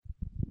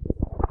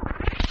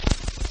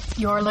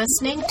You're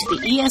listening to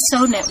the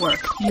ESO Network,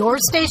 your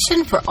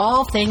station for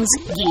all things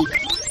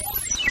geek.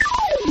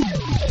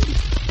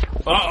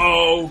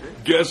 Uh-oh.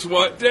 Guess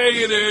what day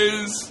it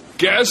is?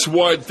 Guess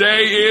what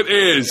day it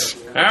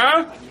is?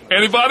 Huh?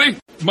 Anybody?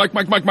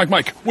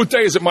 Mike. What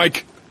day is it,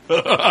 Mike?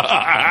 Woo-hoo!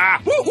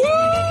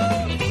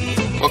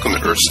 Welcome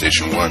to Earth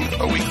Station 1,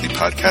 a weekly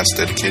podcast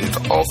dedicated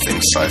to all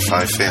things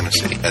sci-fi,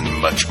 fantasy,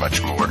 and much,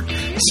 much more.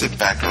 Sit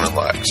back and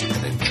relax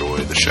and enjoy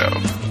the show.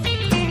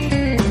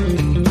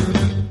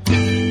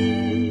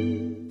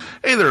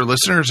 Hey there,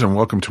 listeners, and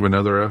welcome to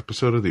another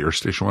episode of the Earth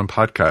Station 1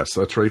 podcast.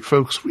 That's right,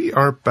 folks. We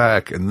are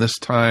back, and this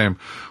time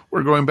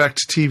we're going back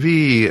to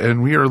TV,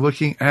 and we are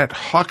looking at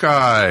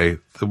Hawkeye,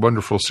 the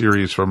wonderful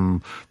series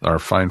from our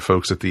fine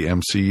folks at the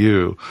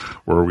MCU.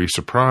 Were we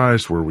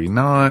surprised? Were we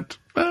not?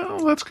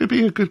 Well, that's going to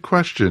be a good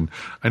question.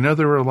 I know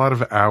there were a lot of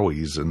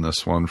owies in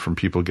this one from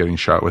people getting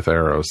shot with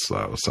arrows,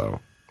 though, so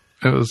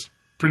it was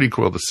pretty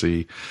cool to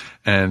see,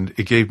 and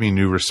it gave me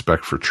new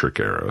respect for trick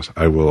arrows.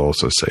 I will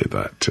also say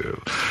that,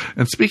 too.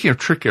 And speaking of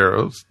trick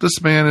arrows,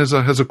 this man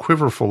has a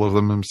quiver full of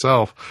them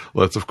himself.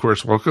 Let's, of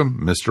course,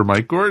 welcome Mr.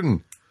 Mike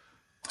Gordon.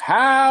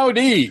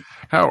 Howdy.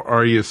 How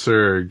are you,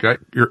 sir? Got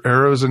your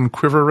arrows and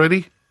quiver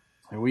ready?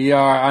 We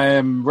are. I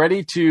am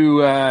ready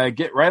to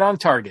get right on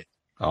target.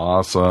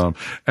 Awesome.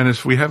 And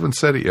if we haven't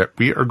said it yet,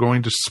 we are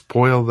going to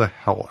spoil the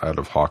hell out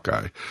of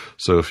Hawkeye.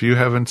 So if you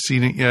haven't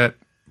seen it yet,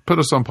 put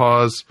us on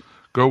pause.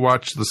 Go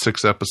watch the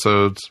 6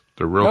 episodes.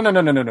 They're real.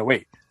 No.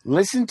 Wait.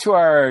 Listen to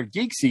our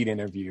Geek Seat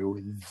interview,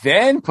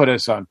 then put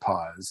us on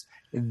pause,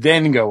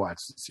 then go watch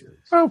the series.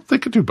 Well, they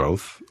could do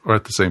both, or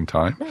at the same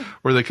time.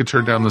 Or they could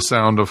turn down the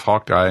sound of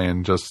Hawkeye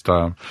and just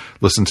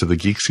listen to the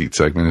Geek Seat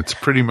segment. It's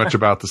pretty much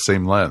about the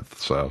same length,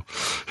 so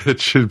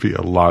it should be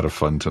a lot of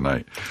fun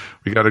tonight.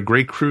 We got a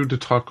great crew to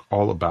talk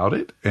all about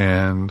it,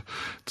 and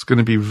it's going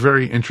to be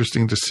very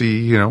interesting to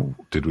see,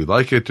 did we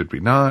like it, did we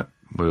not?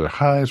 Were there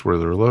highs, were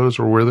there lows,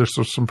 or were there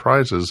some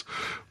surprises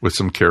with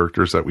some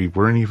characters that we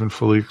weren't even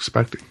fully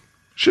expecting?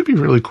 Should be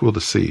really cool to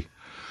see.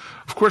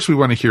 Of course, we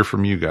want to hear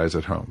from you guys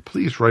at home.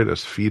 Please write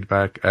us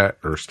feedback at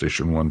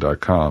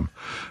earthstation1.com.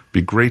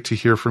 Be great to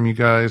hear from you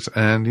guys,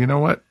 and you know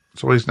what?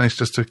 It's always nice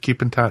just to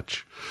keep in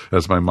touch.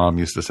 As my mom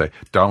used to say,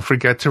 don't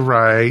forget to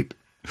write.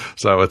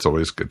 So it's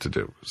always good to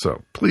do.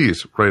 So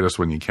please write us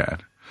when you can.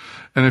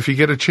 And if you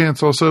get a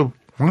chance also,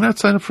 why not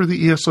sign up for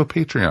the ESO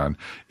Patreon?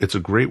 It's a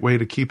great way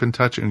to keep in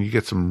touch, and you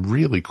get some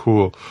really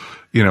cool,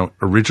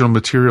 original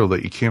material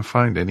that you can't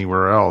find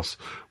anywhere else.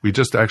 We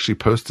just actually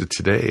posted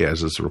today,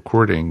 as is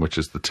recording, which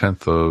is the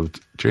 10th of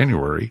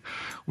January.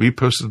 We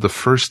posted the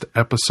first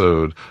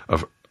episode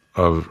of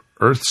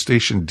Earth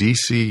Station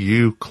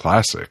DCU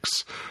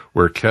Classics,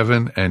 where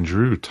Kevin and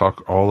Drew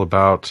talk all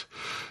about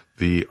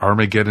the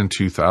Armageddon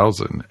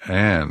 2000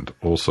 and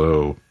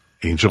also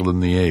Angel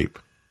and the Ape.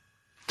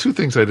 2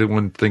 things I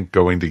wouldn't think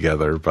going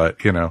together, but,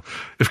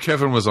 if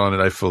Kevin was on it,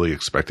 I fully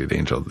expected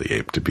Angel of the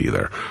Ape to be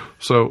there.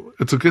 So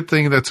it's a good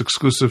thing that's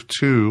exclusive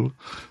to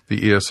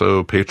the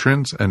ESO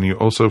patrons, and you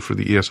also, for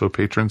the ESO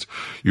patrons,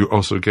 you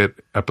also get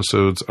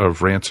episodes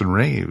of Rants and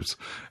Raves.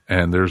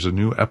 And there's a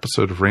new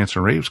episode of Rants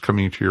and Raves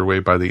coming to your way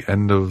by the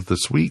end of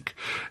this week,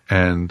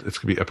 and it's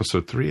going to be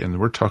episode 3, and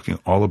we're talking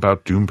all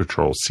about Doom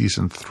Patrol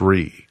Season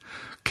 3.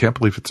 Can't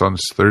believe it's on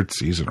its 3rd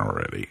season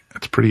already.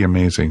 It's pretty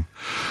amazing.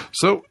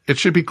 So it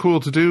should be cool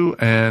to do.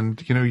 And,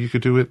 you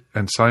could do it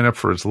and sign up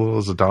for as little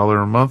as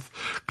 $1 a month.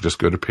 Just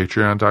go to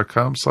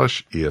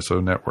patreon.com/ESO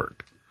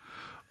Network.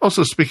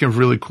 Also, speaking of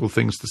really cool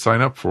things to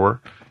sign up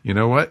for, you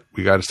know what?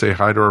 We got to say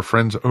hi to our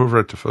friends over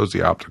at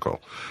Tifosi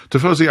Optical.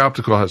 Tifosi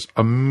Optical has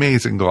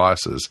amazing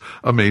glasses,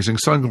 amazing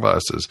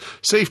sunglasses,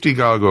 safety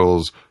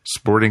goggles,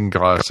 sporting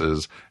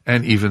glasses,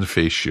 and even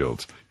face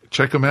shields.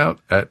 Check them out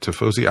at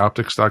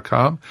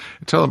TifosiOptics.com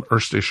and tell them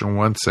Earth Station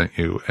 1 sent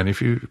you. And if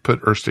you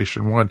put Earth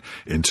Station 1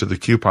 into the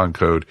coupon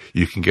code,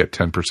 you can get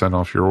 10%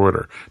 off your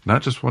order.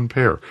 Not just one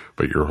pair,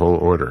 but your whole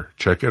order.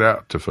 Check it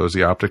out,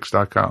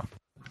 TifosiOptics.com.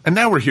 And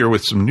now we're here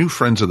with some new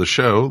friends of the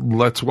show.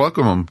 Let's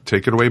welcome them.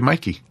 Take it away,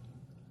 Mikey.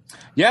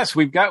 Yes,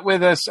 we've got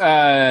with us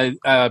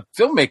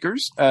filmmakers,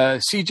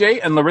 CJ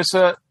and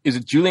Larissa. Is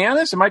it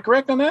Julianis? Am I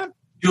correct on that?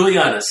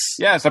 Julianis.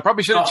 Yes, I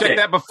probably should have checked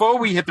that before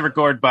we hit the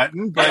record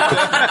button.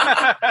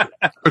 But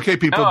okay,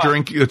 people,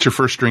 drink. It's your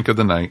first drink of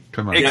the night.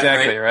 Come on.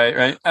 Exactly,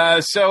 right.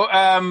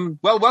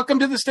 Welcome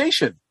to the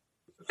station.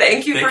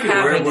 Thank you for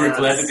having us. We're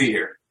glad to be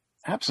here.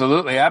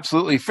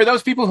 Absolutely. For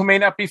those people who may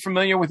not be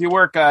familiar with your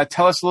work,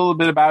 tell us a little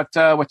bit about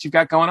what you've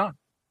got going on.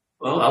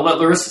 Well, I'll let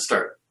Larissa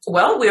start.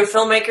 Well, we are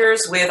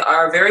filmmakers with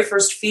our very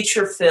first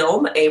feature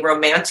film, a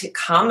romantic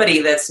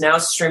comedy that's now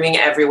streaming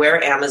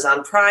everywhere,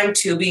 Amazon Prime,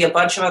 Tubi, a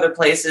bunch of other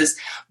places.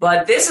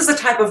 But this is the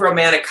type of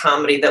romantic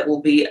comedy that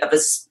will be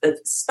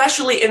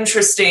especially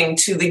interesting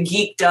to the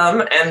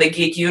geekdom and the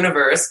geek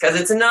universe, because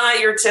it's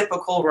not your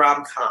typical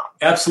rom-com.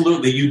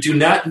 Absolutely. You do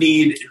not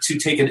need to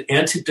take an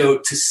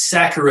antidote to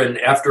saccharin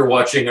after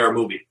watching our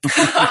movie.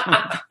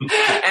 And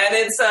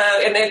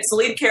its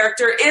lead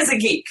character is a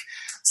geek.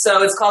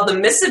 So it's called The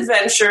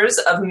Misadventures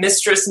of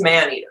Mistress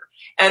Maneater.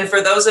 And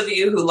for those of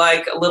you who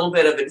like a little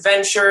bit of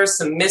adventure,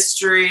 some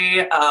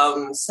mystery,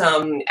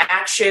 some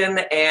action,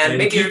 and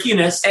maybe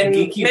geekiness,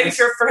 maybe if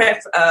you're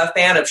a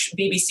fan of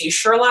BBC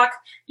Sherlock,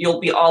 you'll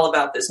be all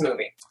about this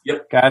movie.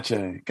 Yep.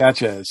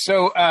 Gotcha.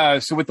 So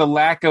with the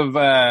lack of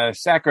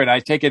saccharin, I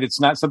take it it's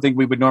not something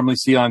we would normally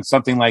see on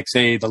something like,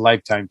 say, the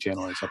Lifetime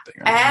channel or something.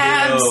 Right?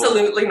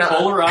 Absolutely not.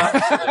 Polar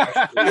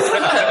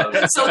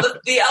opposite. So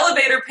the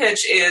elevator pitch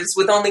is,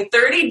 with only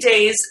 30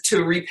 days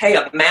to repay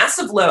a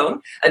massive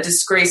loan, a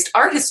disgraced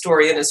art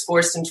historian is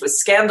forced into a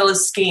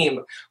scandalous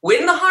scheme,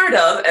 win the heart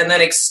of, and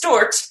then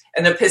extort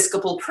an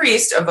Episcopal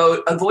priest,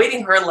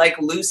 avoiding her like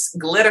loose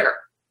glitter.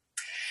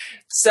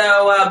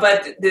 So,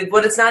 but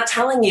what it's not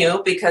telling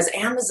you, because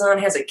Amazon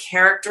has a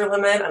character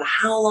limit on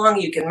how long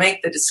you can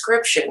make the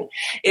description,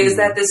 is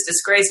that this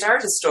disgraced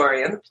art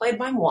historian, played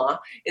by moi,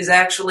 is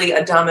actually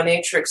a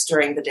dominatrix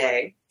during the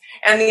day,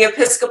 and the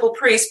Episcopal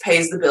priest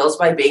pays the bills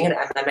by being an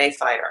MMA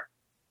fighter.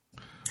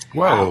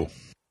 Whoa.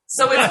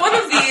 So it's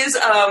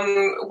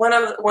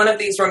one of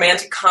these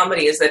romantic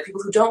comedies that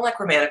people who don't like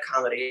romantic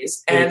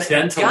comedies and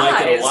tend to guys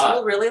like it a lot.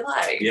 will really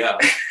like. Yeah.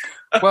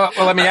 Well,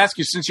 let me ask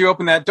you, since you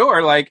opened that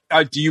door, like,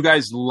 do you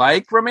guys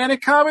like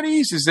romantic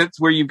comedies? Is it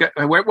where you got,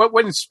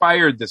 what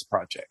inspired this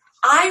project?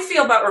 I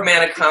feel about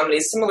romantic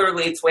comedies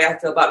similarly to the way I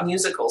feel about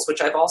musicals,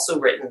 which I've also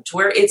written, to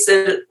where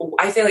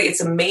I feel like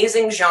it's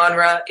amazing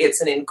genre. It's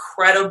an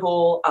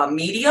incredible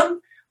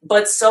medium,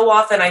 but so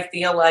often I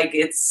feel like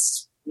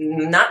it's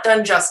not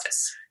done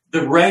justice.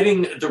 The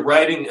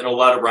writing in a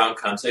lot of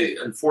rom-coms,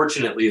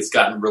 unfortunately, it's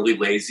gotten really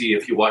lazy.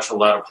 If you watch a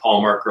lot of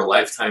Hallmark or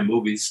Lifetime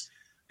movies,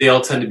 they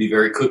all tend to be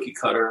very cookie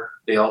cutter.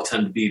 They all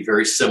tend to be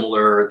very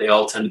similar. They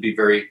all tend to be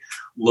very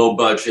low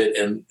budget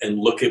and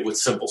look at with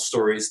simple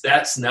stories.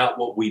 That's not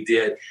what we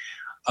did.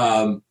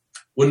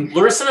 When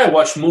Larissa and I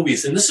watch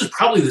movies, and this is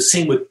probably the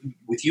same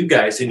with you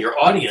guys in your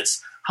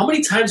audience, how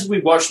many times have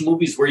we watched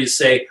movies where you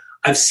say,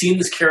 I've seen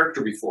this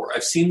character before.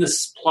 I've seen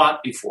this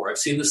plot before. I've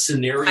seen this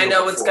scenario I know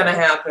before. what's going to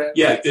happen.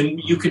 Yeah,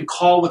 and you can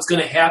call what's going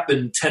to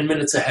happen 10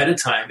 minutes ahead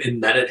of time,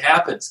 and then it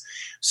happens.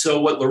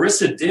 So what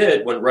Larissa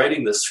did when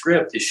writing the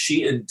script is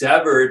she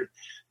endeavored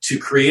to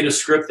create a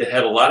script that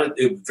had a lot of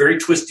very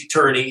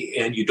twisty-turny,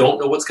 and you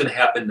don't know what's going to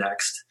happen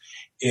next.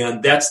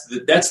 And that's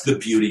the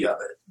beauty of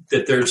it,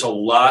 that there's a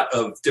lot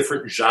of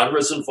different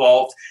genres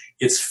involved.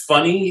 It's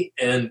funny,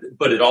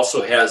 but it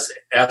also has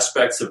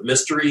aspects of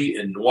mystery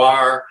and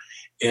noir,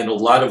 and a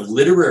lot of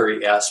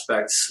literary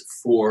aspects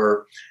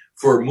for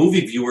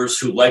movie viewers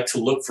who like to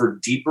look for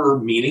deeper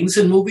meanings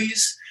in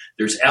movies.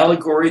 There's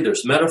allegory,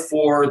 there's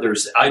metaphor,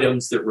 there's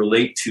items that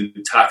relate to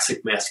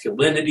toxic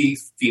masculinity,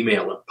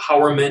 female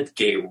empowerment,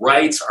 gay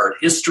rights, art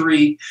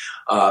history,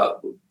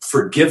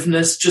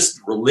 forgiveness, just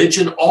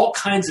religion, all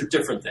kinds of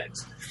different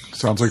things.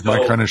 Sounds like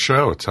my kind of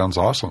show. It sounds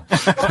awesome.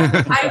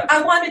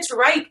 I wanted to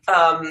write.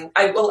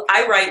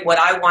 I write what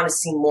I want to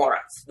see more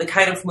of, the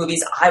kind of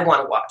movies I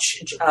want to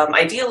watch.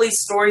 Ideally,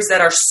 stories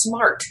that are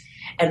smart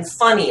and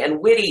funny and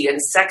witty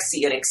and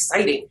sexy and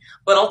exciting,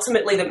 but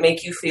ultimately that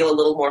make you feel a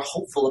little more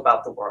hopeful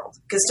about the world.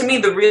 Because to me,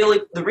 the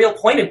real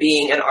point of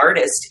being an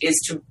artist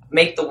is to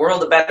make the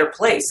world a better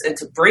place and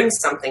to bring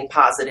something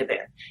positive in,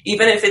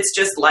 even if it's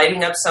just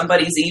lighting up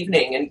somebody's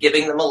evening and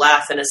giving them a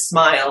laugh and a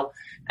smile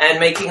and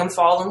making them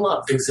fall in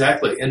love.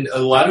 Exactly. And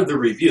a lot of the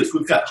reviews,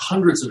 we've got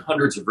hundreds and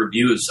hundreds of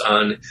reviews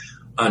on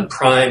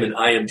Prime and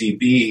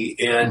IMDb,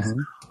 and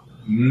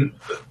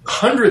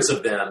hundreds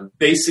of them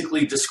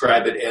basically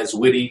describe it as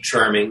witty,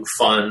 charming,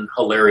 fun,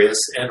 hilarious,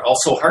 and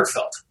also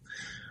heartfelt.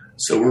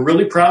 So we're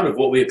really proud of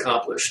what we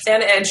accomplished.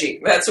 And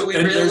edgy. That's what we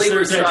really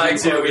were trying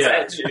to do,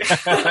 edgy.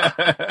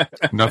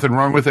 Nothing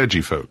wrong with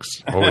edgy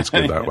folks. Always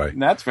good that way.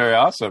 That's very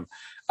awesome.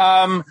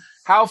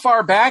 How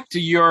far back do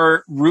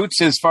your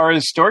roots as far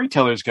as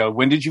storytellers go?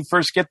 When did you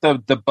first get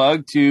the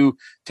bug to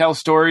tell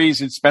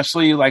stories,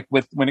 especially like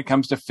when it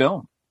comes to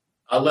film?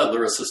 I'll let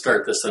Larissa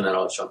start this and then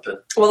I'll jump in.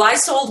 Well, I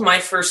sold my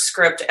first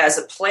script as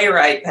a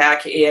playwright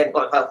back in,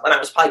 when I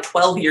was probably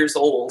 12 years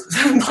old,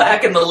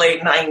 back in the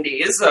late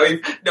 90s. So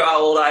you know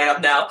how old I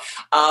am now.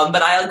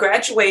 But I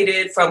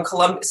graduated from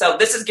Columbia. So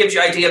this gives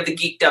you an idea of the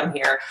geekdom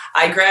here.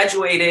 I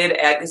graduated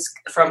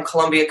from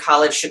Columbia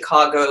College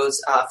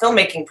Chicago's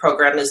filmmaking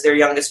program as their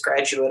youngest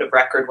graduate of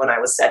record when I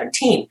was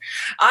 17.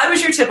 I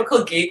was your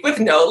typical geek with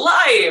no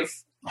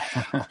life.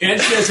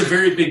 And she has a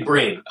very big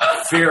brain.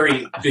 A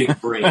very big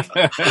brain. So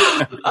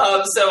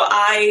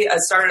I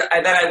started,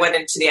 then I went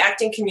into the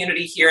acting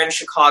community here in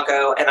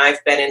Chicago, and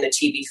I've been in the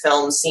TV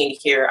film scene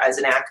here as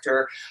an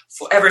actor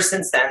ever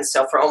since then.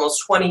 So for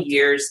almost 20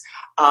 years.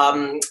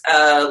 A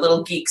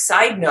little geek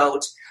side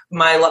note,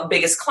 my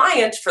biggest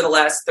client for the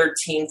last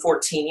 13,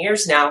 14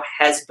 years now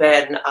has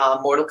been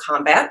Mortal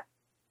Kombat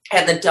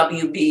and the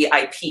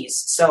WBIPs.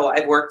 So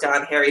I've worked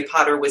on Harry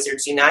Potter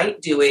Wizards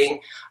Unite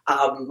doing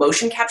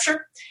motion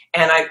capture,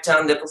 and I've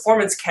done the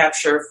performance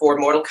capture for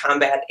Mortal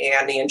Kombat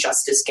and the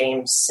Injustice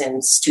games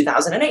since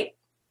 2008.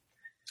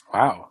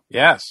 Wow.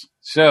 Yes.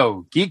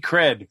 So geek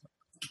cred.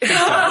 This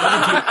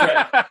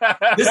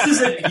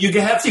is it. You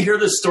have to hear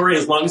this story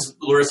as long as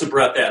Larissa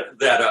brought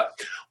that up.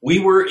 We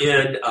were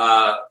in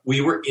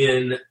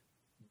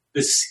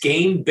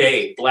Biscayne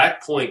Bay,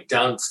 Black Point,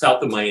 down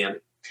south of Miami,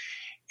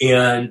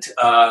 and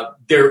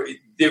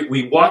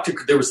we walked.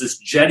 There was this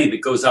jetty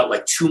that goes out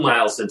like 2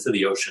 miles into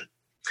the ocean,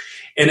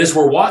 and as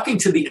we're walking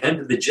to the end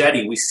of the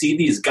jetty, we see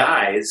these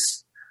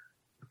guys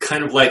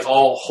kind of like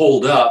all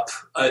holed up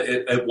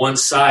at one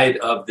side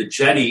of the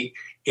jetty,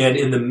 and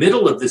in the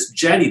middle of this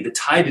jetty, the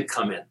tide had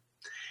come in,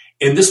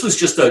 and this was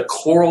just a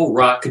coral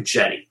rock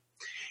jetty,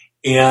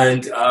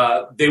 and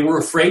they were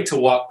afraid to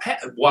walk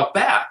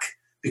back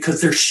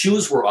because their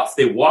shoes were off.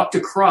 They walked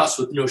across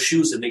with no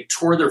shoes, and they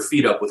tore their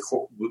feet up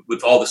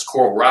with all this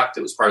coral rock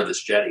that was part of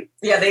this jetty.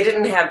 Yeah, they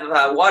didn't have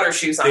water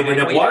shoes on. They didn't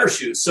have water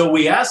shoes. So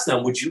we asked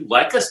them, would you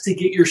like us to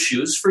get your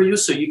shoes for you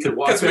so you could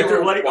walk? Because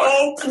they're like,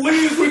 oh,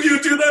 please, would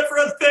you do that for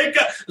us? Thank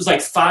God. It was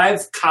like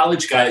 5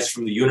 college guys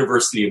from the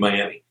University of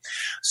Miami.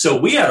 So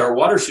we had our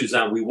water shoes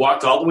on. We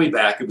walked all the way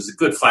back. It was a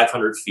good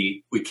 500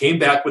 feet. We came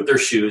back with their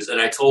shoes,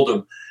 and I told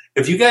them,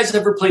 have you guys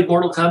ever played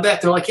Mortal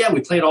Kombat? They're like, yeah, we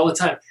play it all the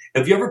time.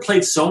 Have you ever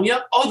played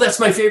Sonya? Oh, that's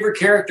my favorite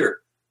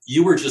character.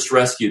 You were just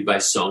rescued by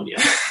Sonya.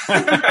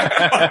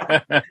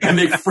 And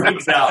they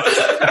freaked out.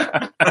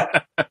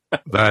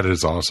 That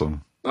is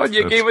awesome. Oh,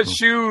 you gave us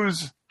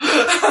shoes.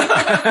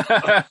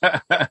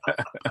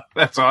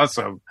 That's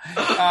awesome.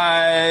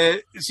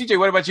 CJ,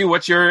 what about you?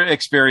 What's your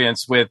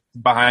experience with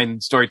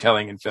behind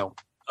storytelling in film?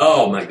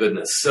 Oh, my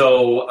goodness.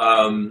 So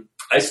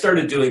I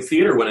started doing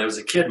theater when I was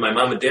a kid. My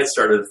mom and dad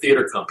started a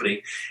theater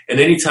company, and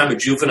anytime a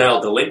juvenile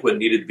delinquent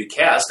needed to be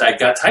cast, I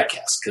got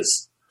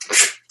typecast.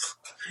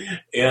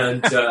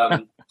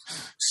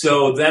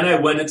 So then I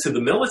went into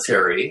the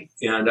military,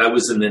 and I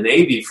was in the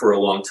Navy for a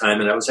long time,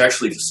 and I was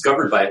actually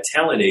discovered by a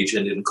talent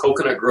agent in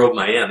Coconut Grove,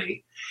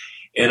 Miami,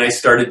 and I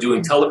started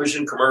doing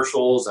television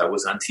commercials. I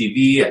was on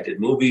TV. I did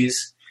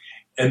movies,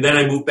 and then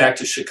I moved back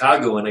to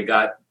Chicago, and I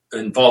got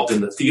involved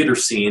in the theater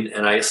scene,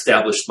 and I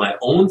established my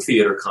own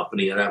theater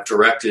company, and I've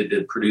directed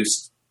and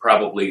produced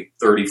probably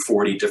 30,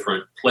 40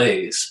 different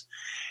plays.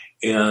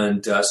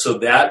 And so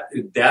that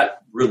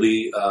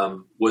really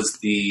was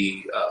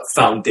the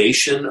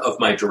foundation of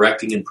my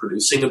directing and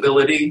producing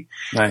ability.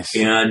 Nice.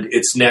 And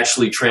it's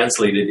naturally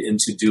translated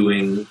into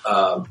doing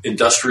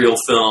industrial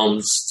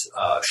films,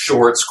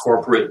 shorts,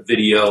 corporate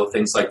video,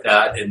 things like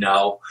that. And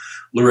now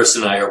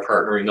Larissa and I are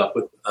partnering up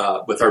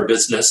with our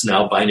business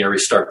now, Binary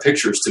Star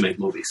Pictures, to make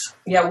movies.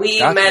 Yeah, we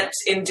met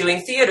in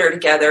doing theater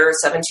together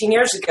 17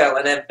 years ago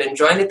and have been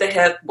joined at the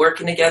hip,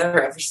 working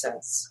together ever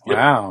since.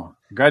 Wow.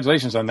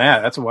 Congratulations on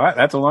that. That's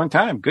a long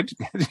time. Good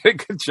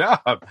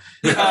job.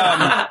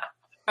 And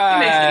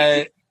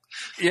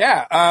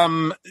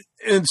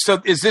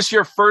so is this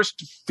your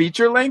first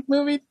feature-length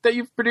movie that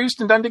you've produced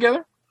and done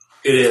together?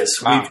 It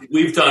is. Wow.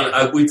 We've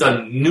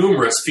done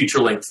numerous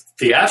feature-length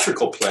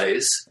theatrical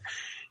plays.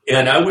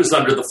 And I was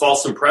under the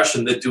false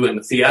impression that doing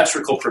a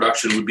theatrical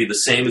production would be the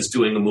same as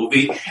doing a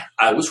movie.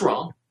 I was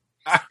wrong.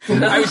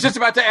 I was just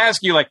about to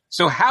ask you,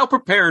 so how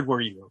prepared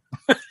were you?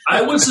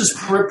 I was as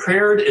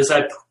prepared as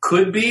I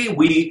could be.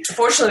 We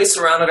fortunately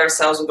surrounded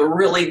ourselves with a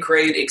really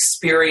great,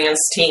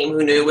 experienced team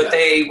who knew what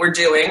they were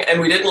doing,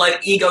 and we didn't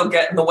let ego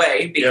get in the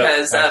way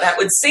because that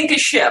would sink a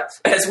ship,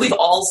 as we've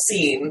all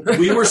seen.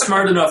 We were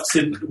smart enough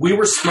to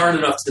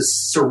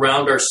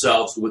surround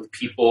ourselves with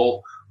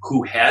people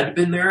who had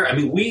been there. I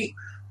mean, we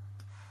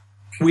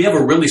have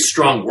a really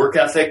strong work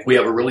ethic. We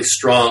have a really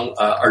strong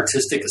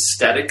artistic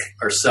aesthetic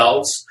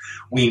ourselves.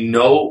 We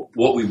know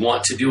what we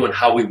want to do and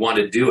how we want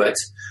to do it.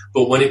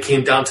 But when it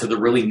came down to the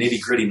really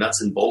nitty-gritty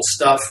nuts and bolts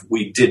stuff,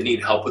 we did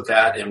need help with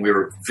that. And we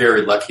were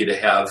very lucky to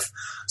have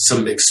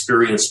some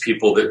experienced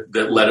people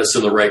that led us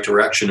in the right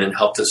direction and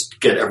helped us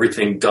get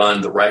everything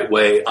done the right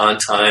way, on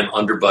time,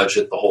 under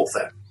budget, the whole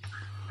thing.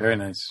 Very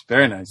nice.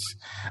 Very nice.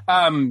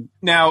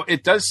 Now,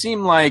 it does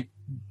seem like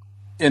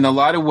in a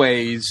lot of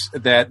ways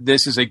that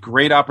this is a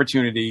great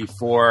opportunity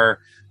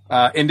for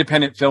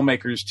independent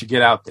filmmakers to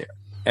get out there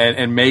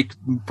and make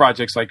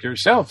projects like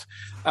yourself.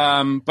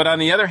 But on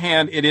the other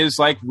hand, it is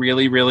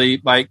really,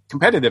 really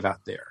competitive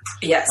out there.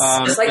 Yes.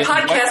 Just like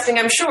podcasting,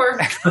 I'm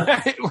sure.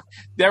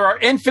 There are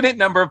infinite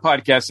number of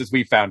podcasts, as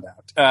we found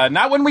out.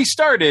 Not when we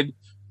started,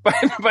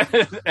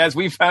 but as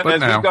we've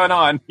gone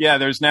on,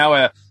 there's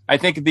now I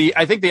think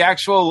the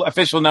actual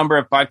official number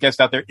of podcasts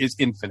out there is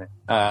infinite.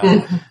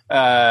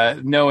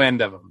 No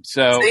end of them.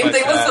 So same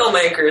thing with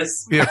filmmakers.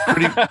 Yeah,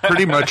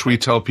 pretty much we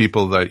tell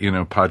people that,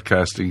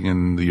 podcasting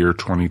in the year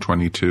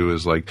 2022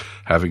 is like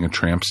having a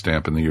tramp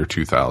stamp in the year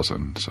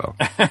 2000. So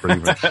pretty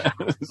much.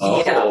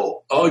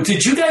 Oh,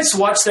 did you guys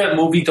watch that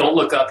movie Don't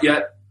Look Up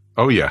yet?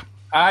 Oh, yeah.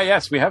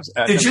 Yes, we have.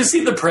 Did you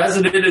see the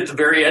president at the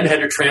very end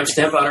had a tramp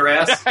stamp on her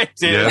ass? I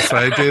did. Yes,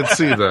 I did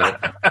see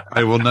that.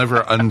 I will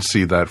never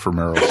unsee that for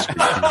Meryl Streep.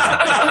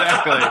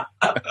 Exactly.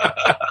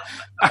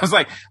 I was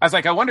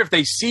like, I wonder if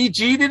they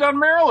CG'd it on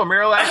Meryl, or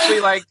Meryl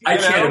actually I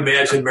can't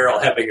imagine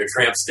Meryl having a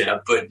tramp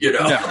stamp, but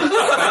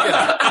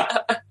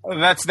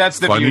that's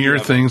the funnier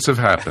things have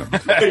happened.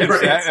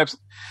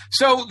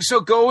 So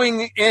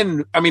going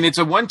in, I mean,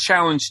 it's one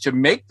challenge to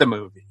make the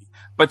movie.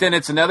 But then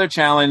it's another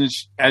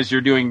challenge, as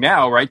you're doing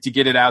now, right, to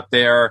get it out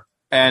there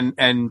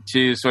and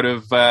to sort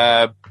of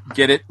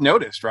get it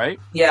noticed, right?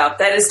 Yeah,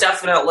 that is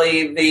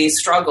definitely the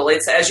struggle.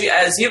 It's as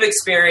you've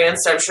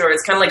experienced, I'm sure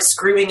it's kind of like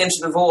screaming into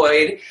the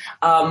void.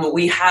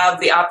 We have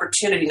the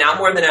opportunity now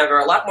more than ever,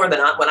 a lot more than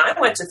when I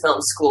went to film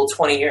school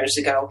 20 years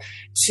ago,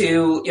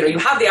 to, you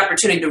have the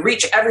opportunity to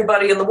reach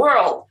everybody in the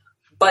world,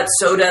 but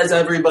so does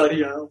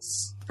everybody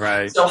else.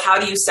 Right. So how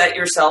do you set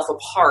yourself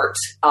apart?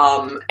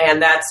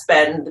 And that's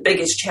been the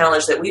biggest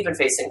challenge that we've been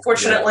facing.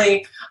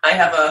 Fortunately, I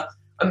have a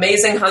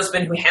amazing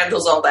husband who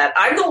handles all that.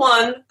 I'm the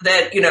one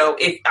that,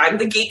 if I'm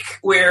the geek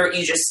where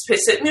you just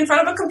sit in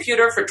front of a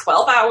computer for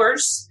 12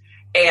 hours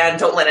and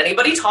don't let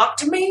anybody talk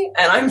to me,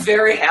 and I'm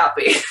very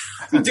happy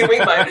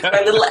doing my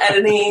little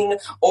editing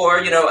or,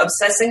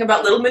 obsessing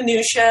about little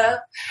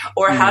minutia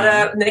or how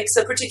to mix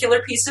a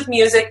particular piece of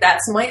music.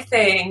 That's my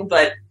thing,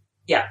 but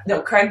yeah,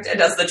 no, Craig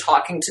does the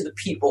talking to the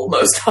people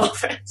most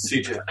often.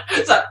 CJ.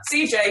 So,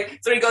 CJ,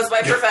 so he goes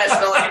by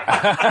professionally.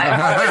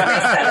 I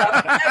always set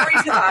up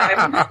every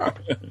time.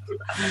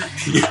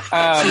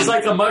 She's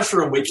like a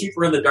mushroom. We keep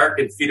her in the dark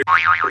and feed her.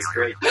 It's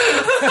great.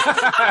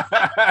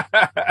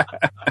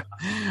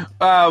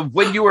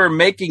 When you were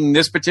making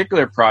this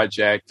particular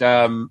project,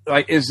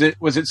 was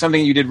it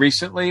something you did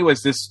recently?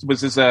 Was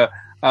this a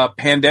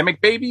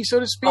pandemic baby, so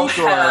to speak? Oh,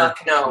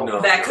 heck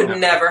no. That could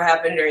never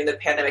happen during the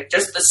pandemic.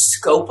 Just the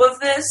scope of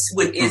this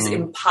is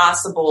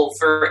impossible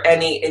for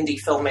any indie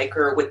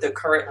filmmaker with the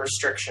current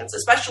restrictions,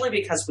 especially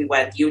because we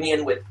went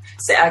union with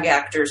SAG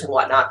actors and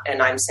whatnot,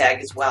 and I'm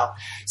SAG as well.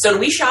 So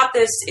we shot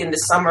this in the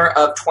summer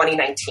of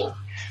 2019.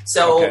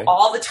 So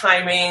all the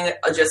timing,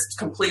 just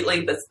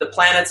completely, the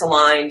planets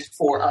aligned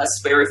for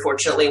us. Very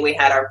fortunately, we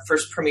had our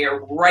first premiere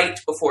right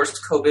before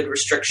COVID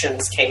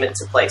restrictions came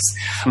into place.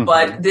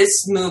 But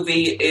this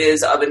movie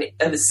is of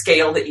a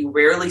scale that you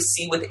rarely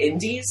see with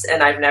indies,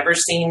 and I've never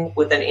seen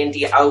with an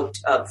indie out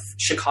of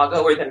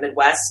Chicago or the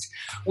Midwest.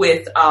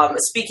 With a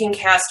speaking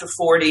cast of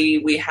 40,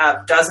 we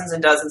have dozens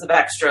and dozens of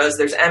extras.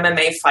 There's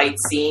MMA fight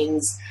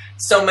scenes,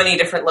 so many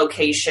different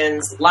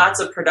locations,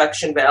 lots of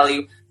production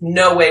value.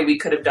 No way we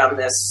could have done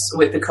this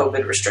with the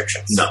COVID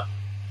restrictions. No.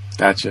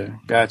 Gotcha.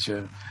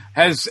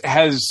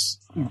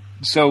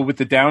 So with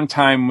the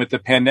downtime with the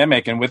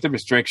pandemic and with the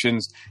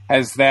restrictions,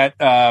 has that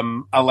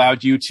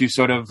allowed you to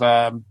sort of,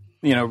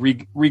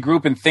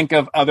 regroup and think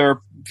of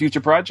other future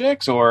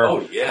projects,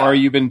 or have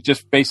you been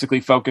just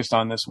basically focused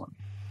on this one?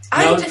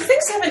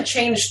 Things haven't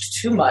changed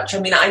too much. I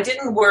mean, I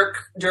didn't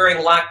work during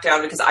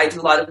lockdown because I do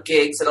a lot of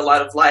gigs and a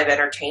lot of live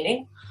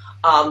entertaining.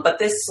 But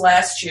this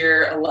last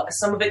year,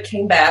 some of it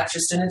came back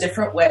just in a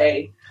different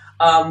way.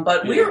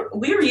 But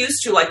we're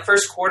used to, like,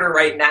 first quarter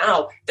right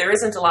now, there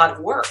isn't a lot of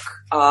work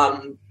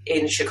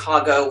in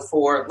Chicago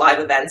for live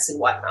events and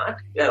whatnot.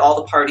 All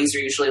the parties are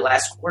usually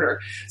last quarter.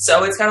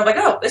 So it's kind of like,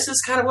 this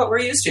is kind of what we're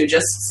used to,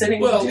 just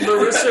sitting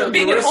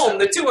being at home,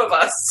 the two of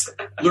us.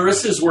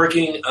 Larissa's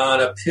working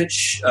on a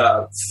pitch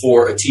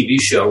for a TV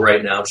show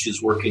right now.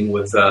 She's working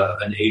with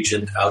an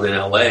agent out in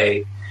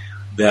L.A.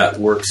 that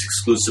works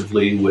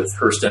exclusively with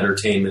Hearst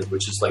Entertainment,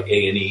 which is like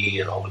A&E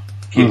and all the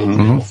cable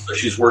people. So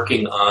she's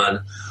working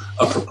on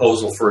a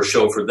proposal for a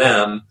show for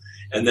them.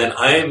 And then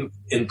I'm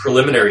in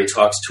preliminary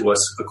talks to us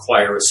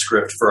acquire a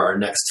script for our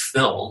next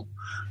film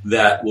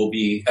that will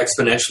be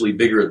exponentially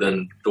bigger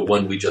than the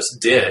one we just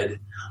did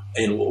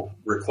and will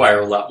require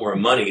a lot more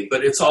money.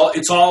 But it's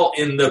all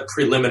in the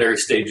preliminary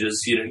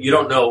stages. You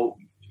don't know.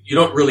 You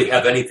don't really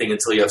have anything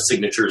until you have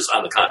signatures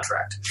on the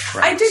contract.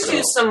 Right. I did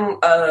do some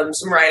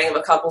writing of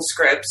a couple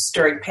scripts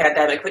during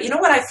pandemic, but you know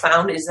what I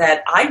found is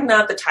that I'm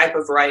not the type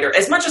of writer,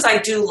 as much as I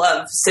do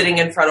love sitting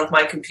in front of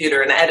my computer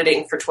and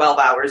editing for 12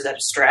 hours at a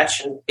stretch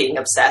and being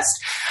obsessed.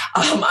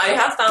 I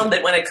have found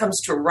that when it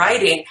comes to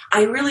writing,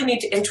 I really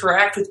need to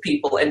interact with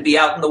people and be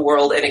out in the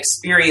world and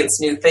experience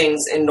new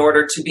things in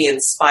order to be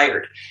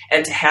inspired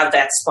and to have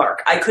that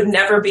spark. I could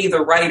never be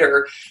the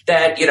writer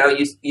that,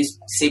 you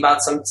see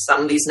about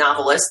some of these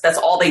novelists. That's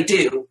all they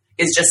do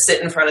is just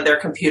sit in front of their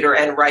computer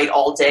and write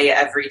all day,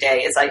 every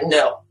day. It's like,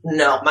 no,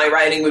 my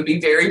writing would be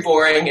very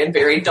boring and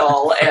very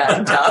dull,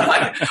 and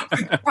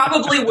I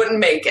probably wouldn't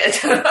make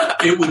it.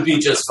 It would be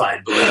just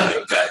fine, believe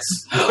me, guys.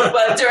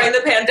 But during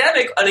the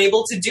pandemic,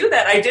 unable to do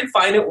that, I did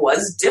find it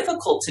was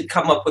difficult to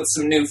come up with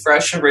some new,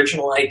 fresh,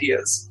 original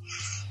ideas.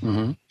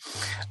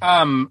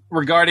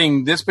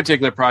 Regarding this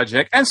particular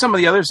project and some of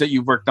the others that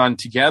you've worked on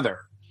together,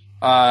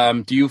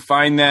 do you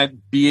find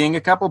that being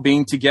a couple,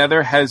 being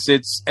together, has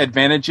its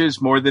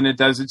advantages more than it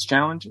does its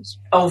challenges?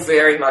 Oh,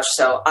 very much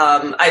so.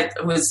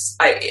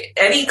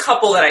 Any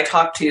couple that I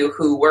talk to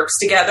who works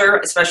together,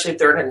 especially if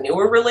they're in a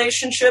newer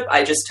relationship,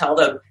 I just tell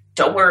them,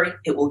 don't worry,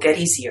 it will get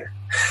easier.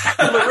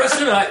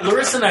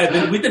 Larissa and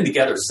I, we've been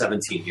together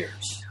 17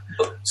 years.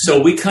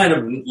 So we kind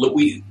of,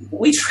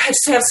 we try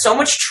to have so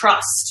much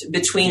trust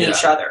between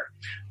each other.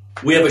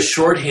 We have a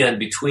shorthand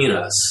between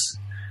us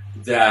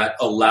that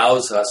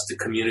allows us to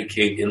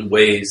communicate in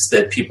ways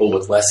that people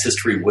with less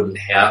history wouldn't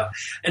have.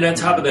 And on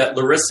top of that,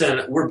 Larissa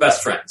and we're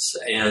best friends,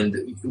 and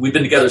we've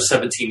been together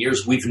 17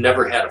 years. We've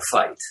never had a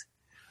fight.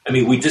 I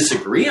mean, we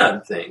disagree on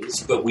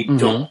things, but we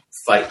don't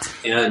fight.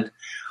 And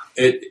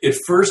at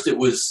first it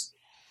was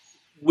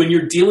when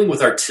you're dealing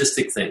with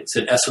artistic things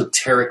and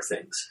esoteric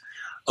things,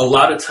 a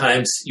lot of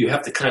times you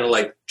have to kind of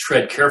like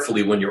tread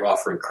carefully when you're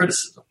offering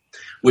criticism,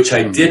 which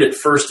I did at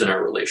first in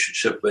our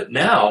relationship. But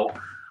now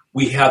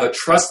we have a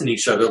trust in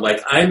each other.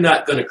 Like, I'm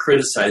not going to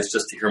criticize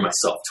just to hear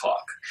myself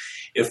talk.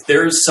 If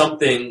there's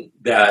something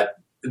that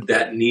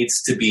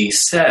needs to be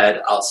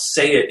said, I'll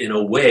say it in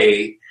a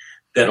way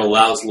that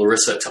allows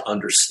Larissa to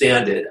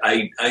understand it.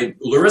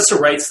 Larissa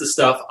writes the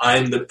stuff.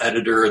 I'm the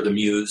editor or the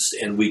muse,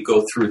 and we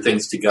go through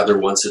things together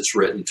once it's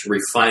written to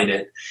refine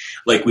it,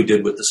 like we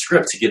did with the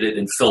script, to get it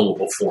in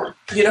filmable form.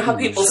 You know how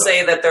people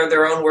say that they're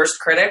their own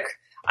worst critic?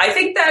 I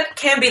think that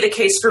can be the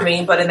case for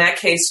me, but in that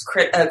case,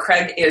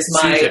 Craig is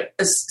my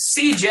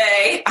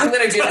CJ. I'm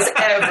going to do this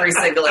every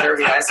single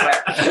interview, I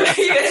swear.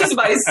 He is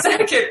my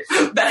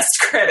second best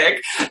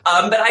critic.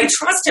 But I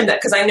trust him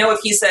because I know if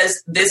he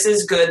says, this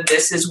is good,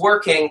 this is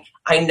working,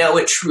 I know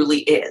it truly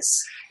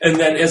is. And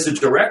then as a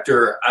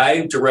director,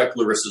 I direct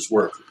Larissa's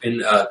work. In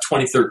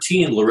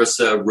 2013,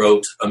 Larissa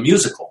wrote a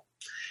musical.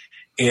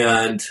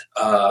 And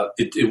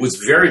it was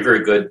very,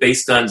 very good,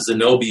 based on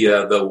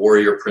Zenobia, the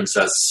warrior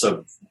princess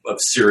of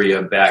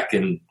Syria back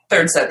in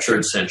third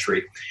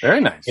century.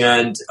 Very nice.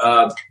 And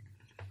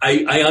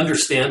I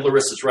understand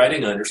Larissa's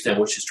writing. I understand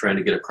what she's trying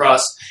to get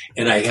across.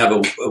 And I have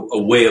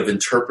a way of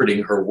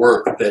interpreting her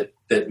work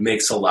that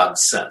makes a lot of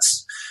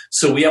sense.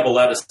 So we have a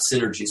lot of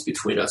synergies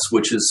between us,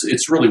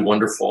 it's really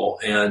wonderful.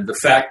 And the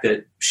fact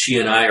that she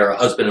and I are a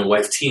husband and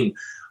wife team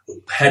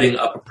heading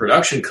up a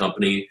production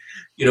company,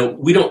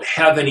 we don't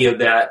have any of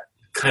that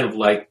kind of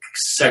like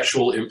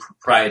sexual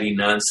impropriety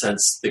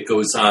nonsense that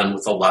goes on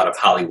with a lot of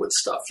Hollywood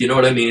stuff. You know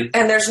what I mean?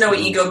 And there's no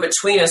ego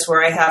between us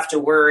where I have to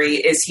worry,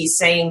 is he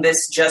saying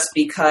this just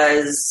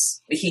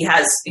because he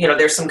has,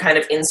 there's some kind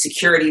of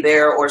insecurity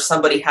there, or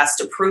somebody has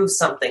to prove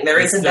something. There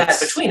isn't that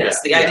between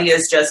us. The idea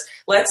is just,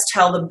 let's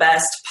tell the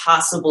best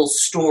possible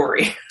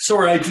story. So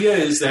our idea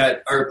is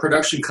that our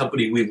production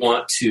company, we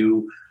want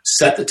to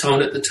set the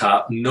tone at the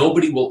top.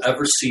 Nobody will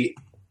ever see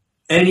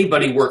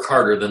anybody work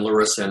harder than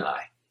Larissa and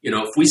I.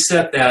 If we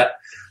set that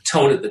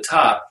tone at the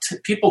top,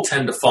 people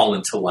tend to fall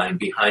into line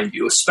behind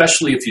you,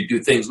 especially if you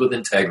do things with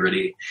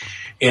integrity.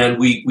 And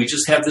we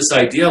just have this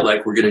idea,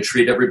 like, we're going to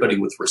treat everybody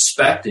with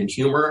respect and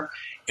humor,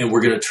 and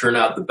we're going to turn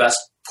out the best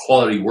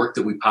quality work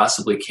that we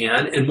possibly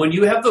can. And when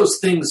you have those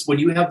things, when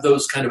you have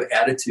those kind of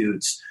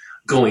attitudes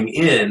going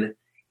in,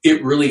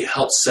 it really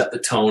helps set the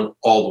tone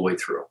all the way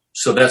through.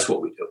 So that's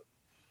what we do.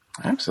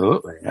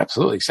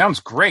 Absolutely. Sounds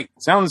great.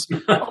 Sounds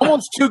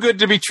almost too good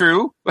to be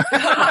true.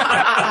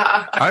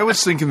 I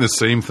was thinking the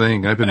same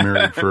thing. I've been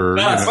married for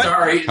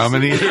sorry. How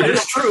many years?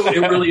 It's true. It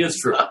really is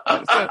true.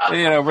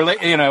 We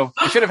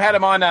should have had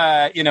him on,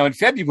 in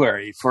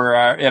February for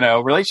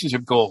our,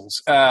 relationship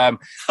goals.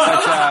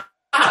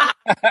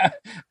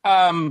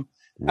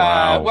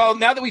 Wow. Well,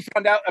 now that we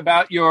found out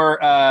about your,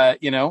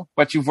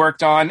 what you've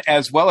worked on,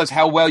 as well as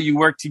how well you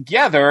work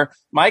together,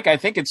 Mike, I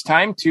think it's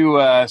time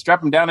to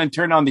strap him down and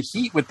turn on the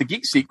heat with the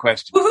Geek Seat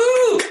question.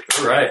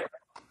 Woohoo!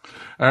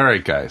 All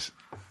right, guys.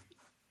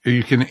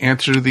 You can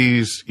answer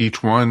these,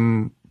 each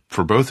one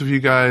for both of you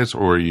guys,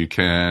 or you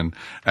can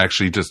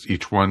actually just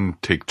each one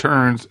take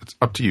turns. It's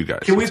up to you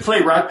guys. Can we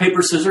play rock,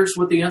 paper, scissors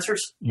with the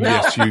answers?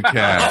 Yes, you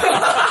can.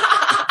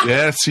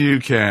 Yes, you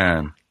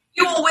can.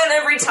 You will win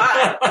every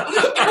time.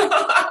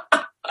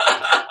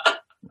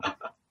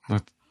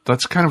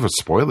 That's kind of a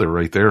spoiler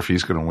right there if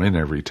he's going to win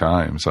every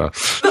time. So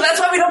that's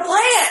why we don't play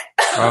it.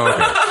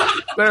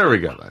 Okay. There we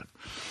go then.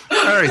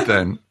 All right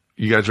then.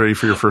 You guys ready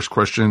for your first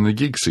question in the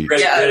Geek Seat?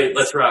 Ready.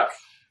 Let's rock.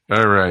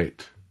 All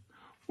right.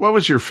 What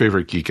was your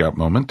favorite Geek Out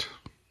moment?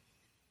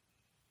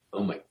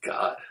 Oh my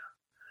God.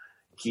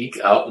 Geek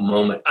Out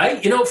moment.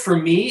 For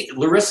me,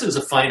 Larissa is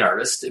a fine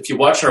artist. If you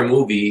watch our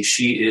movie,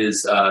 she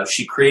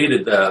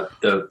created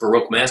the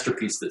Baroque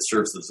masterpiece that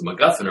serves as the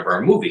MacGuffin of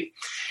our movie.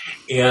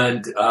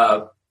 And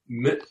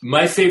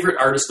my favorite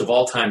artist of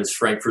all time is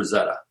Frank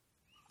Frazetta.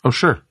 Oh,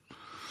 sure.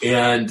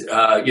 And,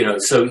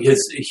 so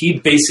he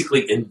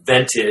basically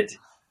invented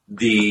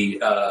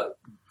the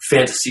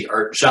fantasy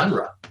art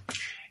genre.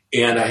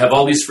 And I have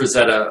all these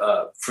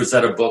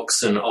Frazetta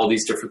books and all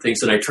these different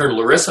things. And I turned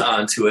Larissa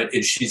onto it,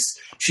 and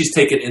she's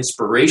taken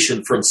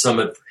inspiration from some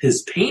of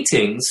his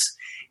paintings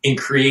in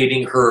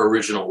creating her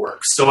original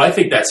works. So I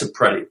think that's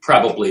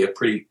probably a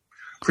pretty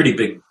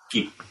big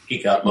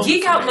geek out moment.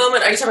 Geek out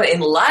moment? Are you talking about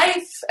in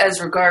life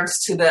as regards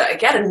to I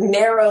got to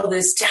narrow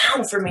this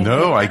down for me.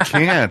 No, I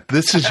can't.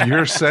 This is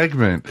your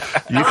segment.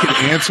 You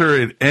can answer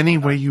it any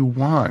way you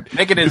want.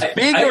 Make it as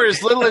big or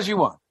as little as you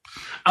want.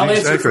 I'll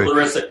answer for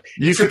Larissa.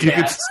 It's her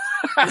cats.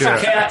 It's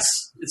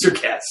her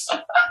cats.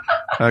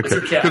 Okay.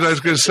 Because I was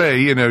going to say,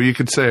 you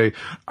could say,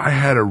 I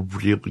had a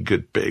really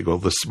good bagel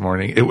this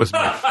morning. It was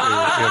my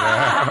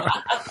favorite.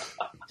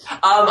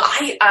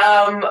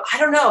 I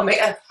don't know.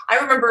 I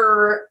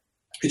remember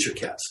Get your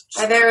cats.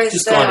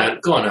 Just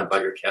go on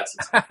about your cats.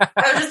 I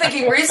was just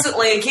thinking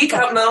recently, a geek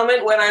out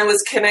moment when I was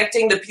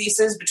connecting the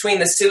pieces between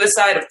the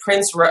suicide of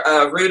Prince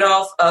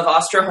Rudolf of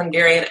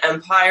Austro-Hungarian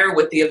Empire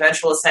with the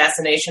eventual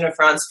assassination of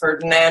Franz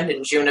Ferdinand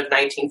in June of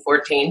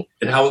 1914.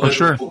 And how it was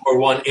World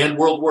War I and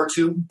World War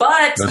II.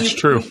 But that's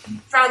true.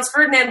 Franz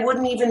Ferdinand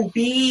wouldn't even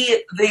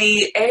be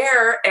the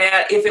heir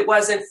if it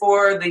wasn't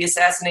for the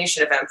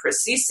assassination of Empress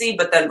Sisi.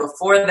 But then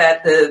before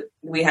that,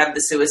 we have the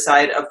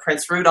suicide of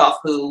Prince Rudolf,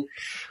 who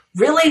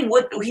really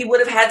would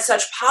have had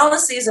such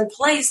policies in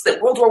place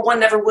that World War I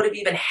never would have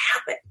even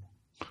happened.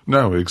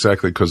 No,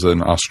 exactly, because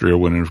then Austria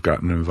wouldn't have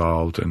gotten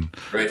involved. And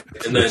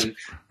then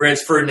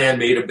Franz Ferdinand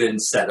may have been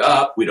set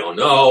up. We don't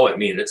know. I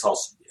mean, it's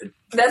also...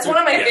 That's one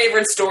of my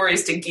favorite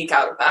stories to geek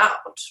out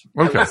about.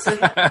 Okay.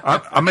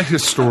 I'm a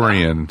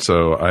historian,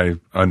 so I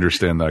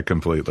understand that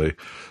completely.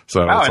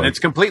 So and it's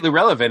completely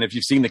relevant if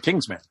you've seen The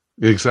Kingsman.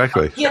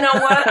 Exactly. You know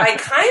what? I kind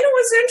of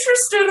was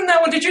interested in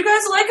that one. Did you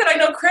guys like it? I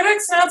know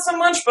critics not so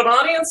much, but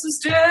audiences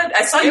did.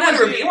 I saw you had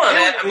a review on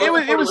it. I'm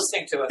looking forward to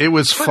listening to it. It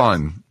was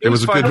fun. It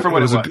was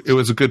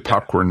a good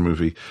popcorn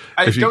movie.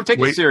 Don't take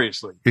it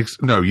seriously.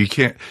 No, you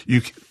can't.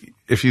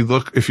 If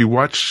you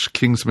watch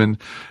Kingsman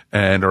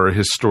and are a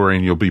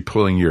historian, you'll be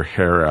pulling your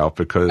hair out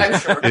because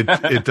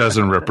it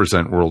doesn't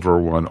represent World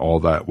War I all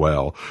that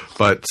well.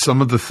 But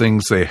some of the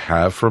things they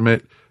have from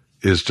it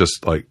is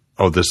just like,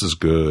 oh, this is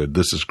good.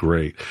 This is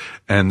great.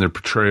 And their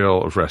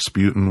portrayal of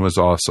Rasputin was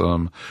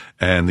awesome.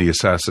 And the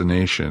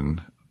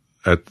assassination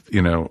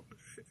to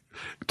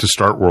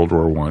start World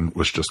War I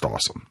was just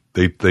awesome.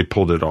 They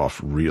pulled it off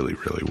really,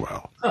 really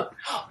well. Huh.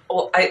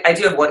 Well, I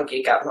do have one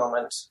geek out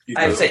moment.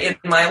 I would say in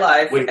my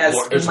life, in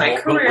my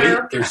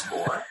career. There's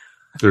more.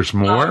 There's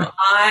more?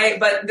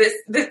 But this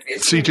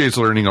CJ's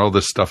learning all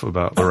this stuff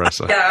about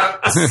Larissa. Yeah.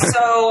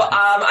 So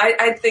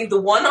I think the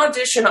one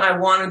audition I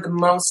wanted the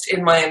most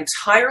in my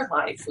entire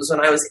life was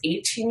when I was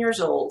 18 years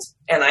old,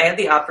 and I had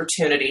the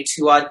opportunity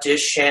to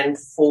audition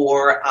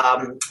for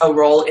a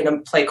role in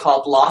a play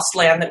called Lost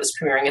Land that was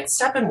premiering at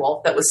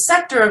Steppenwolf that was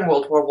set during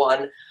World War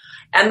I,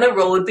 and the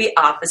role would be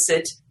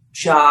opposite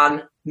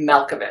John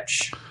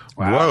Malkovich.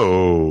 Wow.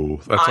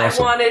 Whoa, that's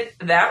awesome. I wanted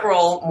that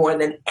role more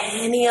than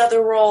any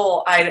other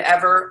role I'd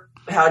ever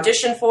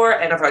auditioned for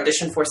and have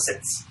auditioned for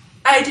since.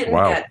 I didn't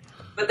get it.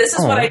 But this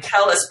is what I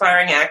tell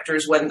aspiring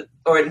actors when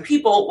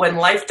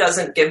life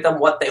doesn't give them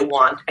what they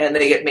want and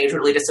they get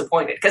majorly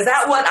disappointed. Because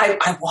I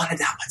wanted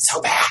that one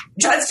so bad.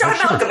 It's John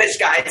Malkovich,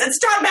 guys. It's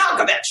John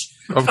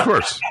Malkovich. Of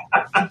course.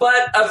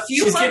 But a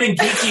few She's getting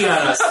geeky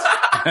on us.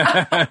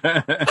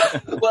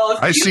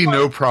 I see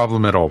no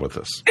problem at all with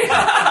this.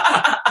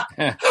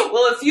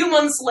 Well, a few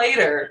months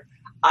later,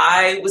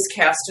 I was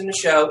cast in a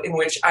show in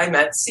which I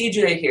met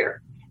CJ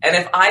here. And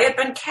if I had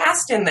been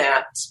cast in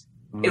that,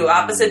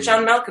 opposite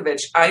John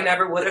Malkovich, I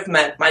never would have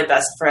met my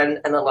best friend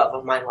and the love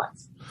of my life.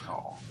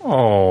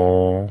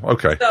 Oh,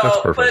 okay. That's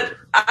perfect. But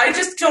I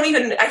just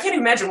I can't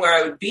imagine where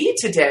I would be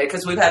today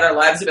because our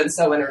lives have been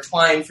so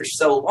intertwined for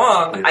so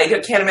long. I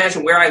can't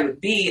imagine where I would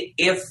be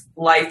if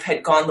life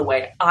had gone the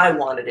way I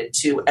wanted it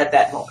to at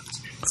that moment.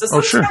 So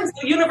sometimes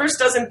the universe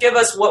doesn't give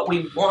us what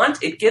we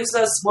want. It gives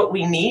us what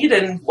we need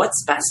and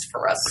what's best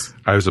for us.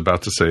 I was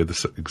about to say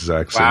the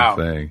exact same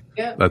thing.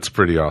 Yeah. That's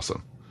pretty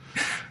awesome.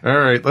 All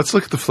right. Let's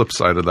look at the flip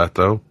side of that,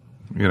 though.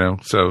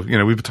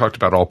 We've talked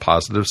about all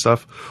positive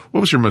stuff. What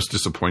was your most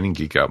disappointing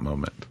geek out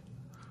moment?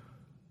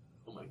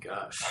 Oh, my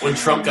gosh. When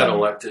Trump got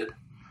elected.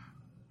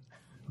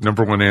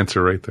 Number one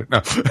answer right there.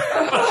 No.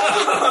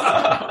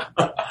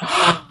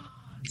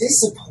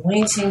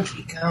 Disappointing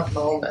geek out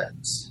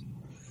moment.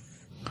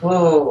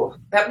 Whoa,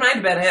 that might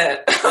have been it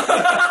at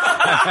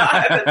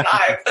the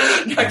time.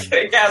 Not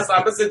kidding. Yes,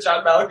 opposite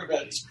John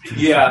Malkovich.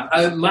 Yeah,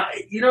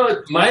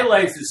 my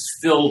life is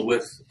filled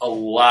with a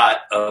lot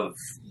of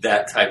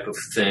that type of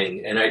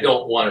thing, and I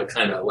don't want to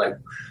kind of like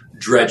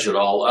dredge it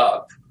all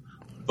up.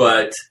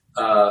 But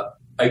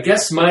I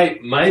guess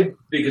my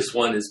biggest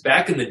one is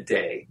back in the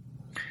day.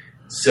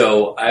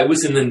 So I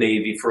was in the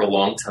Navy for a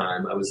long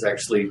time. I was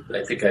actually,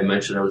 I think I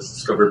mentioned I was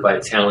discovered by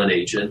a talent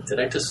agent. Did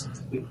I just...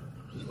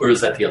 Or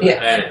is that the other?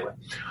 Yeah. Anyway.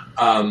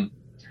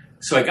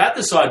 So I got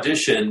this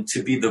audition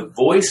to be the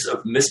voice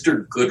of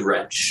Mr.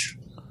 Goodwrench.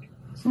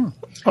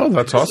 Oh,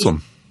 that's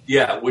awesome.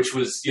 Which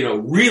was,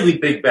 really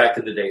big back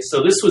in the day.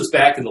 So this was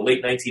back in the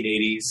late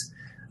 1980s.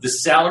 The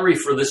salary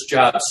for this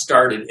job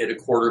started at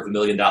 $250,000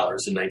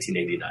 in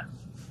 1989.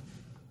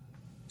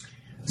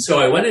 So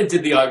I went and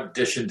did the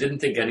audition, didn't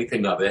think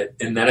anything of it.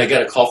 And then I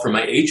got a call from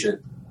my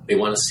agent. They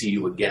want to see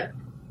you again.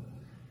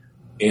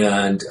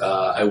 And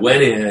I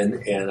went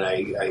in and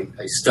I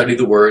studied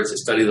the words, I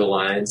studied the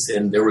lines,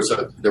 and there was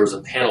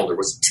a panel. There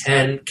was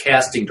 10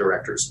 casting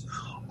directors,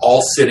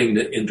 all sitting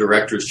in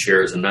directors'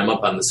 chairs, and I'm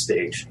up on the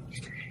stage,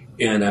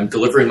 and I'm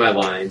delivering my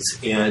lines.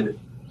 And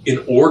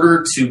in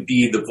order to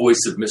be the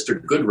voice of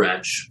Mr.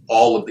 Goodwrench,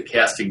 all of the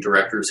casting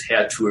directors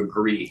had to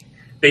agree,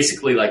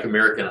 basically like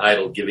American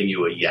Idol giving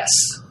you a yes.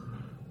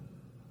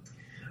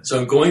 So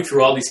I'm going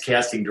through all these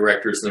casting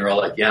directors, and they're all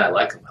like, "Yeah, I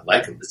like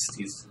him.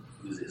 He's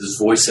his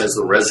voice has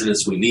the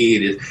resonance we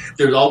need.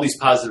 There's all these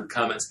positive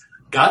comments.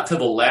 Got to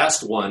the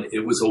last one.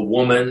 It was a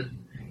woman,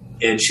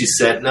 and she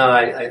said, "No,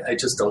 I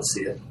just don't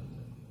see it."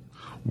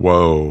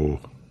 Whoa.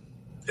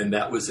 And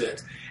that was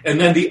it. And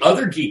then the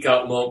other geek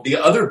out moment, the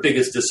other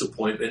biggest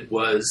disappointment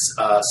was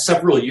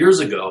several years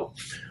ago.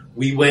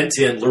 We went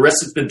in.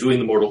 Larissa's been doing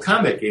the Mortal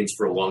Kombat games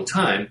for a long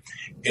time,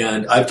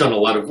 and I've done a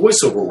lot of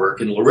voiceover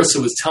work. And Larissa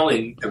was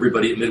telling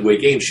everybody at Midway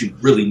Games, "You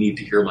really need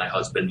to hear my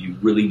husband. You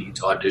really need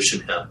to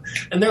audition him."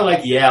 And they're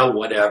like, "Yeah,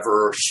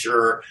 whatever,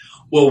 sure."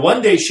 Well,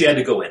 one day she had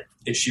to go in,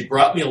 and she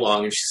brought me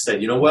along, and she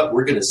said, "You know what?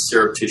 We're going to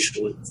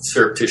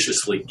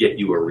surreptitiously get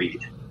you a read."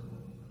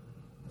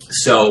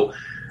 So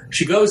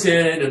she goes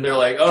in, and they're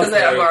like, "Okay." Because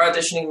they were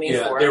auditioning me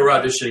for it. They were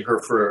auditioning her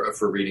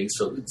for reading.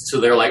 So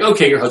they're like,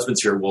 "Okay, your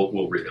husband's here.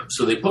 We'll read him."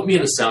 So they put me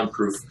in a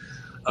soundproof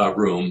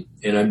room,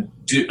 and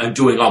I'm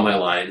doing all my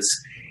lines,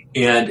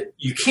 and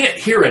you can't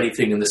hear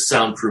anything in the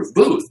soundproof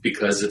booth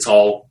because it's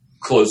all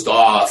closed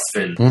off,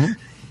 and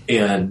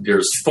and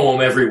there's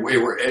foam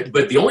everywhere.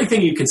 But the only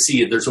thing you can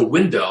see, there's a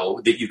window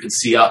that you can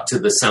see up to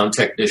the sound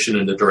technician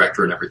and the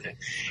director and everything.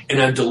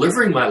 And I'm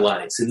delivering my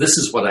lines, and this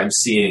is what I'm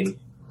seeing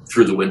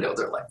through the window.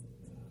 They're like,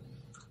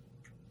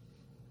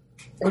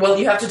 well,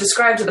 you have to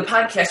describe to the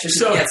podcasters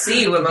who can't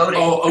see you emoting.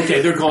 "Oh,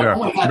 okay." They're going, Yeah. "Oh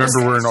my God,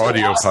 Remember, we're an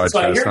audio awesome."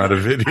 podcast, So not a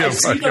video I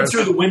see them podcast.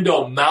 through the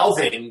window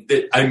mouthing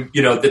that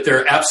that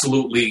they're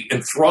absolutely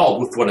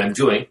enthralled with what I'm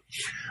doing.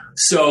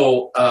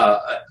 So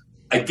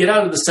I get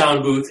out of the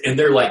sound booth, and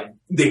they're like,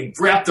 they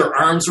wrap their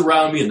arms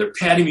around me, and they're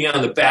patting me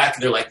on the back,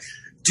 and they're like,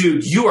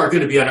 "Dude, you are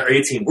going to be on our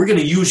A team. We're going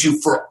to use you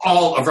for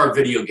all of our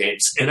video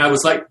games." And I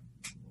was like,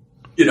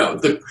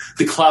 the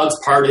clouds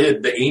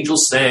parted, the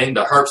angels sang,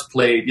 the harps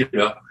played,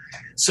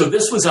 So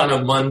this was on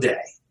a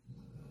Monday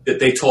that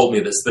they told me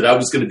this, that I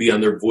was going to be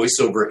on their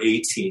voiceover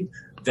A team.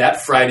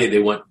 That Friday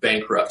they went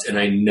bankrupt, and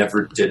I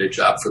never did a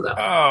job for them.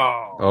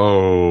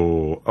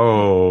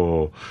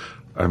 Oh,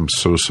 I'm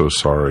so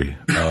sorry.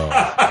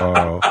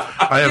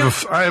 I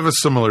have a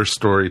similar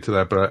story to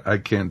that, but I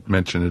can't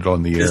mention it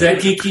on the air. Is that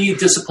geeky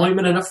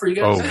disappointment enough for you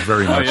guys? Oh,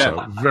 very much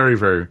so. Very,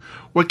 very.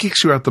 What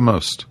geeks you out the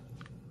most?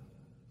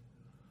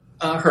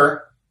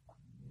 Her.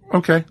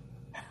 Okay.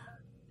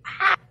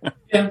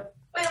 Yeah.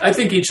 I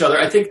think each other.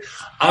 I think,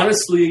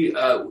 honestly,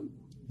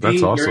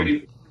 That's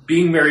awesome.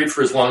 Being married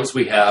for as long as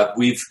we have,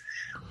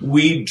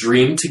 we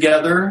dreamed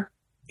together,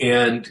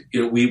 and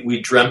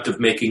we dreamt of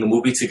making a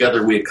movie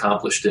together. We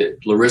accomplished it.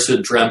 Larissa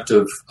dreamt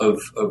of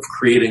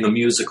creating a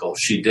musical.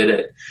 She did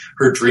it.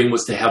 Her dream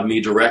was to have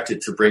me direct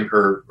it, to bring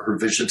her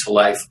vision to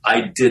life.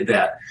 I did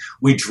that.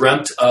 We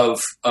dreamt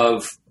of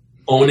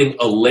owning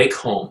a lake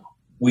home.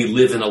 We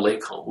live in a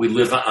lake home. We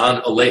live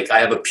on a lake. I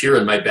have a pier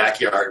in my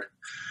backyard.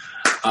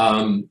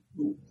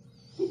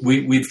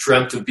 We've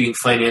dreamt of being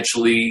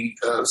financially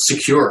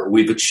secure.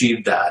 We've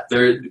achieved that.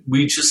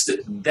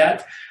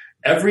 That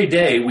every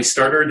day we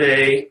start our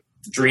day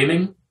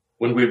dreaming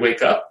when we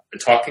wake up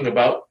and talking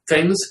about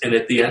things, and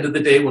at the end of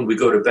the day when we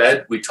go to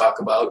bed, we talk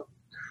about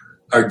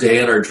our day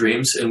and our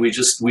dreams, and we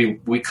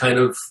kind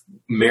of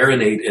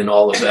marinate in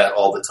all of that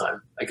all the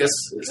time. I guess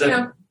is that.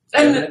 Yeah.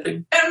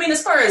 And I mean,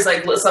 as far as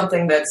like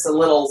something that's a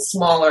little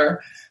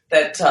smaller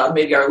that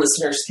maybe our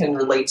listeners can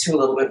relate to a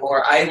little bit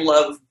more, I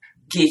love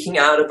geeking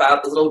out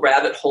about the little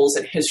rabbit holes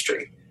in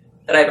history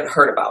that I haven't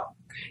heard about.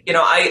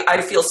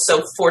 I feel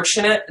so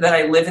fortunate that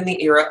I live in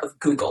the era of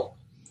Google.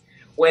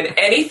 When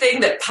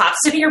anything that pops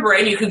into your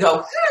brain, you can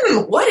go,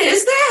 what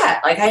is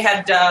that? Like I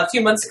had a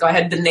few months ago, I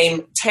had the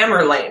name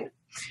Tamerlane,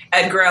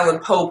 Edgar Allan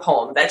Poe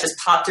poem. That just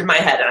popped in my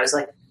head. And I was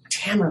like,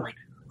 Tamerlane?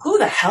 Who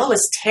the hell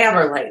is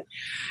Tamerlane?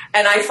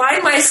 And I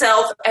find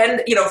myself,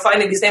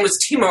 finding his name was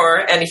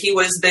Timur, and he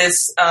was this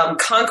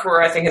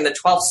conqueror, I think, in the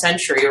 12th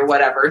century or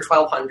whatever,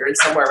 1200,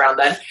 somewhere around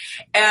then.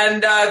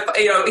 And,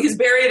 he's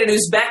buried in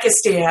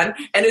Uzbekistan,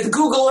 and with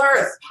Google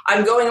Earth,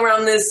 I'm going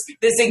around this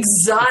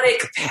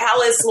exotic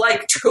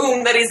palace-like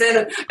tomb that he's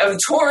in,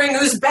 touring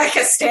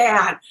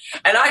Uzbekistan.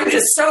 And I'm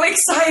just so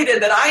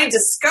excited that I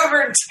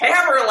discovered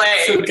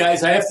Tamerlane. So,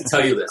 guys, I have to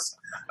tell you this.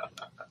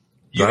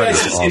 You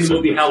guys have seen the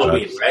movie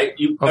Halloween, right?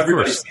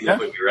 Everybody's seen the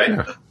movie, right?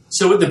 Yeah.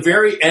 So at the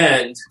very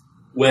end,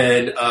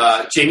 when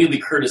Jamie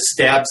Lee Curtis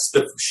stabs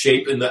the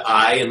shape in the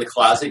eye in the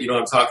closet, you know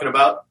what I'm talking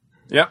about?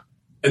 Yep.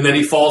 And then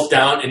he falls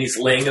down and he's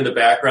laying in the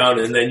background,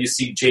 and then you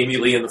see Jamie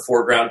Lee in the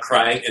foreground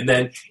crying, and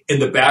then in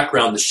the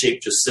background the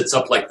shape just sits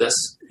up like this.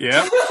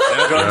 Yeah. You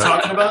know what I'm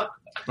talking about?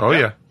 Oh,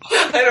 yeah.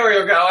 I know where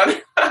you're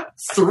going.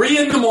 3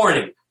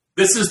 a.m.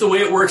 This is the way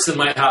it works in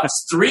my house.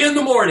 3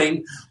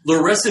 a.m,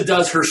 Larissa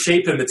does her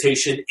shape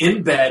imitation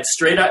in bed,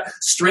 straight out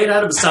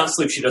of a sound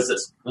sleep. She does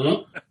this.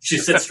 She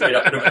sits straight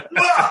up.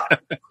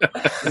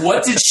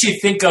 What did she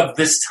think of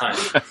this time?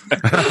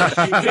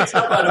 She gets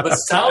up out of a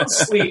sound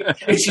sleep,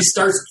 and she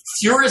starts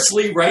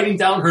furiously writing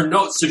down her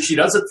notes so she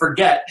doesn't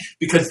forget,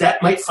 because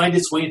that might find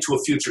its way into a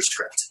future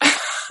script.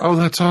 Oh,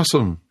 that's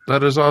awesome.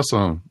 That is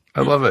awesome.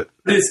 I love it.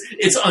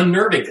 It's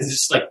unnerving because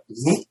it's just like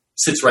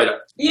sits right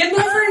up. You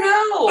never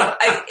know.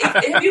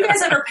 Have you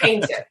guys ever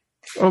painted?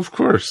 Of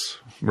course.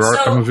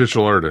 I'm a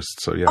visual artist,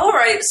 so yeah. All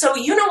right, so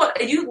you know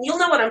what you'll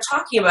know what I'm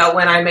talking about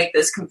when I make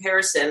this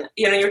comparison.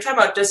 You know, you're talking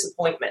about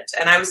disappointment,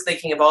 and I was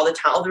thinking of all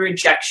the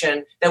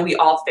rejection that we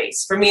all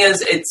face. For me,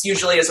 it's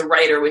usually as a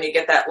writer when you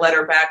get that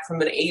letter back from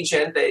an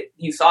agent that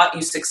you thought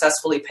you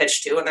successfully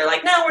pitched to, and they're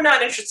like, "No, we're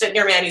not interested in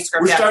your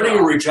manuscript." We're starting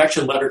a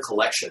rejection letter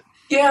collection.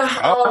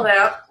 Yeah, all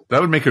that. That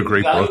would make a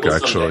great book,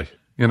 actually.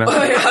 You know,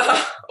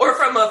 or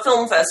from a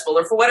film festival,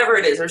 or for whatever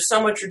it is. There's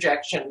so much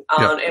rejection,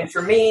 and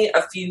for me,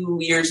 a few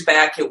years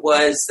back, it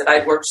was that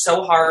I'd worked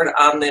so hard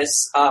on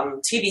this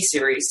TV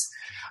series,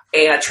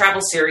 a travel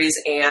series,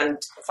 and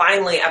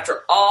finally,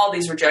 after all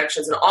these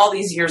rejections and all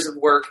these years of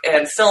work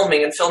and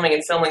filming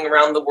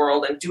around the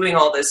world and doing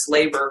all this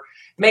labor,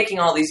 making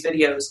all these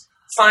videos,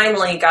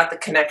 finally got the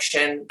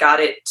connection, got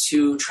it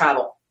to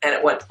travel, and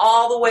it went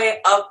all the way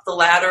up the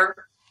ladder,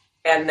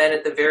 and then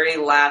at the very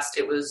last,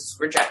 it was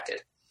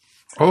rejected.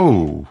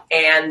 Oh.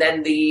 And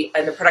then the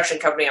production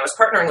company I was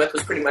partnering with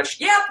was pretty much,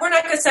 we're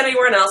not going to send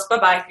anywhere else.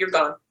 Bye-bye. You're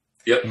gone.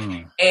 Yep.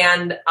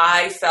 And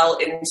I fell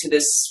into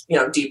this,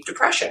 deep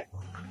depression.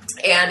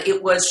 And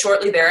it was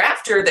shortly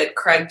thereafter that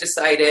Craig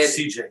decided...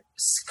 CJ.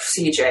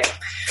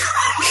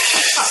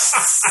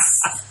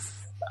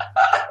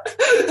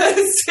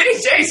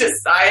 CJ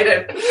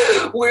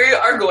decided, we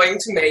are going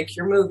to make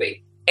your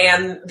movie.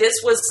 And this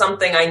was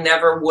something I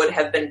never would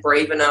have been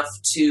brave enough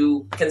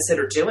to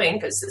consider doing,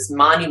 because this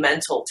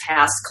monumental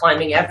task,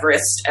 climbing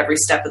Everest every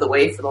step of the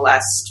way for the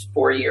last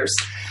 4 years,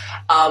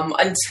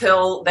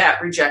 until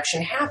that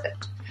rejection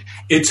happened.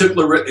 It took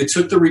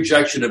the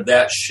rejection of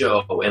that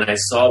show, and I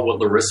saw what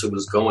Larissa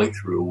was going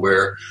through,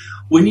 where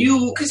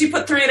because you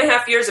put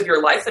 3.5 years of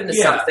your life into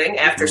something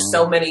after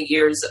so many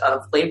years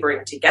of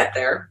laboring to get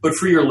there. But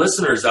for your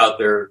listeners out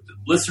there,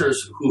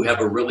 listeners who have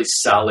a really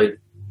solid,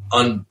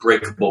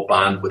 unbreakable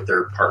bond with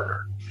their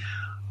partner,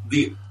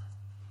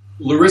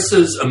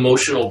 Larissa's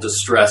emotional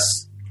distress,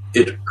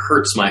 it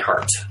hurts my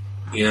heart.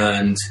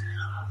 And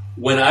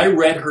when I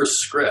read her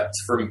script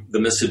for The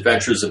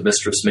Misadventures of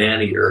Mistress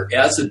Maneater,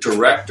 as a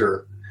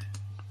director,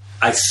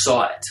 I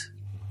saw it.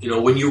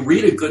 When you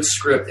read a good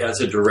script as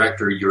a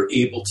director, you're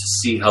able to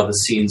see how the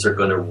scenes are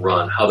going to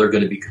run, how they're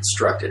going to be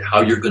constructed,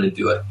 how you're going to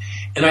do it.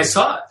 And I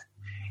saw it.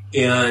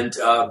 And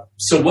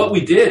so what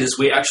we did is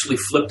we actually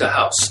flipped a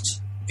house.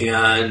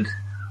 And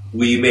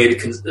we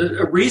made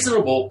a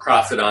reasonable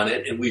profit on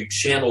it, and we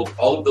channeled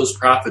all of those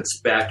profits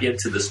back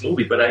into this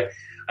movie. But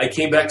I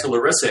came back to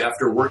Larissa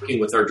after working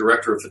with our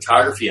director of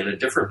photography on a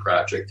different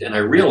project, and I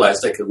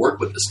realized I could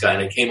work with this guy,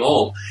 and I came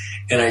home,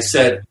 and I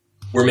said,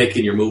 we're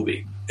making your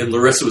movie. And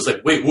Larissa was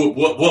like, wait,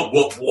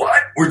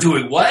 what? We're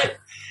doing what?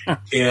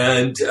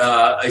 And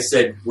I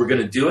said, we're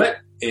going to do it,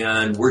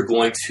 and we're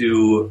going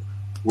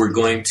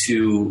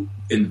to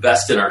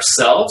invest in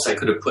ourselves. I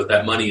could have put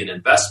that money in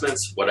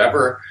investments,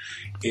 whatever.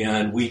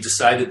 And we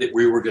decided that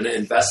we were going to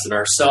invest in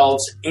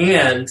ourselves.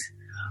 And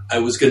I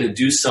was going to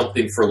do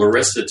something for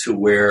Larissa to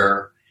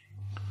where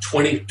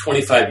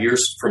 25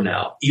 years from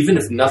now, even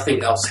if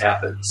nothing else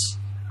happens,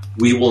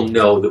 we will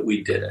know that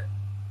we did it.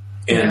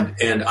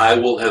 And I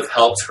will have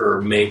helped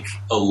her make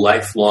a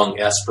lifelong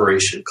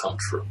aspiration come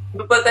true.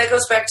 But that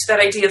goes back to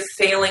that idea of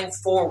failing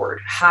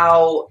forward,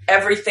 how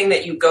everything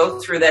that you go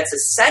through that's a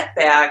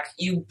setback,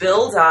 you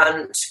build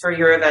on for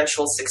your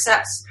eventual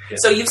success. Yeah.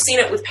 So you've seen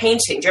it with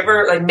painting. Do you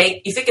ever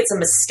you think it's a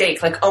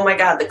mistake, like, oh my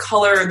God, the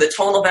color, the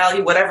tonal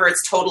value, whatever,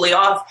 it's totally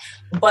off.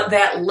 But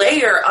that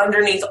layer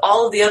underneath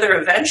all of the other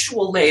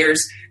eventual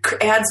layers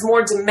adds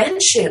more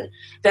dimension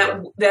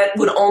that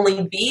would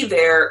only be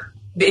there.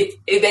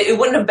 It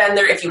wouldn't have been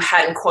there if you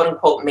hadn't, quote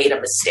unquote, made a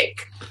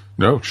mistake.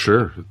 No,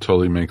 sure. It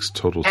totally makes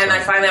total sense. And I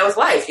find that with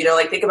life,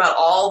 think about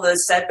all the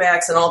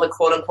setbacks and all the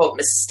quote unquote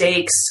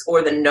mistakes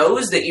or the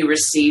no's that you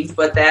received,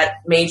 but that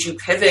made you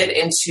pivot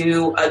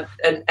into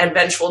an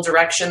eventual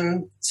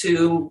direction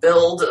to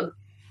build an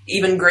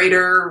even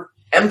greater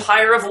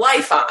empire of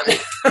life on.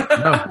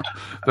 No,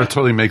 that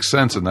totally makes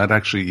sense, and that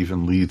actually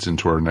even leads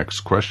into our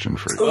next question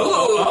for you.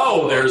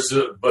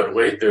 But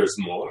wait, there's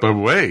more. But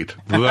wait,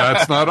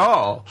 that's not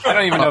all. I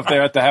don't even know if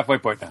they're at the halfway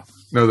point now.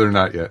 No, they're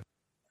not yet.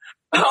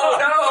 Oh,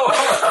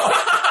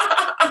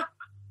 no!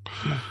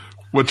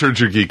 What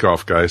turns your geek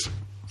off, guys?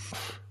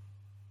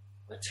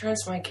 What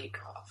turns my geek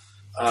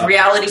off?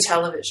 Reality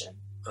television.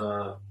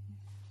 I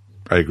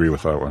agree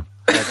with that one.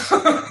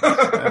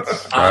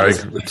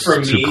 For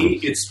me,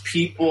 it's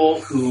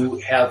people who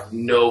have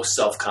no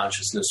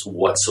self-consciousness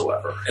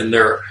whatsoever, and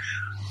they're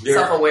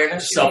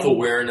self-awareness.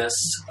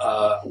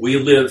 We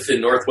live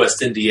in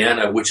Northwest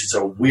Indiana, which is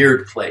a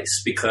weird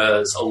place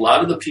because a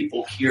lot of the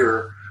people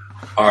here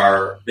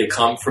they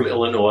come from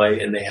Illinois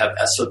and they have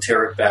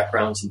esoteric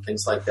backgrounds and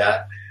things like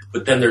that.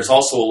 But then there's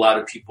also a lot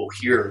of people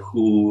here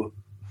who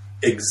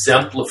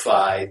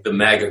exemplify the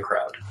MAGA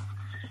crowd.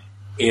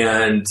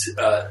 And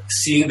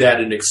seeing that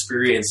and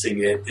experiencing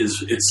it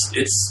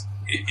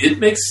it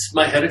makes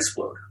my head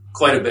explode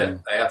quite a bit,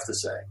 I have to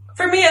say.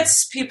 For me,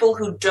 it's people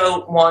who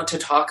don't want to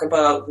talk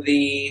about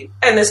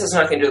and this has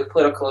nothing to do with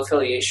political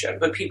affiliation,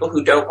 but people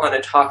who don't want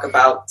to talk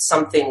about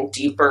something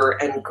deeper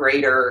and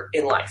greater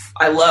in life.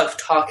 I love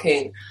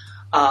talking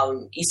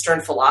Eastern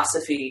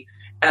philosophy,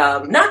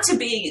 not to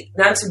be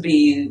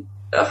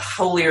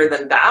holier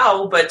than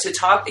thou, but to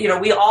talk,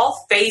 we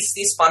all face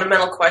these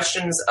fundamental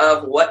questions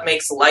of what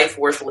makes life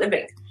worth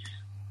living.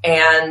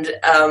 And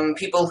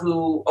people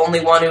who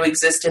only want to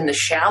exist in the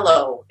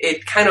shallow,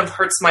 it kind of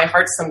hurts my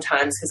heart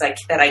sometimes because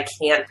I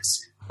can't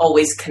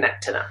always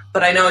connect to them.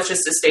 But I know it's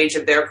just a stage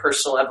of their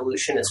personal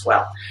evolution as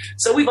well.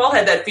 So we've all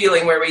had that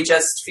feeling where we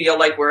just feel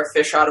like we're a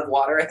fish out of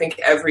water. I think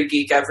every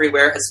geek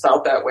everywhere has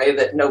felt that way,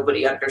 that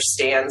nobody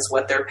understands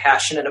what they're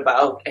passionate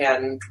about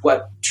and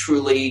what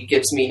truly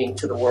gives meaning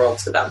to the world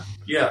to them.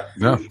 Yeah.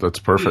 Yeah, that's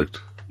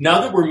perfect.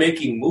 Now that we're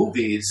making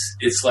movies,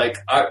 it's like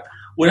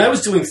when I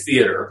was doing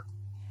theater,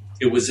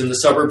 it was in the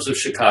suburbs of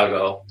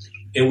Chicago,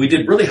 and we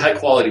did really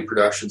high-quality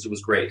productions. It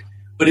was great.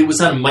 But it was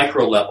on a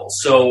micro level.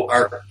 So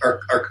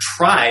our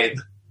tribe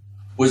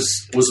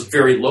was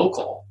very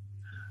local.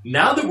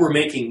 Now that we're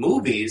making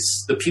movies,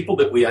 the people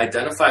that we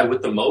identify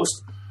with the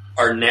most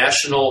are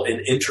national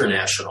and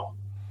international.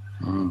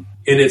 Mm.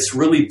 And it's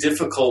really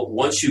difficult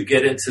once you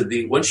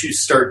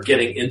start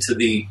getting into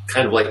the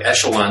kind of like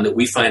echelon that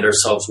we find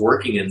ourselves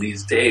working in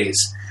these days.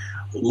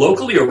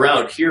 Locally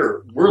around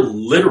here, we're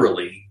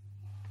literally,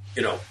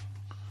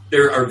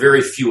 there are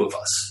very few of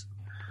us.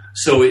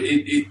 So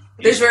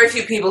there's very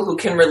few people who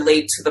can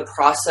relate to the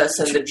process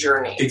and the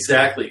journey.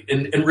 Exactly.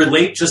 And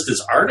relate just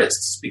as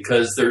artists,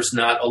 because there's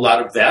not a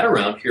lot of that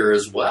around here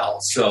as well.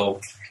 So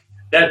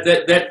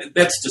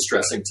that's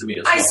distressing to me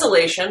as well.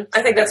 Isolation.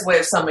 I think that's a way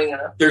of summing it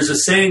up. There's a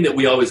saying that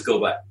we always go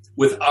by.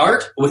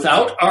 Without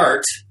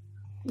art,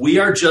 we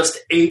are just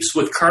apes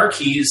with car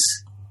keys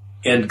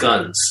and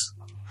guns.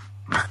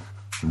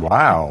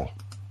 Wow.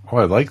 Oh,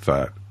 I like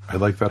that. I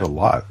like that a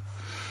lot.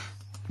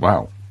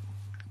 Wow.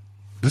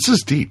 This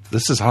is deep.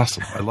 This is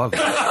awesome. I love it.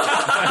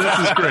 This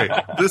is great.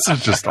 This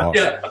is just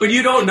awesome. Yeah, but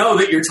you don't know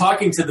that you're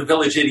talking to the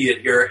village idiot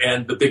here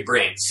and the big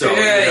brain. So,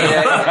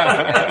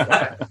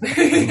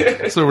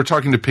 So we're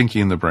talking to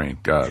Pinky in the Brain.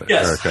 Got it.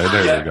 Yes. Okay,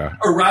 there you go.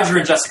 Or Roger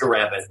and Jessica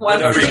Rabbit.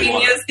 One's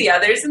genius, the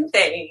other's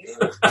insane.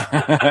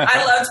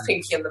 I loved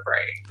Pinky in the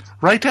Brain.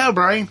 Right now,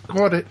 Brian.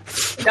 Got it.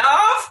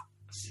 No.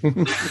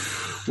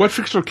 What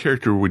fictional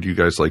character would you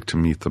guys like to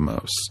meet the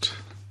most?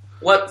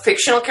 What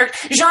fictional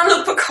character?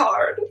 Jean-Luc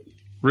Picard.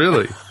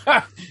 Really?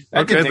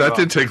 Okay, that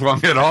didn't take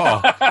long at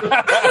all.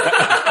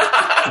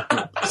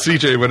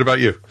 CJ, what about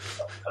you?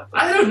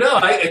 I don't know.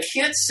 I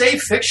can't say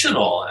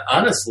fictional,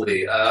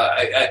 honestly.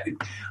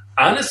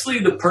 Honestly,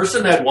 the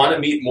person I'd want to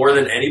meet more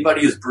than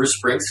anybody is Bruce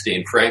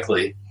Springsteen,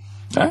 frankly.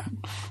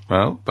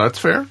 Well, that's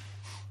fair.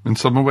 In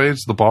some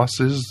ways, the boss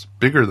is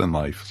bigger than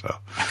life. So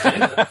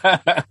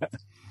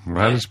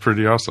that is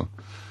pretty awesome.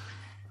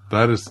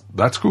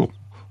 That's cool.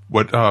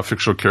 What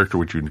fictional character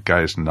would you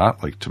guys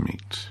not like to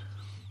meet?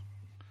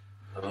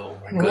 Oh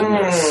my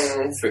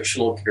goodness.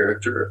 Fictional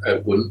character I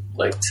wouldn't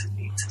like to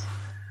meet.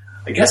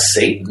 I guess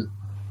Satan.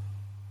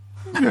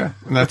 Yeah,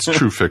 and that's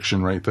true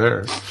fiction right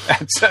there. I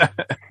don't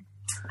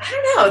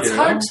know. It's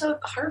hard to.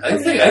 I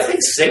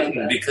think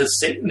Satan, because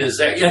Satan is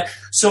that. Yeah.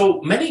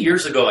 So many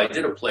years ago, I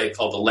did a play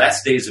called The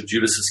Last Days of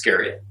Judas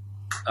Iscariot,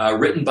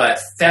 written by a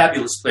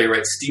fabulous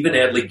playwright, Stephen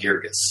Adly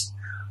Guirgis.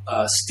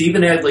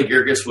 Stephen Adly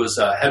Guirgis was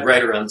a head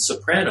writer on The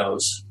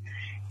Sopranos,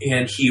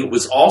 and he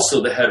was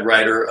also the head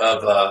writer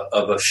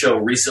of a show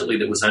recently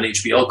that was on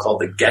HBO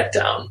called The Get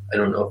Down. I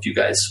don't know if you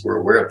guys were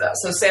aware of that.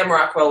 So Sam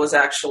Rockwell was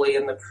actually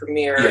in the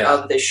premiere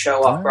of this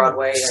show off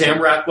Broadway.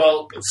 Sam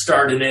Rockwell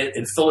starred in it,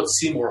 and Philip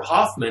Seymour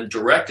Hoffman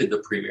directed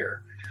the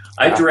premiere.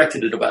 I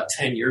directed it about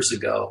 10 years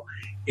ago,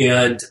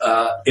 and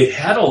it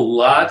had a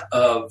lot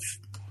of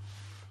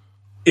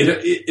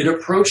it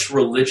approached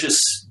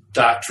religious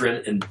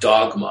doctrine and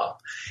dogma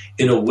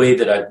in a way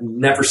that I've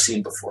never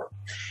seen before.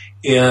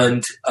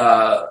 And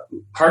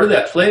part of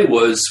that play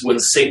was when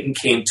Satan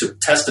came to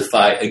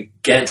testify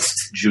against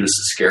Judas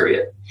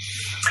Iscariot.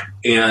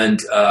 And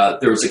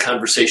there was a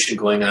conversation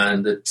going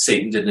on that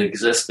Satan didn't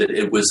exist, that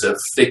it was a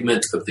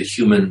figment of the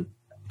human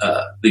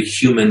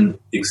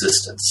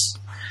existence.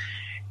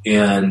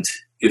 And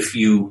if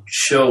you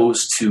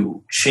chose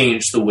to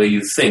change the way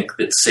you think,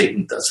 that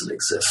Satan doesn't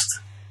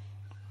exist.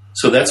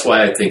 So that's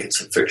why I think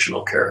it's a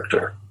fictional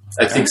character.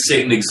 I think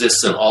Satan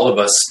exists in all of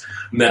us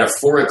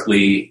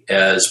metaphorically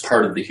as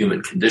part of the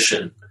human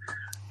condition,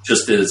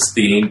 just as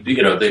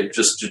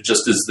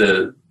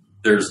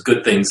there's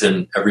good things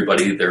in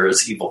everybody, there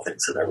is evil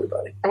things in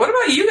everybody. What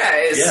about you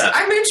guys? Yeah.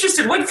 I'm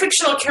interested. What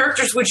fictional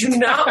characters would you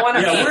not want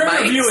to meet? We're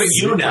interviewing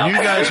you now. You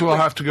guys will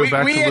have to go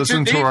back to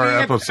listen to our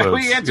episodes.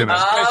 We answered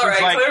those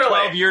questions like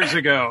 12 years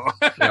ago.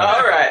 All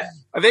right.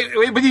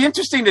 It would be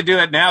interesting to do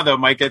it now, though,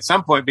 Mike, at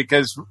some point,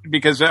 because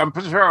I'm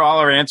pretty sure all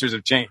our answers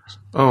have changed.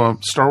 Oh,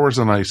 Star Wars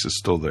on Ice is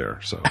still there,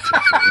 so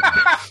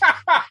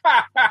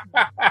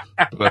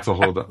that's a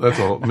whole.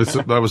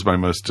 That was my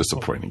most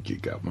disappointing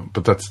geek out moment,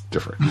 but that's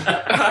different.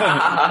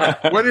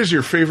 What is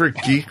your favorite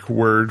geek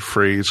word,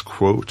 phrase,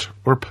 quote,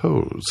 or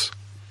pose?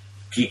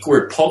 geek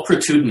word,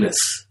 pulchritudinous.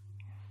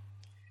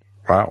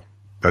 Wow.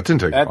 That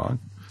didn't take long.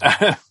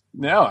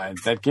 No,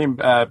 that came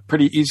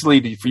pretty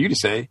easily for you to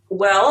say.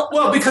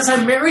 Well, because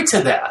I'm married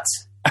to that.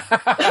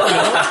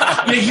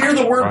 You hear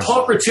the word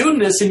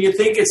pulchritudinous and you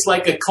think it's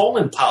like a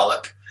colon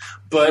polyp,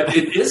 but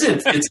it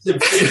isn't.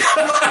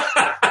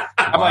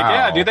 I'm like,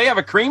 yeah, do they have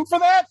a cream for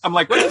that? I'm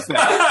like, what is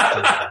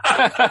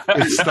that?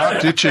 It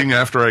stopped itching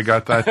after I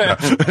got that.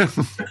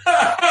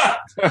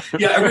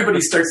 Yeah, everybody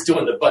starts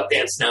doing the butt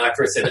dance now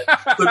after I said it.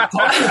 But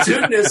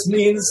pulchritudinous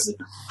means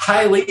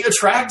highly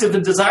attractive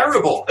and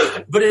desirable,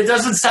 but it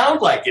doesn't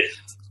sound like it.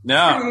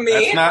 No, for me,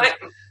 that's not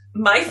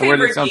my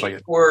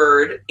favorite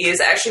word is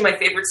actually my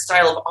favorite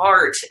style of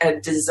art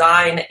and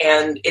design,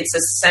 and it's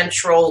a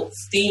central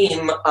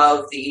theme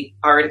of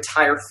our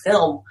entire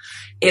film,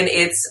 and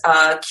it's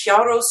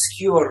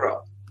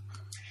chiaroscuro.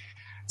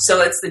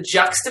 So it's the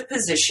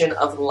juxtaposition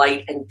of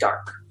light and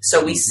dark.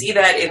 So we see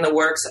that in the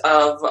works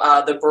of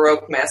the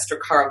Baroque master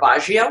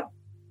Caravaggio,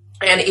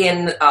 and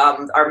in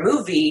our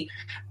movie,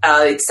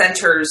 it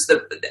centers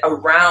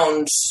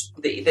around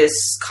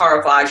this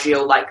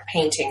Caravaggio-like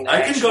painting.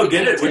 I can go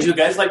get it. Would you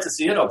guys like to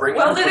see it? I'll bring it.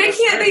 Well, then they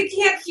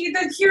can't.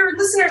 Your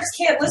listeners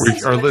can't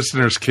listen. Our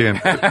listeners can't.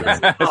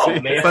 Oh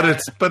man!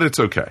 But it's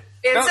okay.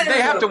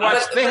 They have to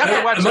watch.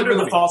 I'm under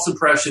the false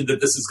impression that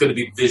this is going to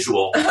be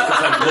visual.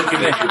 I'm looking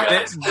at you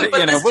guys.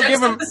 We'll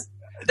give them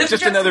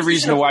just another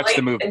reason to watch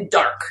the movie. And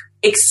dark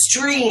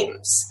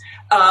extremes.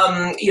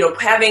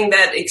 Having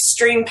that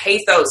extreme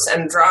pathos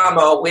and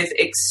drama with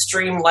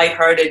extreme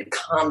lighthearted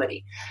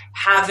comedy,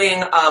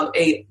 having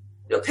a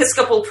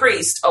Episcopal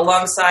priest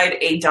alongside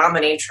a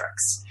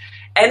dominatrix.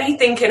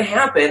 Anything can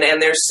happen,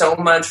 and there's so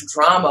much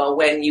drama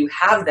when you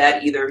have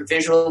that, either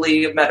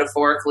visually,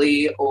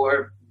 metaphorically,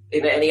 or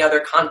in any other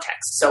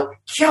context. So,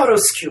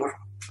 chiaroscuro.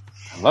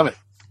 Love it.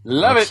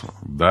 Love it.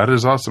 That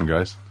is awesome,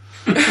 guys.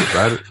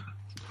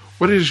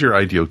 What is your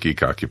ideal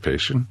geek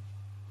occupation?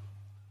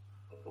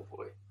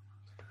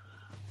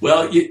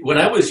 Well, when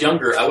I was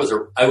younger, I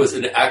was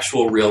an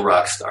actual real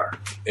rock star,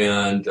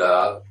 and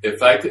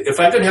if I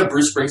could have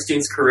Bruce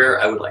Springsteen's career,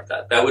 I would like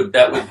that. That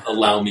would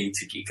allow me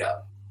to geek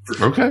out. For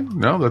sure. Okay,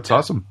 no, that's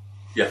awesome.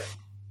 Yeah.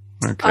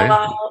 Okay,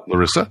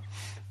 Larissa.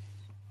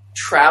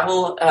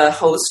 Travel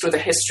host with a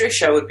history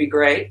show would be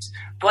great,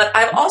 but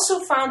I've also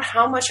found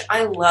how much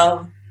I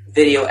love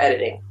video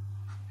editing,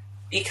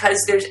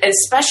 because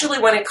especially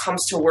when it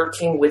comes to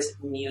working with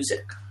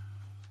music.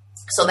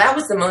 So that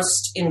was the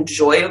most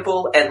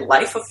enjoyable and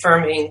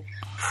life-affirming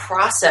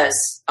process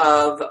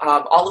of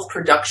all of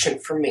production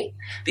for me.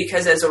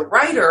 Because as a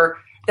writer,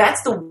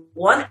 that's the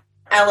one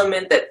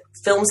element that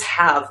films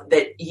have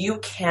that you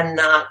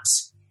cannot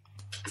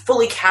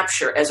fully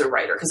capture as a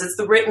writer, because it's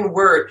the written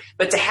word.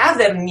 But to have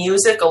that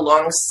music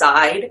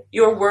alongside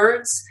your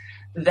words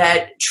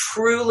that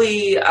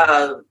truly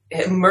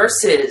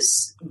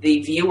immerses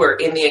the viewer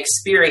in the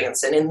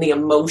experience and in the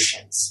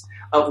emotions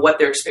of what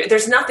they're experiencing.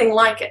 There's nothing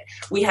like it.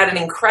 We had an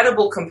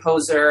incredible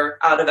composer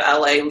out of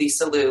LA,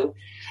 Lisa Liu,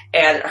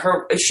 and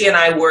she and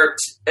I worked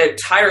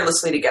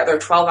tirelessly together,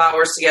 12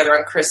 hours together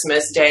on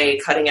Christmas Day,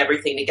 cutting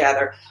everything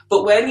together.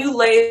 But when you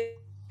lay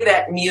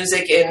that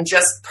music in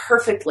just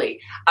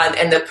perfectly,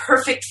 and the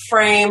perfect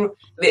frame,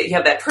 you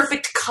have that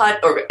perfect cut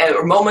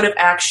or moment of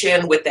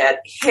action with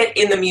that hit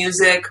in the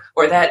music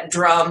or that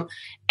drum,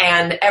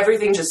 and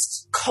everything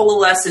just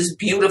coalesces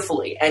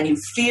beautifully, and you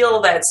feel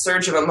that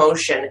surge of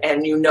emotion,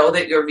 and you know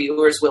that your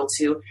viewers will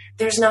too.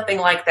 There's nothing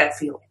like that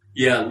feeling.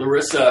 Yeah,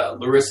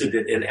 Larissa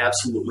did an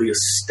absolutely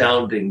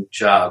astounding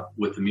job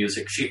with the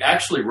music. She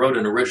actually wrote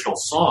an original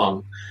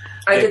song.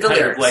 I did the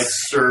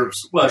lyrics.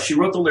 She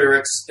wrote the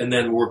lyrics and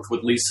then worked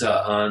with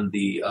Lisa on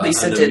the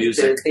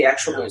music. The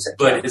actual music.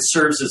 But it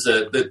serves as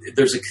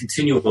there's a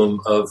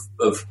continuum of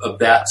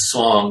that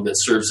song that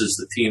serves as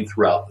the theme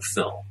throughout the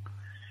film.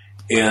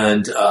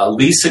 And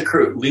Lisa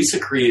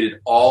created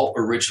all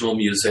original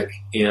music,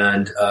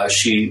 and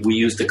we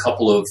used a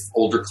couple of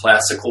older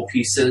classical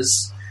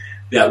pieces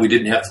that we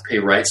didn't have to pay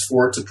rights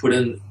for to put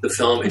in the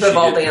film.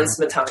 Vivaldi and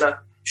Smetana.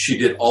 She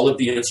did all of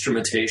the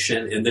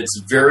instrumentation, and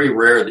it's very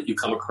rare that you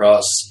come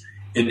across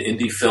an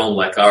indie film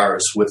like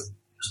ours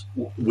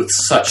with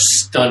such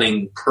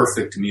stunning,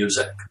 perfect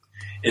music.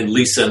 And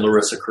Lisa and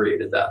Larissa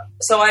created that.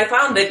 So I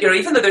found that,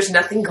 even though there's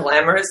nothing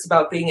glamorous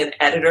about being an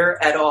editor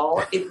at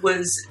all, it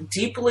was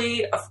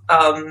deeply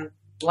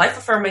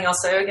life-affirming, I'll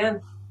say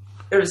again.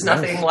 There was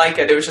nothing like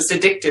it. It was just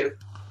addictive.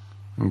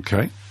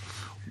 Okay.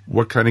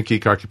 What kind of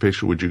geek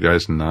occupation would you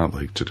guys not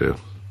like to do?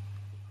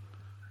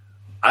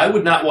 I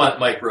would not want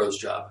Mike Rowe's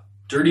job.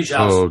 Dirty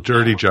jobs. Oh,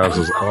 dirty jobs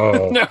is...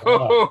 Oh.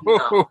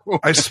 No.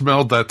 I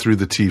smelled that through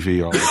the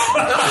TV all the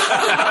time.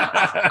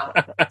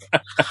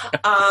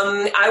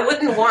 I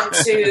wouldn't want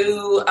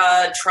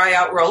to try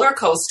out roller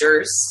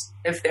coasters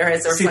if there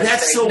is a See,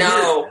 that's so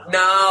weird.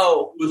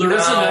 No.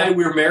 Larissa and I,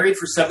 we were married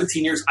for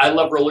 17 years. I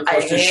love roller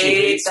coasters. She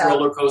hates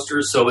roller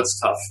coasters, so it's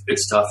tough.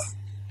 It's tough.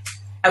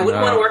 I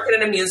wouldn't want to work in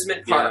an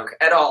amusement park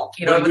at all.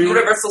 You know, with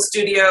Universal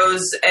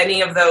Studios,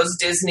 any of those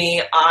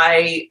Disney,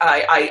 I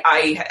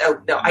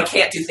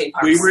can't do theme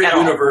parks. We were at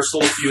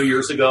Universal a few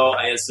years ago.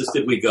 I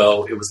insisted we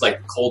go. It was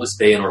like the coldest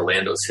day in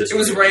Orlando's history. It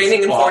was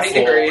raining and 40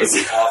 degrees.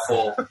 It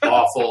was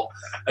awful.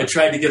 I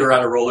tried to get her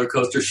on a roller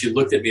coaster. She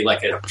looked at me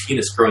like I had a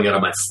penis growing out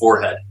of my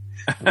forehead.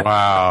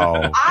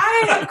 Wow.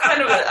 I am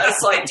kind of a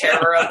slight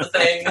terror of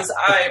things.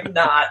 I'm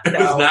not. It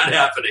was not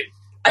happening.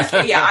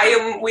 I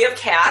am. We have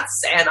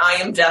cats, and I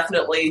am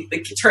definitely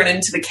turn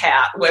into the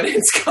cat when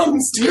it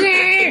comes to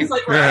things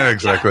like that. Yeah,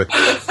 exactly.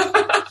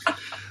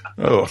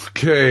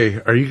 Okay,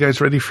 are you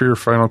guys ready for your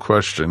final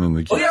question in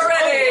the We are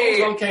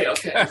ready. Okay.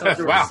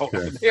 Wow.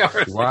 Okay.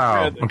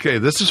 Wow. Okay,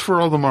 this is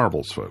for all the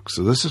marbles, folks.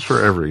 So this is for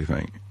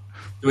everything.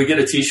 Do we get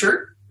a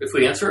T-shirt if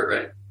we answer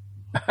it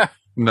right?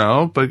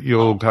 No, but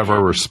you'll have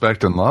our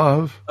respect and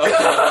love.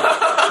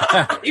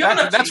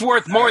 That's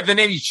worth more than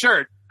any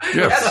shirt.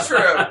 Yes. That's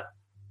true.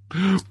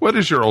 What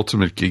is your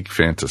ultimate geek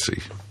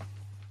fantasy?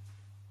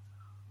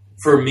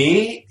 For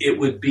me, it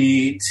would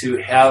be to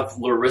have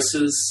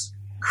Larissa's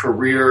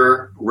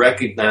career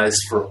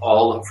recognized for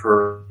all of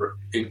her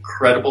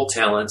incredible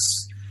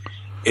talents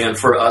and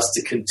for us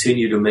to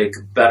continue to make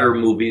better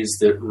movies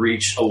that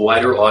reach a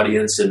wider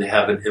audience and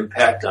have an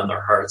impact on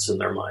their hearts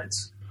and their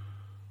minds.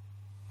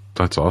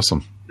 That's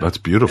awesome. That's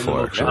beautiful, In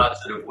a actually.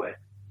 positive way.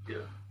 Yeah.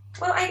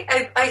 Well,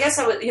 I guess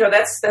I would. You know,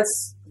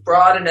 that's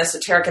broad and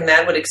esoteric, and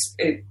that would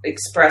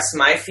express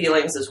my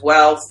feelings as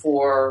well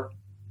for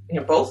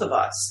both of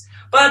us.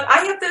 But I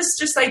have this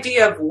just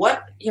idea of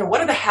what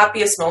are the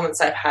happiest moments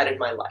I've had in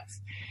my life,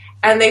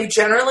 and they've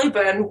generally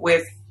been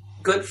with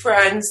good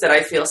friends that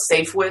I feel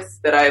safe with,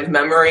 that I have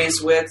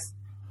memories with,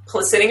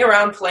 sitting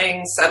around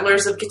playing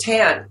Settlers of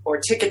Catan or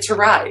Ticket to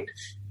Ride.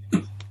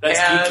 That's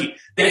geeky.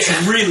 That's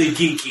really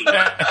geeky.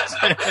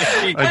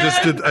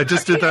 I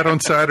just did that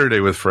on Saturday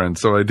with friends,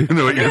 so I do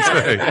know what you're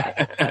saying.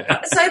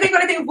 So I think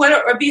when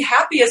it would be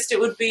happiest, it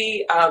would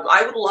be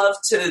I would love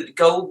to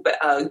go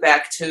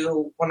back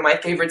to one of my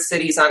favorite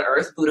cities on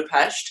earth,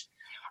 Budapest,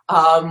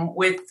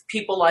 with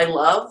people I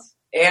love,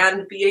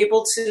 and be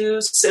able to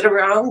sit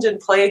around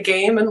and play a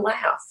game and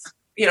laugh.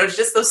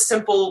 Just those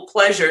simple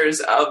pleasures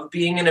of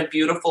being in a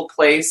beautiful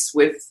place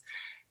with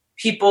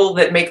people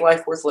that make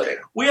life worth living.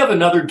 We have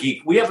another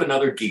geek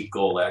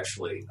goal,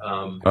 actually.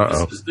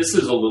 This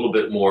is a little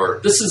bit more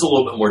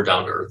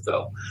down to earth,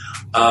 though.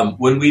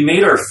 When we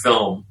made our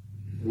film,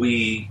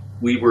 we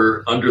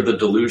were under the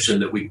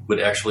delusion that we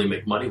would actually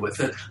make money with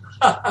it.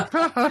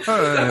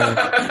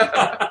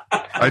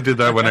 I did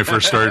that when I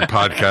first started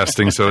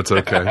podcasting, so it's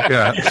okay.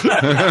 Yeah.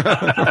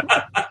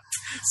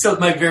 So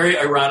my very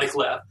ironic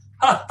laugh.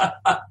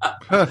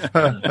 But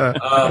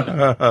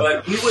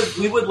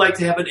we would like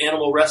to have an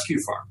animal rescue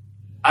farm.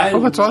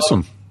 That's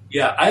awesome.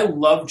 Yeah, I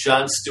love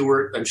Jon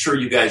Stewart. I'm sure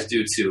you guys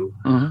do too.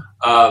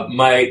 Mm-hmm.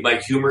 My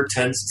humor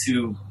tends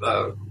to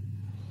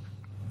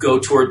go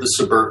toward the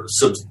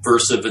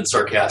subversive and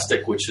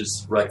sarcastic, which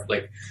is right.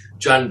 Like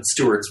Jon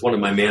Stewart's one of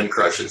my man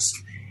crushes,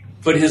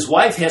 but his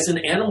wife has an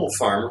animal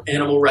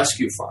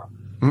rescue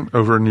farm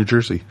over in New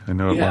Jersey. I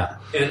know it well.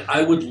 And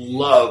I would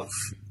love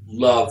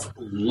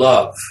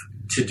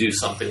to do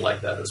something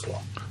like that as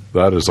well.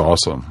 That is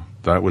awesome.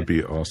 That would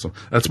be awesome.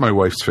 That's my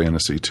wife's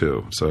fantasy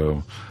too.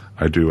 So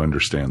I do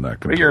understand that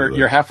completely.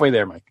 You're halfway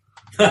there, Mike.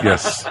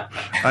 Yes,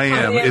 I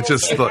am. It's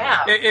just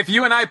if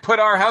you and I put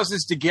our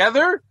houses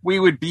together, we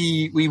would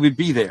be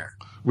there.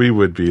 We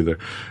would be there.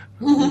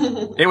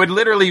 It would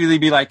literally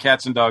be like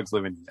cats and dogs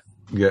living together.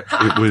 Yeah,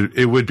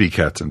 it would be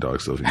cats and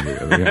dogs living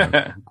together.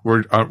 Yeah.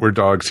 We're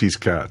dogs, he's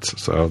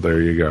cats. So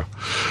there you go.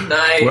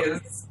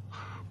 Nice.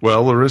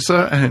 Well,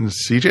 Larissa and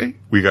CJ,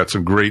 we got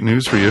some great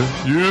news for you.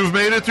 You've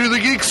made it through the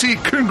Geek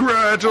Seat.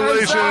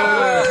 Congratulations!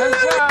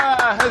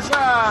 Huzzah!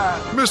 Huzzah!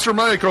 Mr.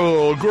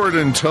 Michael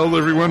Gordon, tell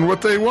everyone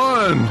what they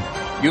won.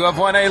 You have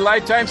won a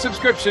lifetime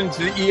subscription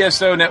to the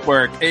ESO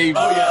network. We did!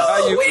 I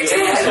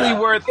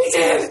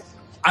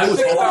was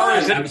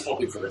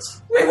hoping for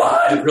this. We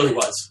won! It really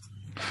was.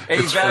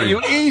 A value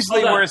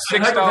easily worth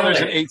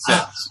 $6.08.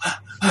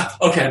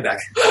 Okay, I'm back.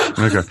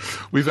 Okay,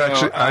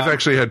 I've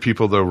actually had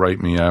people though write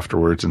me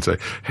afterwards and say,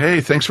 "Hey,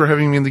 thanks for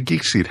having me in the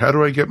Geek Seat. How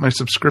do I get my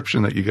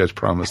subscription that you guys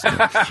promised me?"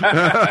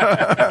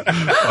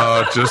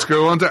 Just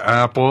go onto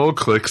Apple,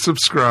 click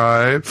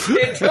subscribe.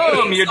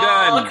 Boom, you're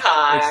done. It's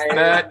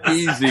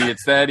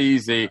that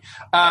easy.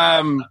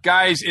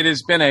 Guys, it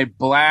has been a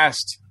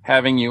blast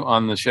having you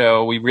on the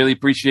show. We really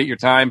appreciate your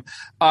time.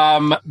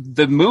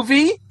 The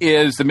movie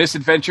is The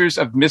Misadventures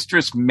of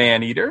Mistress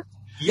Maneater.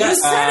 Yes.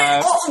 You said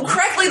it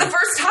correctly the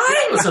first time.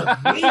 It was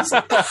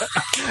amazing.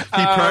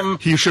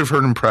 He should have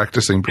heard him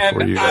practicing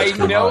before you guys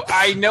came on.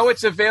 I know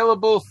it's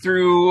available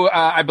through,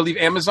 I believe,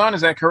 Amazon.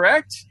 Is that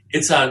correct?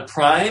 It's on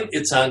Prime.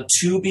 It's on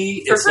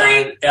Tubi. It's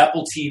on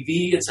Apple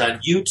TV. It's on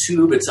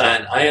YouTube. It's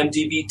on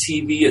IMDb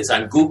TV. It's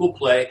on Google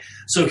Play.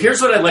 So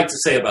here's what I'd like to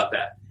say about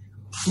that.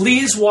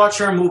 Please watch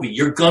our movie.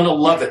 You're going to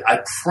love it. I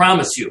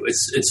promise you.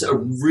 It's a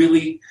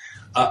really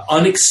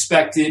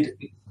unexpected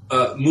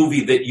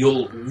movie that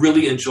you'll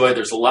really enjoy.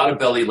 There's a lot of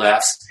belly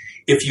laughs.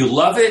 If you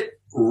love it,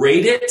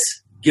 rate it.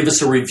 Give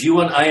us a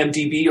review on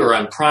IMDb or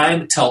on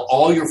Prime. Tell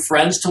all your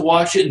friends to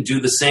watch it and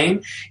do the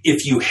same.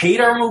 If you hate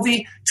our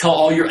movie, tell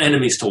all your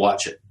enemies to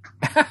watch it.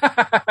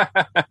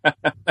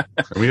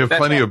 We have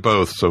plenty of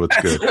both, so it's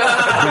good.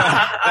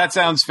 That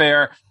sounds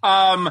fair.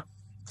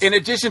 In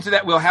addition to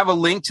that, we'll have a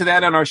link to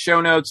that on our show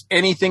notes.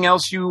 Anything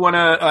else you want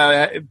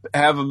to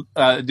have?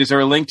 Is there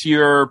a link to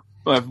your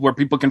where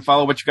people can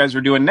follow what you guys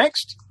are doing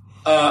next?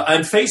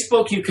 On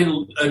Facebook,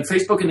 on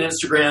Facebook and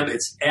Instagram,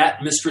 it's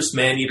at Mistress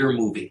Maneater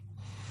Movie.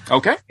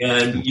 Okay.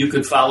 And you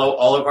can follow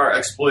all of our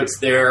exploits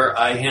there.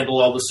 I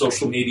handle all the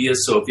social media,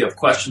 so if you have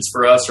questions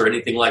for us or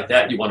anything like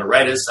that, you want to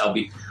write us, I'll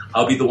be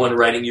the one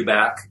writing you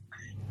back.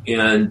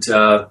 And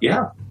so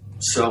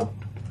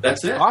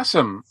that's it.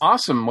 Awesome.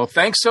 Well,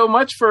 thanks so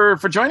much for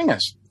joining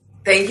us.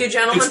 Thank you,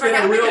 gentlemen, for having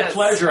us. It's been a real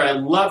pleasure. I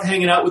love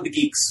hanging out with the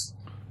geeks.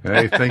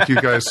 Hey, thank you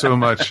guys so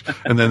much.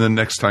 And then the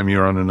next time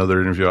you're on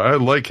another interview, I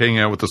like hanging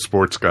out with the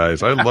sports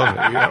guys. I love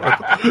hanging out with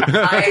them.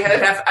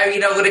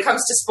 When it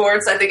comes to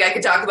sports, I think I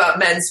could talk about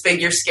men's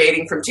figure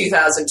skating from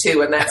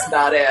 2002, and that's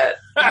about it.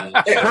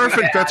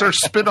 Perfect. That's our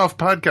spin-off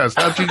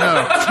podcast. How'd you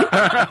know?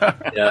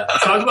 Yeah.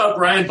 Talk about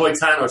Brian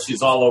Boitano.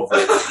 She's all over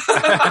it.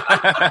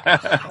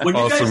 When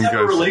you guys have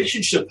a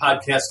relationship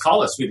podcast,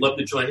 call us. We'd love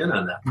to join in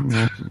on that.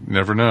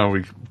 Never know.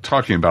 We're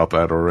talking about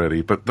that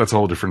already, but that's a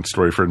whole different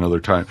story for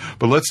another time.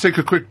 But let's take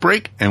a quick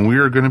break, and we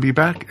are going to be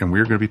back, and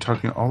we're going to be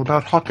talking all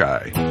about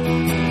Hawkeye.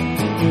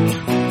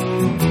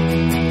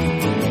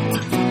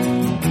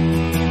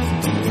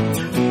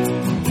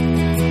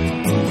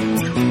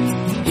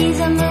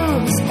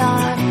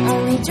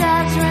 Only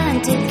drives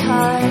rented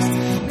cars.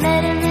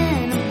 Met him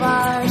in a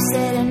bar.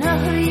 Said, I know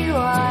who you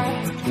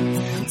are.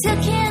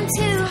 Took him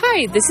to...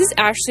 Hi, this is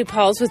Ashley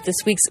Pauls with this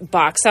week's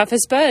Box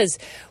Office Buzz.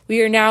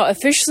 We are now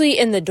officially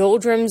in the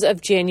doldrums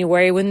of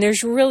January when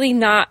there's really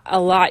not a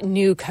lot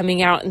new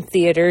coming out in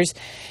theaters.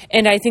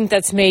 And I think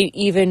that's made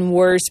even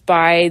worse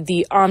by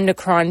the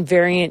Omicron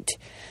variant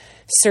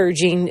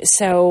surging.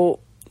 So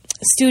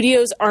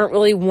studios aren't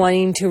really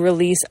wanting to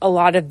release a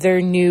lot of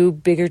their new,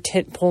 bigger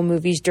tentpole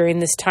movies during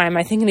this time.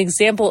 I think an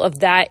example of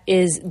that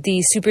is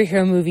the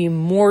superhero movie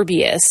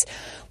Morbius,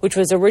 which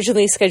was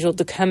originally scheduled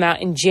to come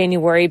out in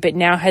January, but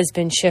now has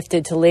been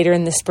shifted to later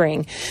in the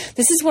spring.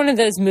 This is one of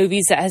those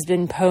movies that has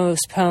been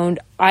postponed,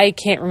 I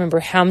can't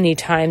remember how many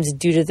times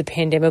due to the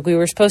pandemic. We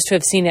were supposed to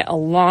have seen it a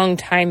long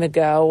time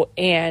ago,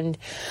 and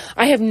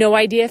I have no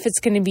idea if it's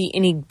going to be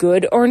any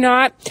good or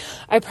not.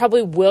 I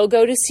probably will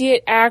go to see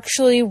it,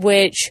 actually,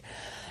 which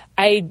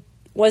I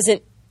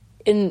wasn't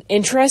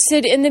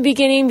interested in the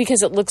beginning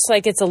because it looks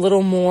like it's a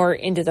little more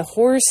into the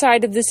horror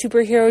side of the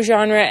superhero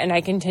genre, and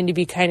I can tend to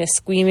be kind of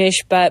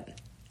squeamish, but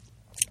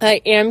I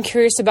am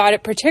curious about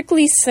it,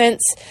 particularly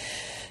since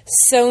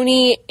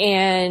Sony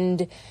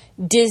and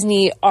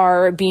Disney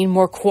are being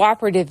more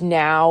cooperative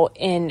now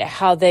in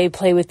how they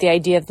play with the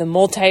idea of the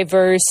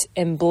multiverse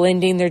and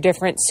blending their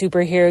different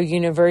superhero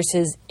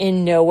universes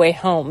in No Way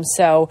Home.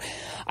 So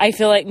I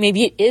feel like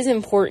maybe it is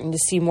important to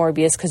see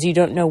Morbius because you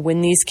don't know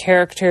when these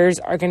characters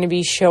are going to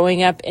be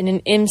showing up in an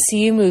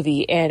MCU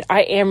movie. And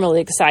I am really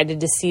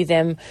excited to see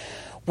them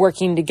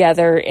working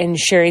together and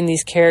sharing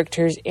these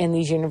characters in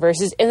these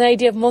universes. And the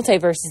idea of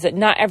multiverse is that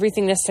not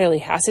everything necessarily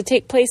has to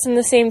take place in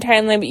the same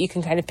timeline, but you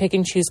can kind of pick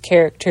and choose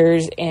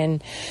characters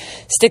and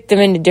stick them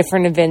into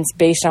different events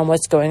based on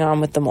what's going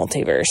on with the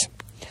multiverse.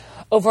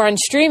 Over on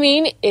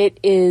streaming, it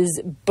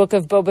is Book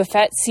of Boba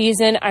Fett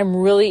season. I'm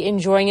really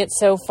enjoying it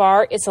so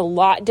far. It's a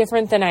lot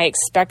different than I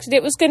expected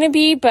it was going to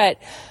be, but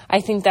I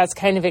think that's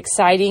kind of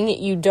exciting.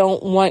 You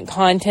don't want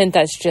content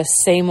that's just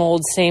same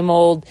old,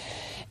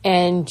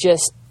 and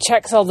just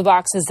checks all the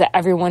boxes that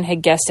everyone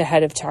had guessed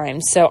ahead of time.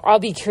 So I'll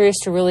be curious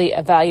to really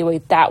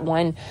evaluate that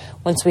one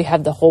once we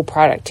have the whole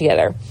product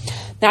together.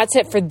 That's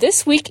it for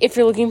this week. If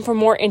you're looking for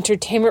more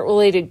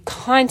entertainment-related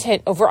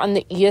content over on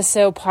the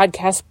ESO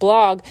podcast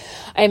blog,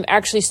 I am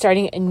actually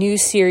starting a new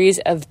series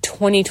of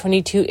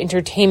 2022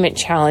 entertainment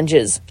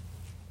challenges.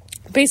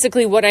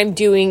 Basically, what I'm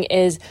doing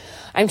is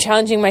I'm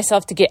challenging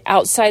myself to get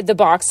outside the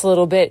box a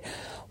little bit,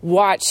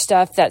 watch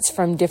stuff that's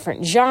from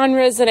different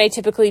genres that I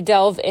typically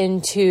delve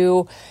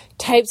into,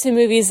 types of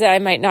movies that I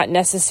might not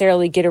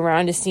necessarily get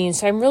around to seeing.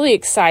 So I'm really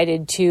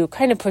excited to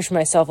kind of push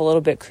myself a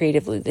little bit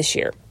creatively this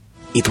year.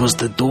 It was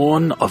the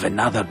dawn of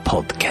another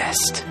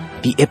podcast.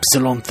 The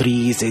Epsilon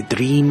 3 is a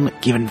dream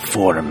given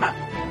form.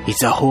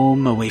 It's a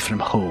home away from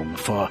home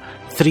for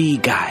three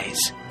guys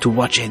to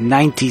watch a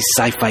 90s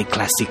sci-fi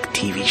classic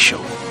TV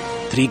show.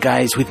 Three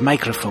guys with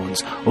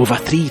microphones over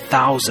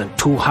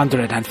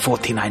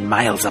 3,249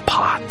 miles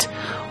apart,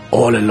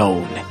 all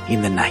alone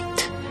in the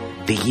night.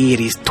 The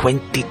year is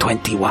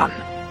 2021.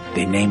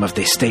 The name of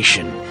the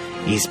station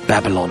is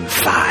Babylon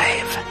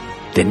 5.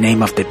 The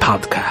name of the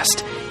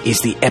podcast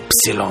is the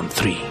Epsilon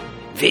 3.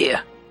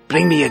 Veer,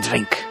 bring me a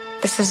drink.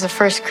 This is the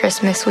first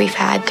Christmas we've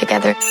had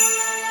together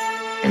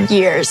in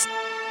years.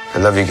 I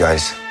love you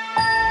guys.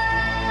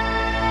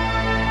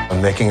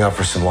 I'm making up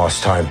for some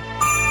lost time.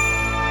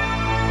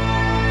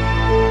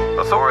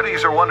 The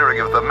Authorities are wondering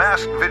if the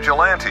masked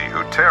vigilante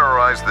who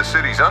terrorized the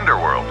city's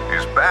underworld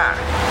is back.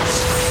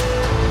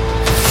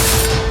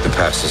 The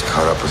past has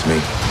caught up with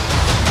me.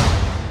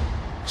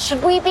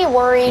 Should we be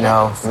worried?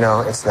 No,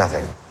 it's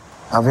nothing.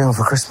 I'll be home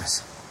for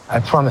Christmas. I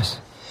promise.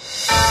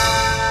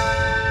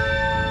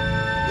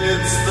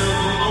 It's the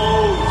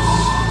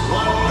most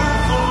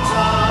wonderful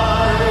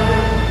time.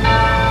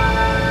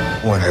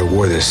 When I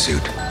wore this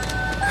suit,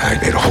 I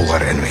made a whole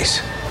lot of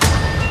enemies.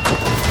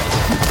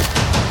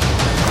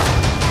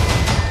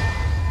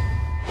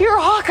 You're a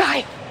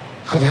Hawkeye.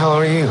 Who the hell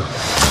are you?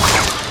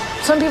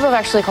 Some people have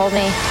actually called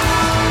me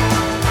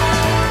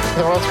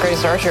the world's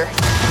greatest archer.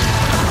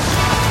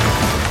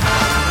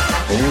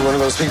 Are you one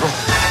of those people?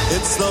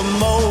 It's the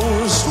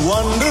most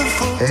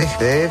wonderful. Hey,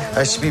 babe,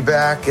 I should be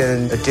back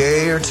in a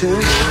day or two.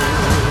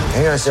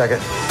 Hang on a second.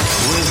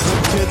 With the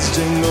kids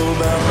jingle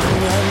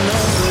belling and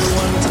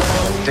everyone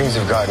telling. Things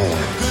have gotten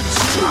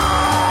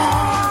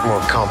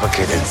more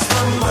complicated. It's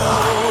the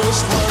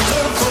most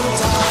wonderful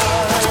time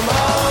of the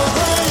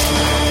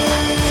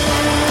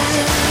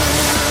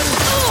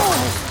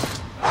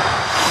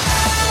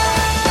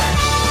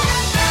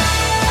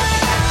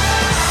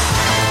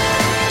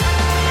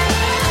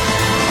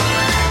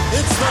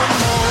It's the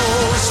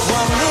most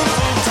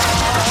wonderful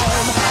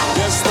time.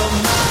 Yes, the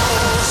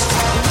most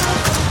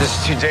wonderful. This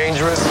is too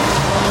dangerous.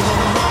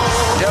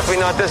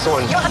 Definitely not this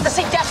one. You don't have to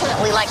say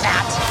definitely like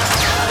that.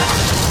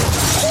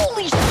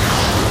 Holy sh**.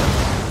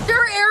 There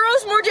are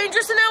arrows more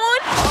dangerous than that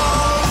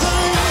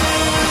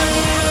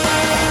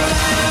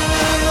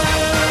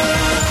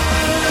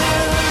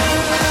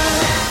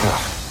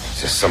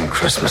It's just some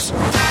Christmas.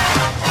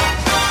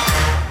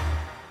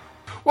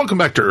 Welcome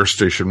back to Earth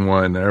Station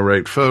 1. All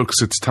right,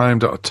 folks, it's time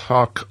to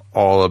talk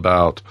all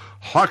about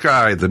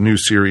Hawkeye, the new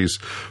series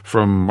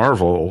from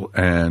Marvel,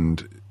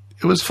 and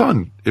it was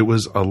fun. It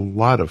was a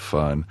lot of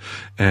fun.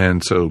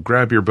 And so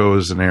grab your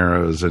bows and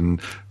arrows, and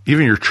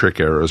even your trick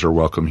arrows are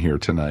welcome here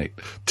tonight.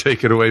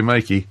 Take it away,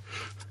 Mikey.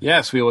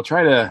 Yes, we will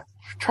try to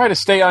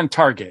stay on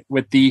target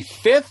with the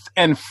 5th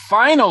and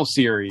final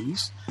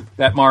series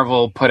that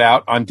Marvel put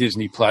out on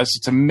Disney Plus.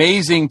 It's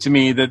amazing to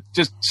me that,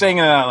 just saying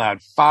it out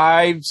loud,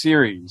 5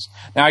 series.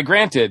 Now,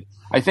 granted,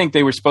 I think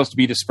they were supposed to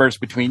be dispersed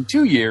between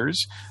 2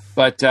 years,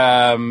 but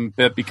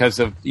because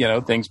of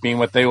things being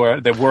what they were,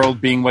 the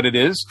world being what it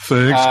is.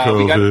 Thanks,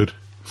 COVID.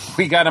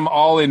 We got them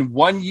all in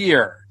 1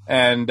 year,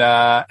 and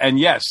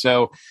yes,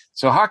 so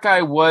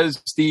Hawkeye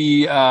was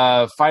the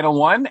final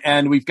one,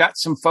 and we've got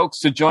some folks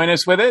to join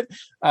us with it.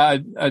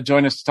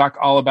 Join us to talk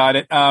all about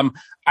it.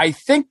 I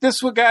think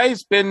this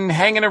guy's been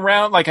hanging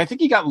around. Like, I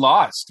think he got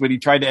lost when he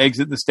tried to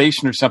exit the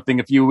station or something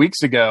a few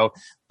weeks ago.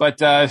 But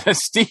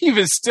Steve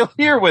is still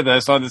here with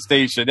us on the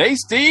station. Hey,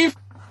 Steve.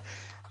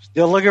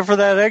 Still looking for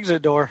that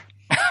exit door.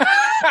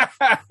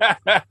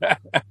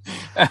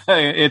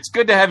 It's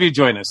good to have you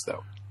join us,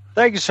 though.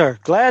 Thank you, sir.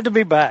 Glad to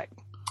be back.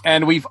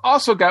 And we've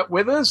also got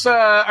with us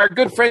our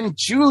good friend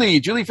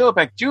Julie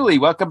Philippek. Julie,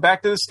 welcome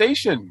back to the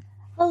station.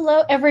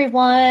 Hello,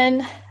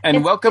 everyone.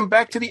 And welcome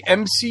back to the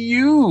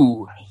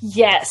MCU.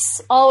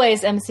 Yes,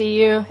 always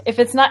MCU. If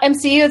it's not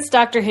MCU, it's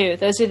Doctor Who.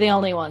 Those are the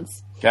only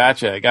ones.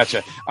 Gotcha.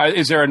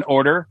 Is there an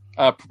order,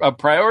 a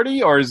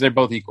priority, or is they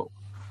both equal?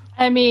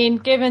 I mean,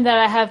 given that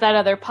I have that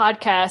other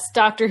podcast,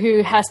 Doctor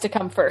Who has to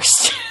come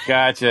first.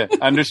 Gotcha.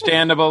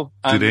 Understandable.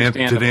 Did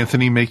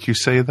Anthony make you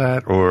say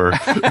that, or?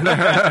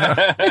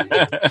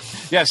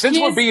 Yeah, since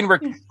we're being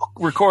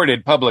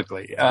recorded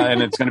publicly,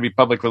 and it's going to be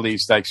public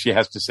release, like, she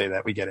has to say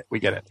that. We get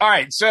it. All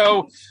right,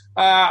 so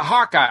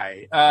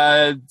Hawkeye.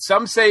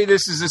 Some say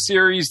this is a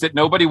series that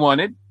nobody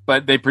wanted,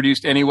 but they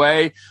produced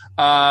anyway.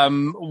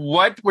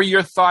 What were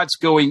your thoughts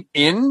going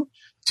in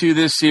to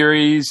this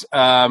series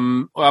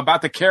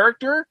about the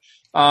character?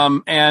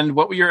 And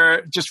what were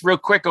your, just real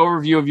quick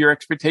overview of your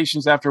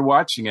expectations after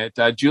watching it?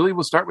 Julie,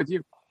 we'll start with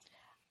you.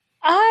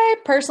 I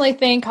personally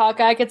think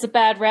Hawkeye gets a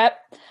bad rep.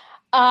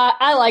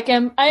 I like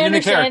him. I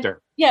understand. The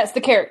character. Yes,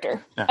 the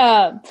character.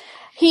 Yeah.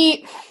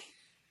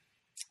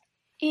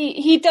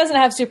 He doesn't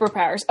have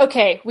superpowers.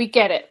 Okay, we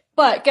get it.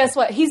 But guess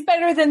what? He's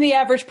better than the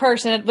average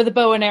person with a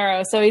bow and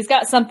arrow, so he's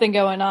got something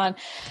going on.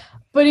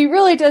 But he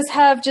really does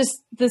have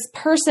just this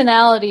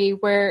personality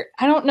where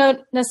I don't know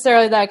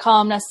necessarily that I call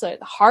him necessarily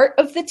the heart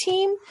of the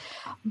team,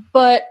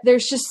 but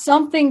there's just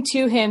something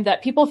to him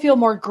that people feel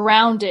more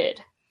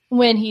grounded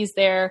when he's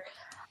there.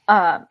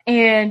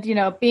 And,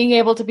 being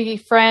able to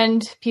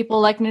befriend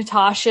people like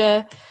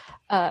Natasha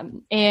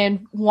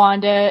and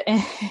Wanda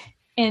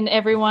and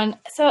everyone.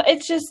 So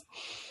it's just,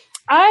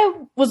 I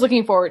was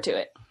looking forward to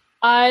it.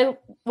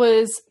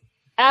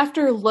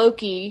 After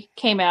Loki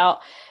came out,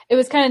 it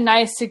was kind of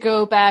nice to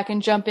go back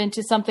and jump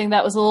into something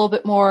that was a little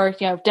bit more,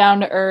 down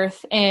to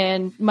earth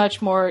and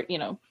much more,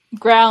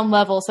 ground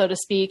level, so to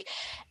speak.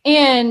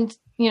 And,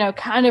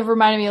 kind of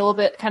reminded me a little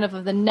bit kind of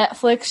the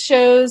Netflix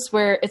shows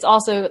where it's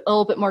also a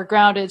little bit more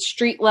grounded,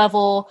 street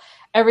level.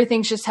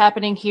 Everything's just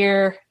happening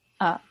here.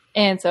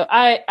 And so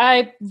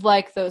I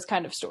like those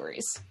kind of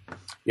stories.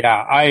 Yeah,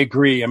 I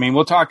agree. I mean,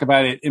 we'll talk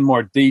about it in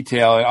more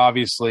detail.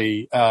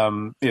 Obviously,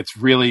 it's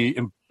really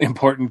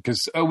important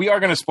because we are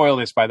going to spoil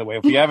this, by the way.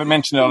 If we haven't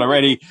mentioned it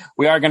already,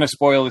 we are going to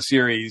spoil the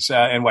series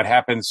and what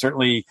happens,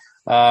 certainly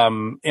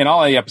in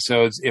all the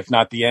episodes, if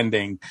not the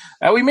ending.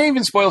 We may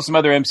even spoil some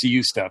other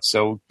MCU stuff.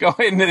 So go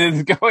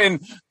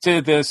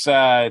into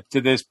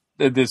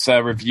this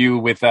review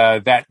with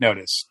that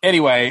notice.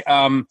 Anyway,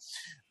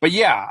 but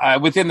yeah,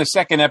 within the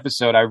second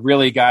episode, I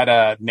really got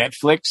a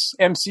Netflix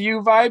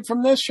MCU vibe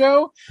from this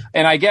show.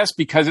 And I guess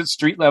because it's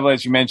street level,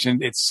 as you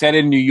mentioned, it's set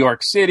in New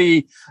York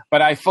City,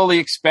 but I fully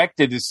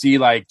expected to see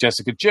like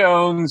Jessica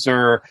Jones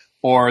or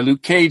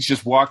Luke Cage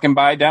just walking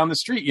by down the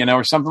street,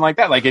 or something like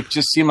that. Like it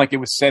just seemed like it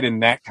was set in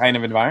that kind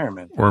of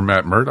environment. Or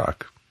Matt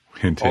Murdock.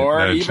 Hint, hint, or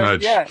nudge, even,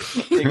 nudge.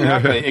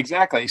 Yeah,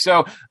 exactly.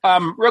 So,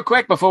 real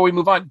quick before we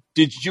move on,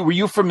 were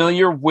you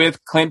familiar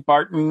with Clint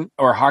Barton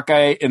or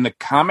Hawkeye in the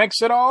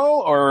comics at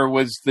all, or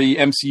was the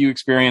MCU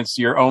experience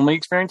your only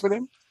experience with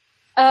him?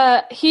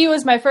 He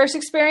was my first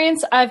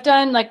experience. I've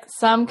done like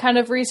some kind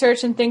of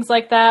research and things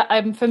like that.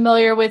 I'm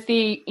familiar with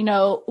the,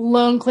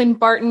 lone Clint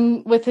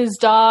Barton with his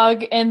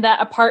dog in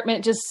that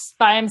apartment just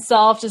by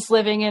himself, just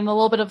living in a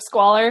little bit of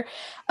squalor,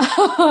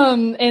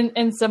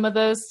 in some of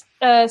those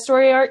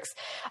story arcs.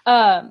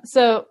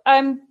 So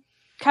I'm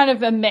kind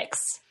of a mix,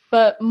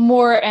 but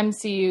more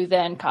MCU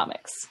than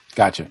comics.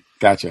 Gotcha.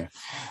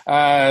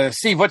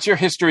 Steve, what's your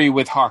history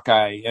with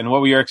Hawkeye and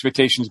what were your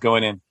expectations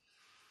going in?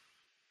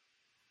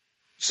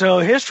 So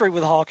history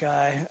with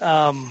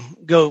Hawkeye,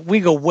 we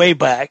go way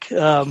back.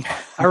 I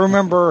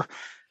remember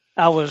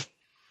I was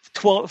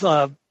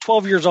 12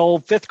 years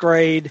old, 5th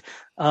grade.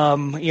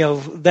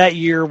 That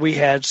year we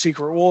had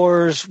Secret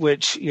Wars,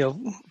 which, of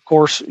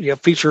course,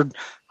 featured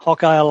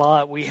Hawkeye a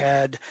lot. We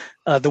had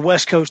the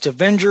West Coast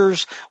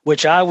Avengers,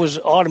 which I was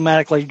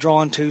automatically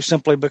drawn to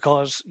simply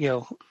because,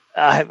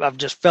 I've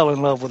just fell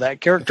in love with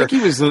that character. I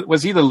think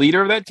was he the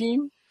leader of that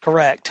team?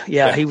 Correct.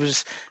 Yeah. He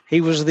was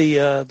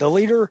the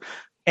leader.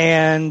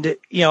 And,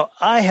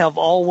 I have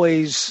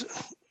always,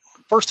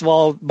 first of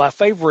all, my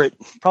favorite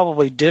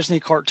probably Disney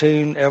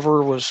cartoon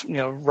ever was,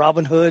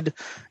 Robin Hood,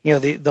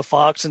 the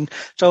fox. And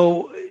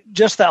so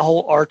just that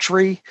whole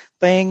archery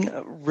thing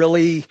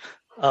really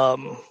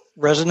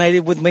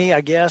resonated with me,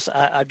 I guess.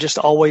 I just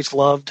always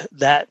loved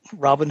that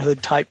Robin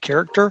Hood type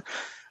character.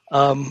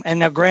 And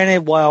now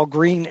granted, while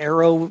Green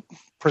Arrow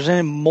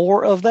presented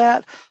more of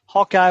that,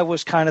 Hawkeye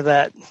was kind of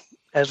that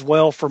as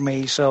well for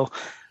me. So,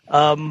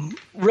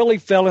 really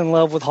fell in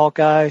love with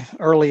Hawkeye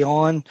early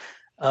on.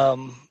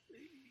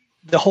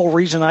 The whole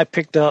reason I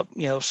picked up,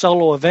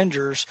 Solo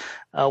Avengers,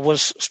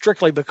 was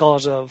strictly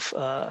because of,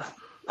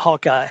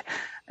 Hawkeye.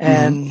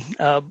 And,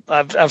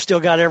 I've still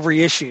got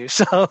every issue.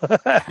 So,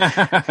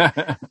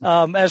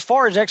 as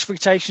far as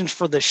expectations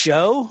for the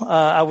show,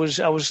 I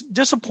was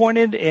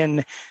disappointed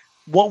in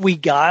what we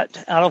got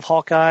out of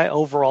Hawkeye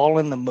overall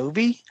in the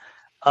movie.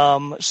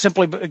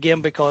 Simply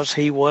again, because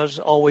he was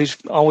always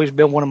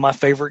been one of my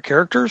favorite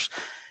characters.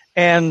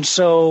 And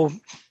so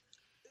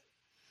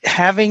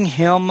having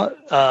him,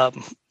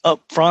 up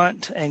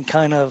front and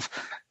kind of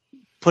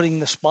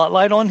putting the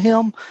spotlight on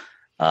him,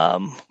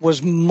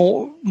 was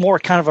more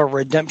kind of a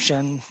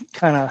redemption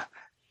kind of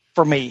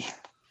for me,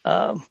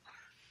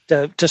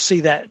 to see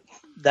that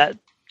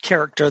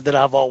character that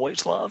I've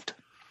always loved.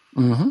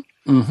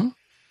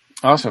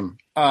 Awesome.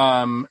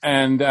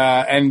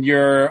 And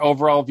your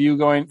overall view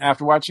going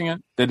after watching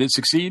it, did it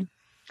succeed?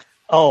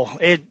 Oh,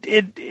 it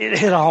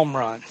hit a home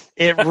run.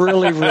 It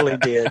really, really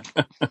did.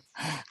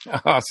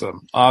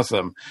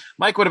 Awesome.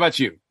 Mike, what about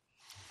you?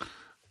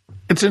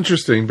 It's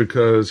interesting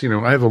because,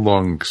 I have a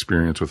long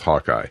experience with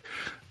Hawkeye.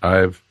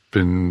 I've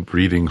been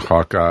reading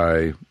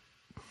Hawkeye,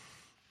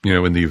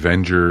 in the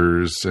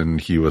Avengers, and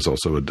he was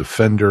also a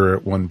Defender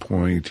at one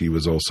point. He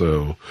was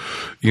also,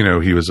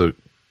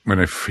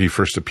 when he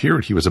first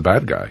appeared, he was a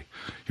bad guy.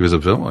 He was a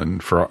villain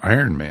for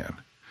Iron Man.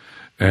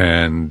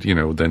 And,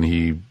 then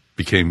he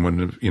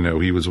became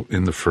he was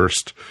in the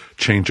first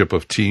change-up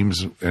of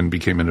teams and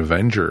became an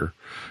Avenger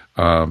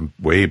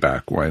way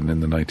back when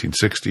in the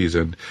 1960s.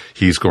 And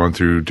he's gone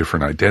through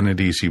different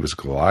identities. He was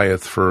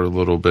Goliath for a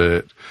little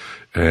bit.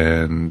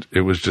 And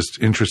it was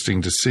just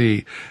interesting to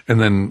see.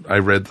 And then I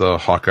read the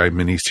Hawkeye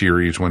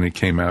miniseries when it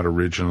came out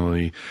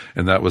originally.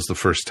 And that was the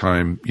first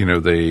time,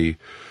 they,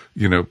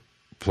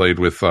 played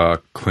with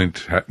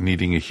Clint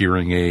needing a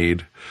hearing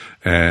aid,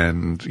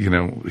 and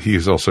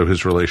he's also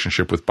his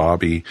relationship with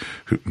Bobby,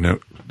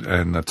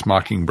 and that's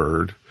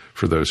Mockingbird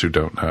for those who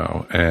don't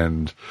know.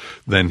 And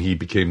then he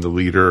became the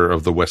leader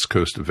of the West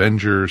Coast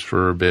Avengers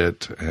for a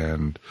bit,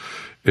 and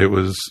it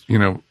was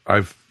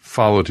I've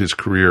followed his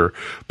career,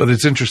 but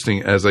it's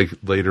interesting as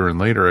later and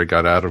later I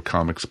got out of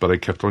comics, but I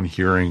kept on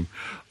hearing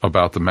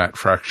about the Matt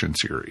Fraction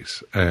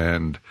series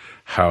and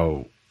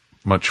how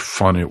much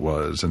fun it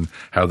was and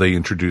how they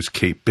introduced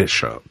Kate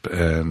Bishop.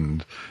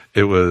 And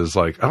it was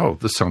like, oh,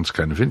 this sounds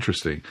kind of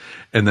interesting.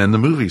 And then the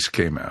movies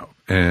came out,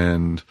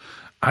 and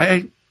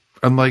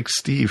unlike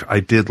Steve,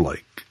 I did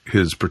like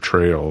his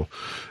portrayal,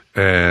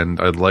 and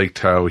I liked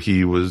how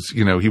he was,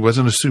 he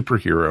wasn't a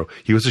superhero.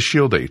 He was a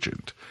SHIELD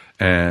agent.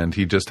 and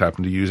he just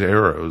happened to use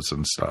arrows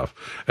and stuff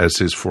as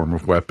his form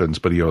of weapons.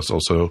 But he was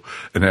also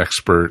an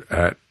expert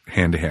at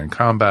hand-to-hand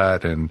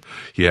combat, and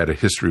he had a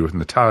history with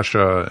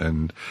Natasha,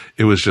 and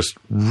it was just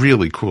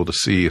really cool to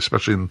see,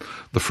 especially in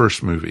the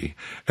first movie.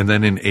 And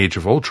then in Age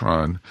of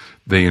Ultron,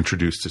 they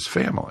introduced his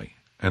family,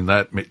 and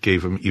that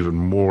gave him even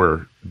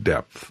more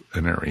depth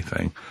and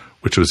everything,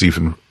 which was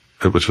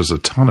a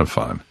ton of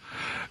fun.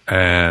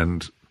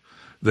 And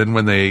then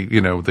when they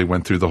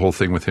went through the whole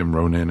thing with him,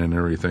 Ronin and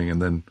everything, and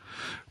then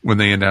when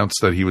they announced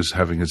that he was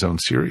having his own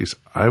series,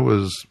 I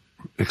was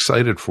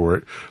excited for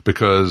it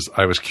because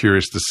I was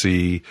curious to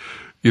see,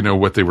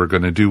 what they were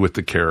going to do with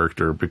the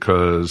character,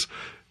 because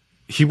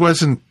he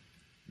wasn't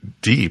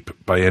deep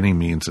by any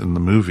means in the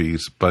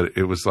movies, but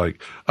it was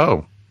like,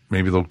 oh,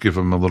 maybe they'll give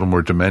him a little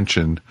more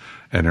dimension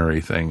and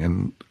everything.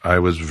 And I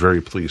was very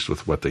pleased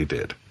with what they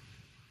did.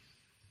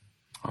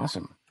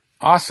 Awesome.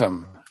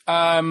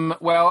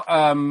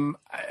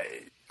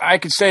 I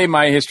could say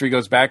my history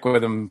goes back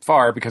with him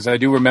far, because I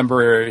do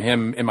remember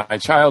him in my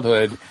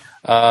childhood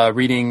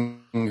reading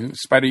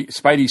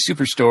Spidey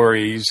super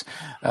stories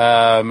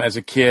as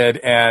a kid,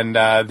 and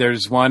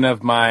there's one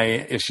of my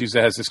issues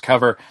that has this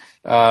cover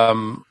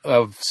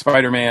of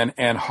Spider-Man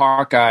and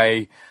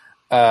Hawkeye.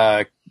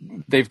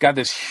 They've got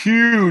this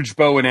huge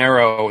bow and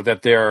arrow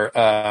that they're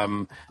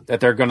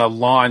going to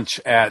launch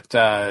at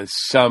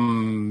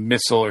some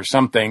missile or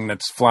something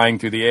that's flying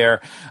through the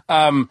air.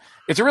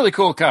 It's a really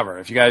cool cover.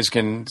 If you guys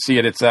can see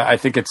it, it's I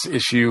think it's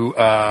issue.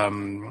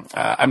 I'm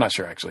not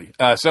sure actually.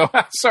 So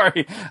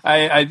sorry,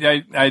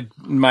 I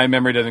my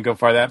memory doesn't go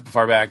that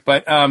far back,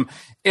 but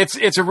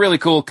it's a really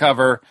cool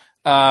cover.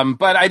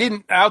 But I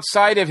didn't,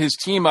 outside of his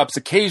team ups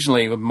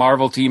occasionally with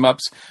Marvel team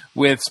ups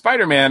with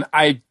Spider-Man,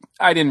 I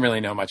didn't really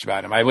know much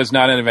about him. I was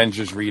not an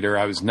Avengers reader.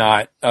 I was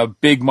not a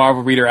big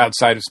Marvel reader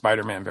outside of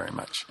Spider-Man very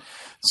much.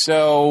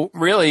 So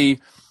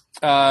really,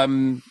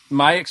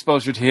 my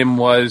exposure to him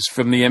was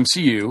from the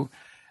MCU,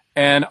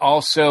 and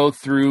also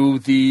through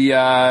the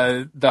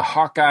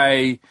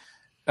Hawkeye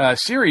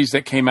series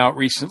that came out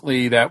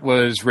recently that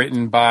was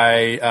written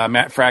by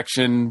Matt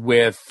Fraction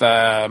with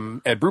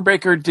Ed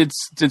Brubaker did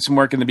some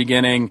work in the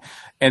beginning,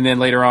 and then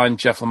later on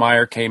Jeff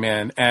Lemire came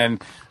in,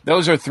 and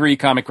those are three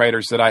comic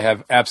writers that I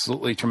have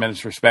absolutely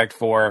tremendous respect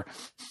for,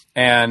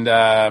 and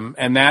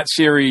that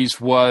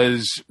series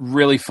was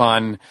really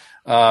fun.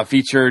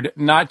 Featured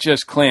not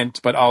just Clint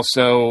but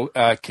also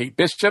Kate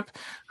Bishop,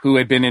 who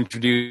had been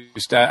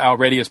introduced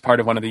already as part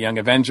of one of the Young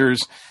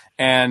Avengers.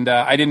 And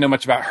I didn't know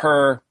much about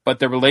her, but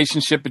the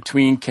relationship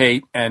between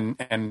Kate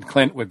and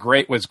Clint was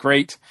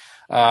great.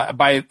 At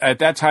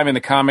that time in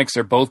the comics,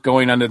 they're both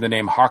going under the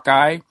name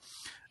Hawkeye,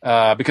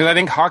 because I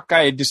think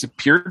Hawkeye had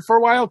disappeared for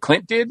a while.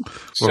 Clint did,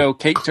 so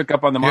Kate took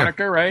up on the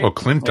moniker, right? Well,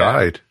 Clint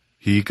died.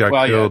 He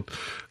got killed.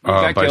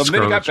 Yeah. He got killed.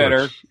 Then he got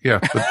better. Yeah,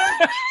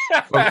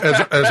 but,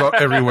 as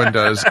everyone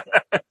does.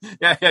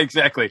 Yeah,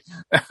 exactly.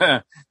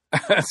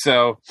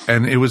 So,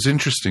 and it was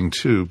interesting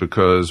too,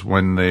 because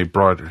when they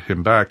brought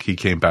him back, he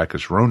came back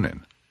as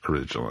Ronin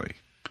originally.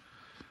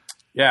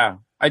 Yeah,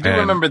 I do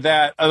remember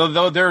that.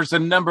 Although there's a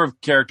number of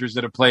characters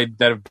that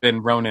have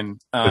been Ronin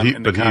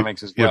in the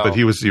comics as well. Yeah, but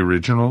he was the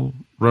original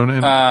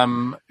Ronin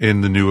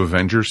in the new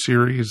Avengers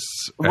series.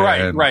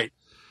 Right.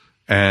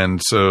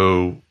 And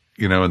so,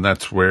 and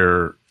that's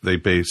where they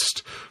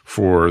based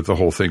for the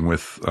whole thing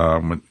with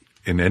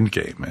in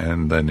Endgame,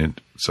 and then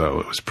so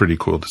it was pretty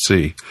cool to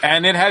see.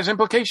 And it has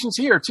implications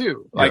here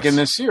too, like in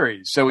this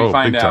series. So we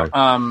find out.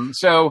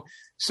 So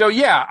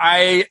yeah,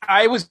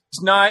 I was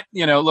not,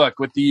 look,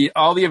 with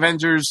all the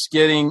Avengers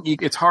getting,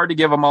 it's hard to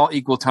give them all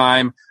equal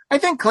time. I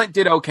think Clint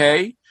did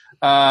okay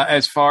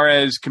as far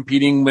as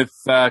competing with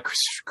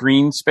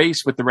screen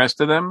space with the rest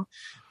of them.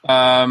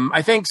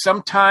 I think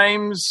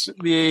sometimes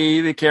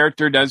the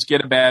character does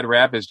get a bad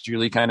rap, as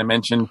Julie kind of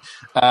mentioned,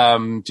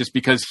 just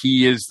because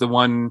he is the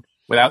one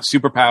without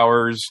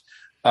superpowers.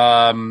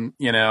 How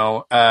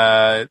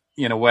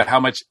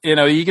much,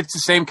 he gets the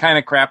same kind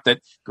of crap that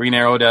Green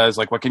Arrow does.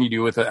 Like, what can you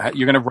do with it?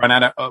 You're going to run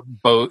out of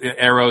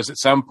arrows at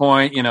some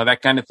point,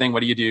 that kind of thing.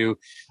 What do you do?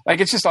 Like,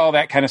 it's just all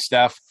that kind of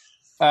stuff.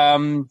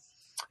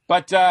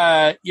 But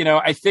I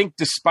think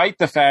despite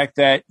the fact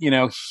that,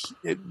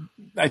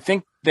 I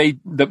think the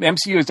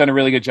MCU has done a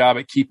really good job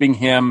at keeping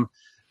him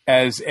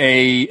as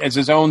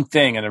his own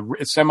thing and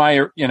a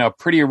semi,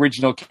 pretty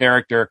original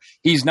character.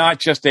 He's not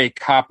just a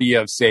copy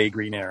of, say,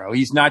 Green Arrow.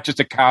 He's not just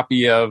a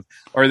copy of,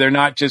 or they're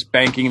not just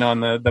banking on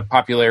the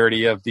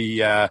popularity of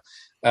the,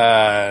 what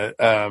are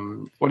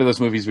those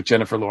movies with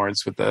Jennifer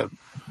Lawrence with the,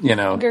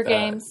 Hunger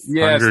Games.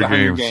 Yes, the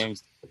Hunger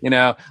Games.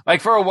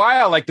 Like for a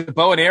while, like the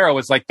bow and arrow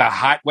was like the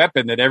hot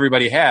weapon that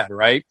everybody had,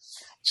 right?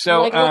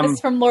 So, like Legolas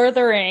from Lord of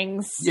the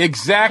Rings.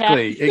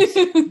 Exactly.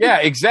 Yeah,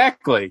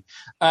 exactly.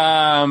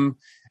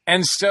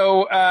 And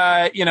so,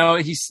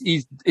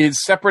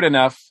 he's separate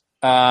enough.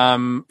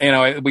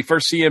 We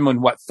first see him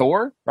in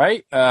Thor,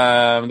 right?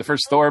 The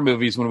first Thor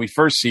movies when we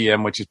first see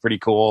him, which is pretty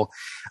cool.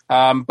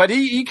 But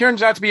he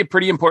turns out to be a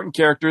pretty important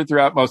character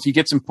throughout most. He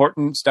gets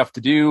important stuff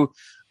to do.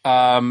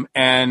 And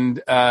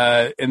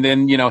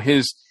then,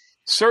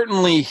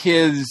 certainly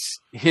his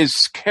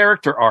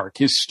character arc,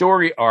 his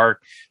story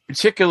arc,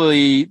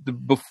 particularly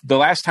the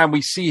last time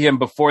we see him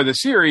before the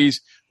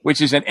series,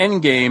 which is an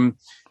Endgame,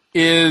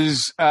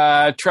 is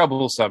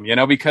troublesome,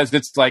 because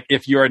it's like,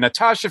 if you're a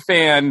Natasha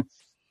fan,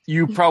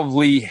 you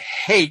probably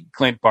hate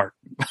Clint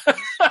Barton.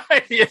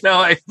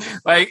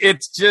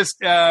 It's just,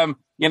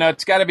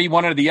 it's got to be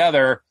one or the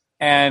other.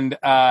 And,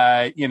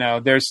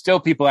 there's still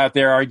people out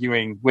there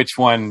arguing which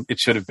one it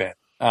should have been,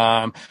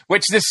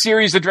 which this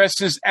series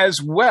addresses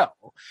as well.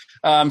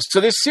 So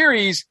this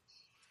series,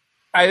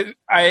 I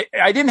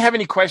didn't have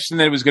any question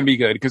that it was going to be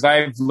good, because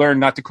I've learned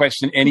not to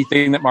question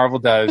anything that Marvel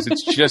does.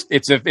 It's just,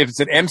 if it's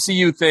an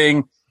MCU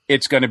thing,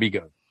 it's going to be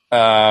good.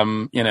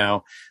 And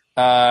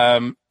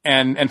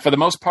for the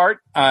most part,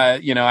 I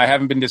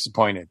haven't been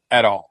disappointed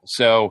at all.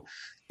 So,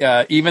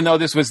 even though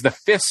this was the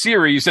 5th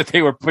series that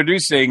they were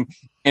producing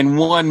in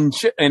one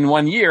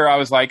year, I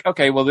was like,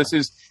 okay, well,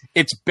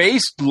 it's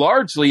based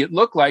largely, it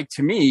looked like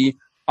to me,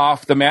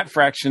 off the Matt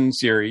Fraction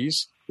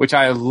series, which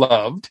I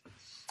loved.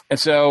 And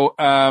so,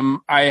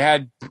 I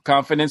had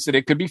confidence that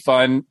it could be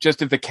fun,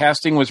 just if the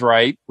casting was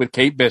right with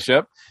Kate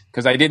Bishop,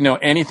 because I didn't know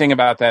anything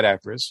about that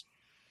actress.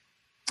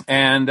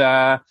 And,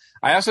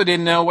 I also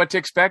didn't know what to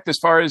expect as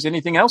far as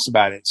anything else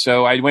about it.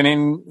 So I went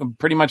in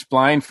pretty much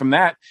blind from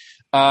that.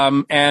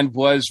 And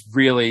was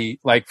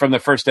really, like, from the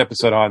first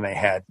episode on, they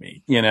had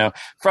me,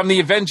 from the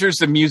Avengers,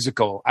 the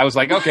musical. I was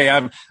like, okay,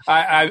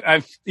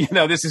 I've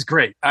this is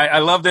great. I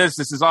love this.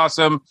 This is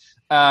awesome.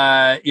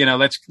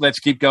 Let's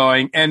keep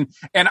going. And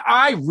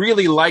I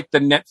really like the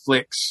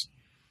Netflix,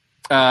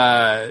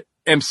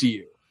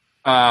 MCU.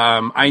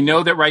 I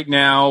know that right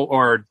now,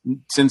 or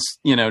since,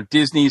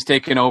 Disney's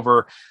taken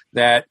over,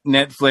 that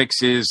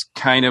Netflix is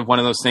kind of one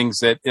of those things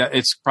that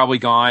it's probably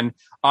gone.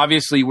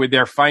 Obviously, where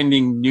they're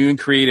finding new and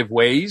creative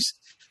ways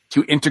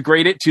to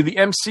integrate it to the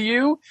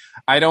MCU.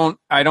 I don't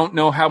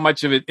know how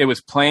much of it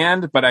was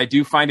planned, but I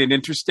do find it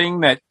interesting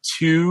that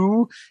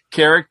 2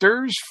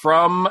 characters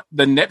from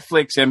the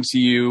Netflix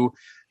MCU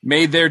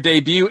made their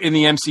debut in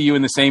the MCU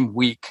in the same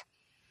week.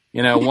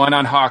 One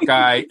on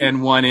Hawkeye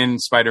and one in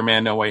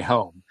Spider-Man No Way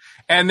Home.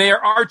 And they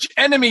are arch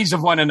enemies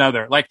of one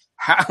another. What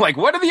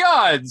are the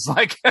odds?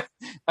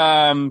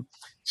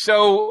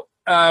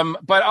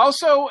 But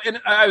also,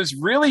 and I was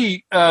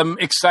really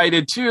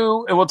excited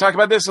too, and we'll talk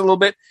about this a little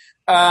bit,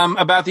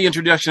 about the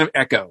introduction of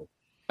Echo.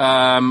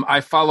 I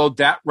followed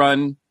that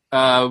run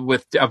of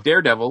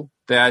Daredevil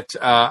that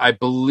I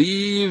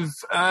believe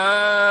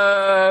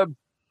Brian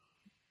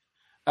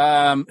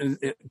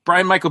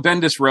Michael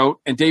Bendis wrote,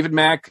 and David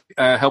Mack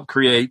helped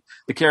create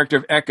the character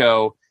of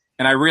Echo.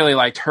 And I really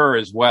liked her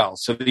as well.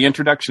 So the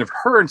introduction of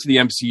her into the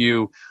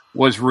MCU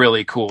was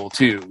really cool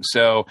too.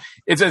 So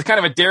it's a kind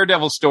of a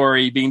Daredevil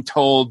story being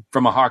told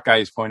from a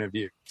Hawkeye's point of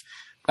view.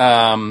 So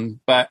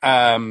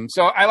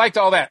I liked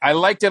all that. I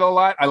liked it a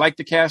lot. I liked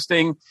the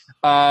casting.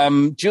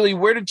 Julie,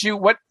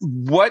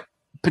 what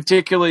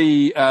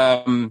particularly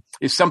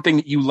is something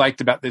that you liked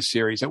about this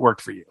series that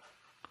worked for you?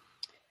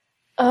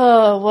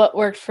 Oh, what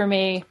worked for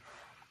me?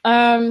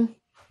 I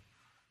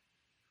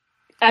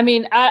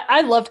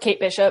loved Kate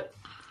Bishop.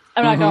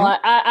 I'm not gonna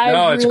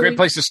lie. It's a great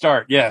place to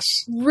start. Yes.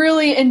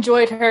 Really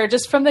enjoyed her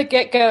just from the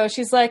get-go.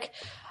 She's like,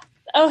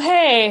 oh,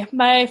 hey,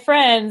 my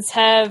friends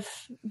have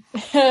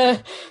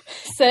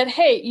said,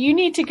 hey, you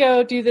need to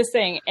go do this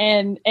thing.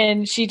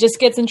 And she just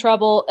gets in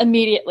trouble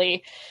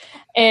immediately.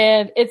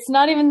 And it's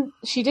not even,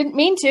 she didn't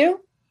mean to.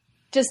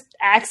 Just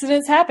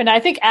accidents happen. I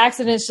think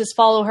accidents just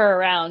follow her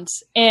around.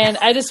 And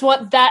I just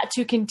want that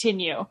to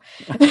continue.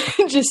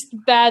 Just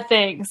bad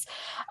things.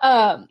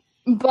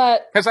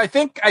 But because I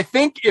think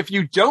if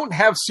you don't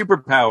have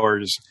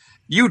superpowers,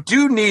 you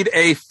do need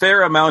a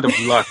fair amount of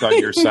luck on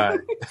your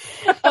side.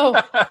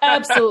 Oh,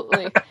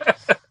 absolutely.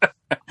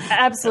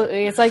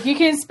 Absolutely. It's like you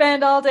can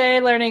spend all day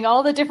learning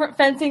all the different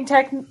fencing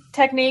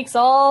techniques,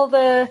 all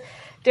the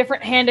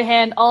different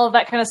hand-to-hand, all of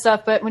that kind of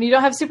stuff. But when you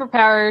don't have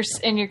superpowers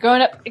and you're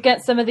going up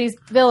against some of these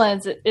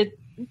villains, it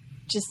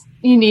just,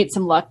 you need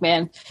some luck,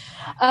 man.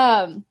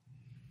 But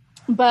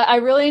I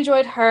really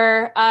enjoyed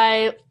her.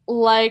 I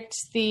liked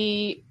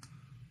the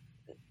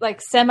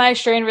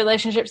semi-strained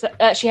relationships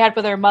that she had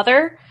with her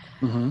mother.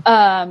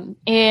 Mm-hmm.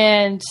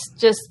 And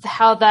just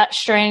how that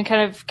strain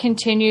kind of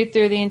continued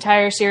through the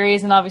entire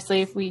series. And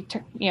obviously if she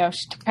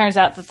turns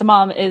out that the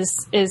mom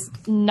is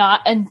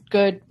not a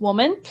good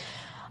woman.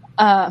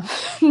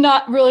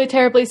 Not really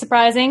terribly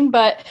surprising,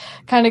 but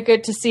kind of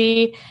good to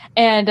see.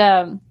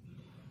 And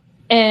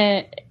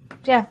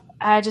yeah,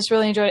 I just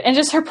really enjoyed it. And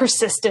just her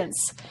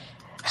persistence.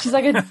 She's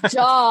like a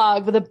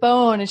dog with a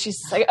bone. And she's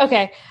like,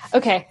 okay.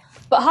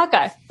 But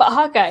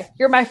Hawkeye,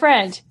 you're my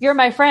friend.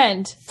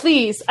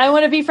 Please, I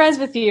want to be friends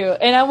with you,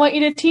 and I want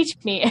you to teach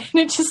me. And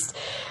it just...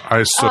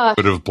 I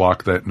would have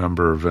blocked that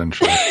number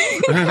eventually.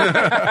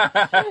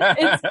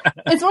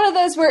 It's one of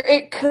those where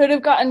it could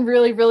have gotten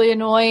really, really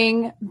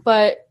annoying,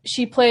 but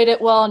she played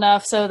it well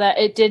enough so that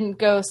it didn't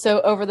go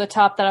so over the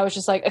top that I was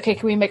just like, okay,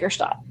 can we make her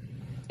stop?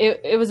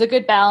 It was a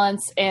good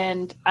balance,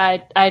 and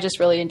I just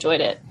really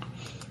enjoyed it.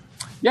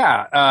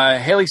 Yeah,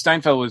 Haley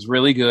Steinfeld was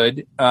really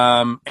good,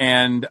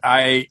 and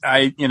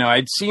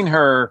I'd seen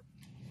her.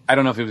 I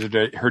don't know if it was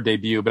her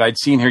debut, but I'd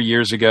seen her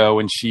years ago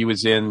when she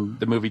was in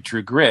the movie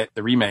True Grit,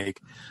 the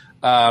remake.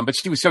 But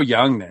she was so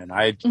young then.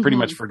 I had pretty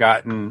much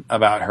forgotten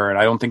about her, and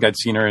I don't think I'd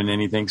seen her in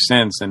anything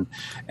since.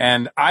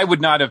 And I would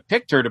not have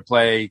picked her to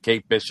play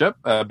Kate Bishop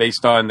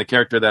based on the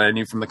character that I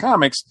knew from the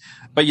comics,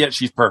 but yet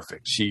she's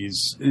perfect. She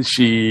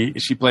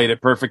played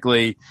it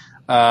perfectly.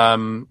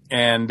 She's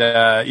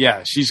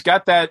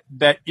got that,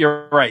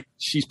 you're right.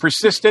 She's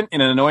persistent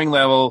in an annoying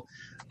level,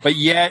 but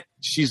yet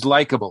she's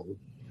likable.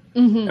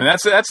 And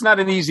that's not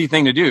an easy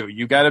thing to do.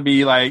 You got to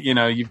be like,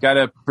 you've got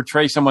to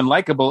portray someone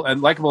likable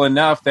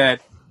enough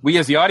that we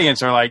as the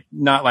audience are like,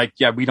 not like,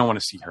 yeah, we don't want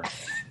to see her.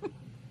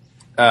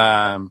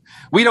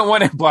 We don't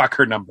want to block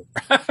her number.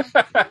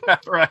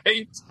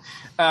 Right.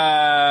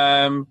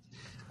 What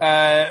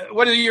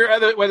are your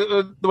other, what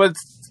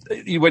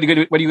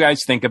do you guys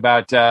think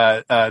about,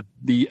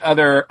 the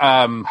other,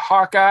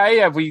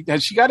 Hawkeye?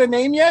 Has she got a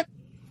name yet?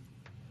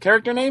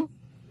 Character name?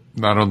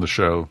 Not on the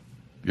show.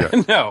 Yeah.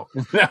 No,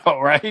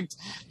 right?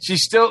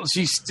 She's still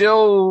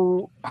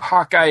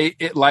Hawkeye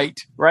Light,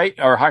 right?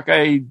 Or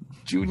Hawkeye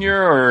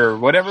Junior or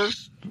whatever.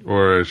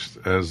 Or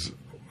as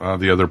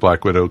the other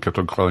Black Widow kept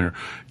on calling her,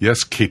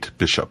 yes, Kate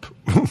Bishop.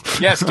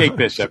 Yes, Kate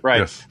Bishop, right.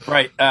 Yes.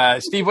 Right.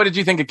 Steve, what did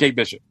you think of Kate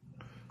Bishop?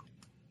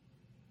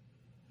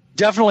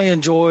 Definitely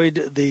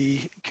enjoyed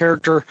the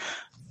character.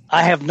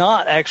 I have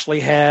not actually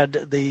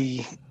had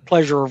the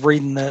pleasure of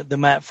reading the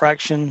Matt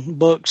Fraction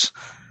books.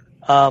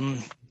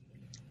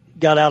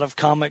 Got out of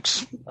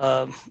comics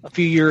a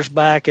few years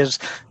back as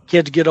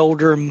kids get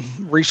older and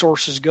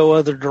resources go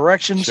other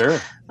directions. Sure.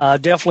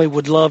 Definitely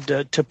would love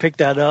to pick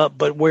that up.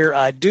 But where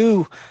I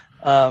do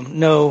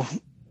know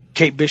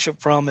Kate Bishop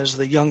from is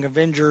the Young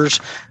Avengers,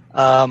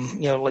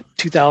 like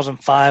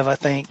 2005, I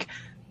think,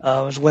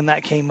 was when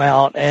that came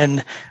out.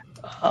 And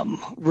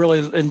really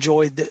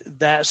enjoyed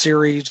that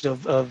series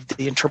of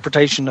the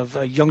interpretation of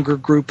a younger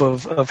group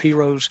of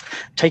heroes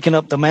taking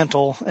up the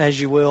mantle,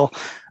 as you will.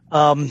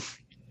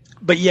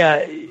 But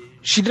yeah,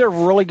 she did a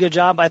really good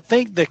job. I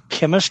think the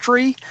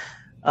chemistry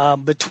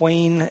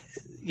between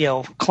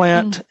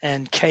Clint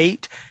and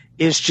Kate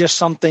is just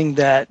something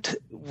that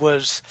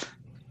was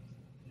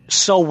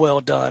so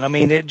well done. I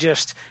mean, it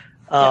just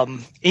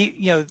Clint,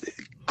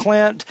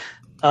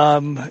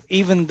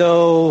 even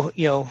though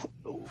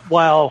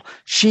while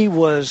she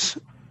was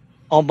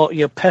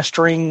almost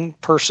pestering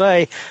per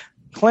se,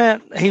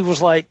 Clint, he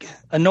was like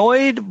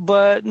annoyed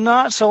but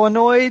not so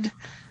annoyed.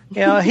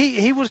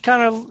 He was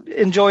kind of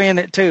enjoying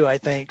it too, I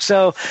think.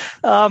 So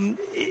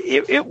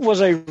it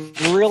was a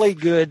really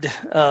good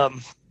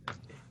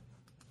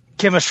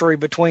chemistry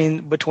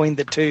between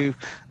the two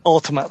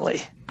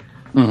ultimately.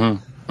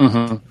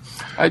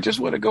 I just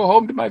want to go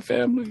home to my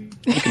family.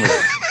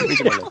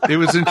 It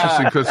was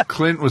interesting because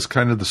Clint was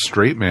kind of the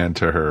straight man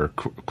to her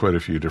quite a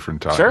few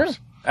different times. Sure,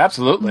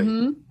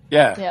 absolutely.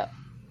 Yeah.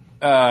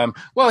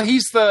 Well,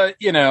 he's the,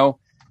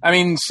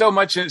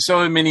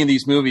 so many of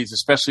these movies,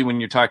 especially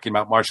when you're talking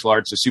about martial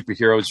arts or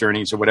superhero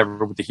journeys or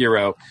whatever with the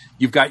hero,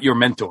 you've got your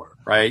mentor,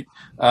 right?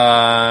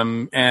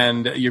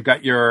 And you've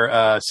got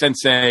your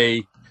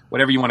sensei,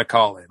 whatever you want to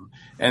call him.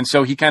 And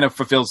so he kind of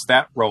fulfills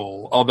that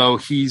role, although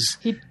he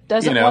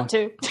doesn't want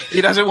to.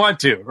 He doesn't want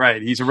to,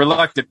 right? He's a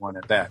reluctant one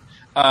at that.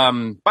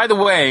 By the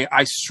way,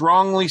 I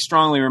strongly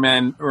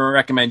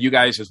recommend you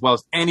guys, as well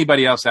as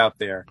anybody else out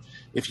there,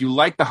 if you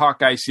like the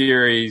Hawkeye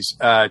series,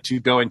 to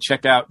go and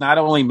check out not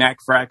only Matt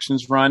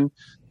Fraction's run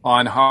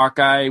on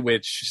Hawkeye,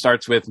 which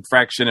starts with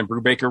Fraction and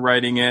Brubaker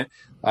writing it.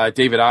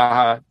 David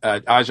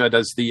Aja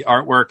does the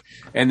artwork,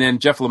 and then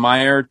Jeff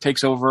Lemire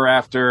takes over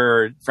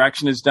after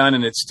Fraction is done,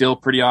 and it's still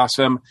pretty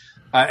awesome.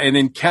 And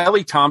then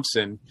Kelly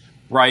Thompson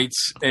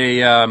writes does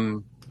a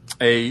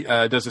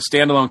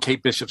standalone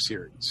Kate Bishop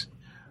series,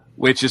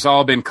 which has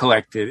all been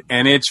collected,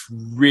 and it's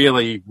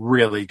really,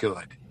 really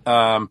good.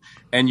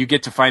 And you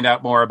get to find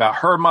out more about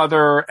her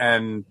mother,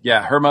 and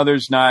her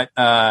mother's not.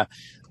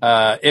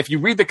 If you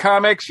read the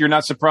comics, you're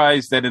not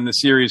surprised that in the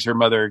series her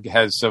mother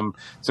has some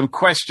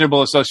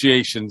questionable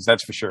associations.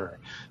 That's for sure.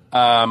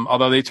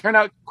 Although they turn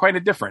out quite a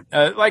different,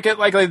 like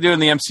they do in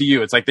the MCU.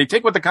 It's like they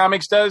take what the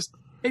comics does.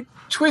 They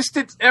twist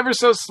it ever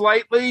so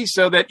slightly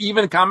so that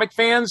even comic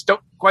fans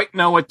don't quite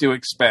know what to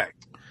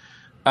expect.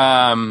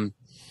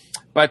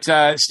 But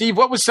Steve,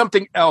 what was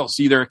something else,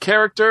 either a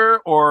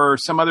character or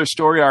some other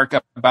story arc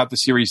about the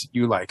series that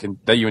you like and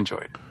that you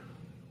enjoyed?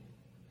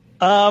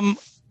 Some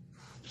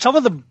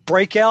of the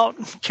breakout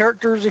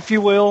characters, if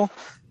you will,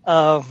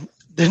 the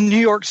New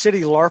York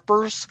City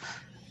LARPers.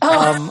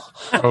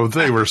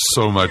 They were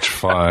so much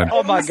fun.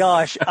 Oh my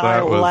gosh,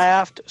 I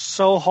laughed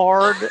so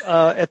hard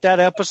at that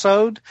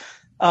episode.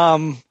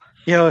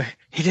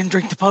 He didn't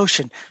drink the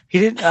potion. He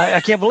didn't. I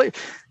can't believe.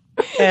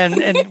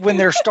 And when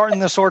they're starting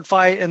the sword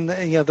fight, and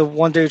the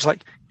one dude's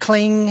like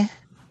cling,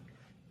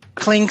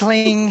 cling,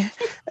 cling.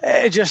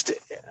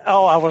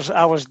 I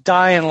was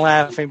dying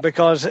laughing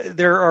because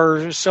there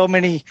are so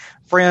many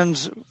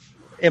friends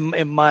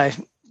in my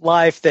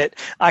life that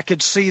I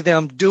could see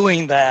them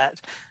doing that.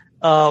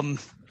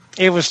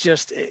 it was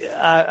just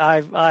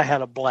I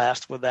had a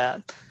blast with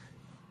that.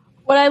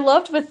 What I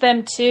loved with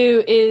them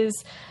too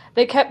is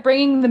they kept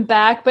bringing them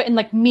back, but in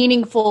like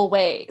meaningful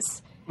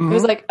ways. It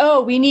was like,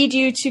 oh, we need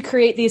you to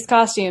create these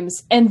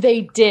costumes. And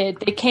they did.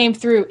 They came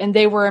through and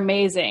they were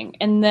amazing.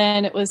 And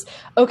then it was,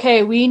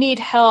 okay, we need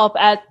help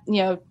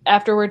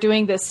after we're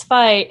doing this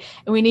fight,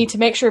 and we need to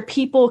make sure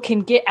people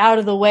can get out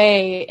of the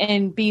way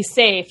and be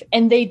safe.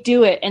 And they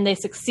do it and they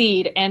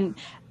succeed. And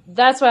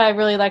that's what I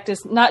really liked,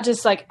 is not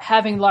just like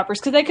having LARPers,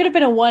 because they could have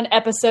been a one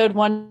episode,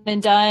 one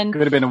and done.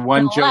 Could have been a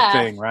one joke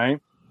thing, right?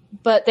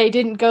 But they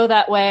didn't go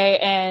that way.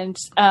 And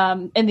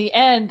in the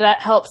end, that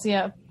helps,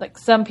 like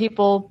some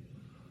people,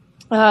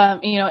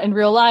 in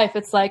real life,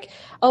 it's like,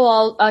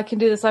 oh, I can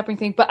do this LARPing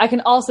thing, but I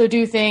can also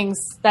do things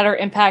that are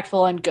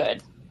impactful and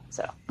good.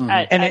 So,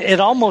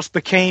 it almost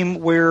became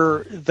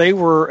where they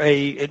were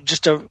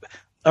just a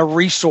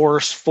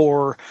resource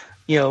for,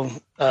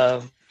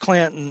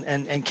 Clint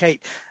and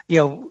Kate,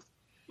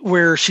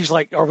 where she's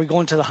like, are we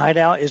going to the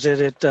hideout? Is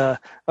it to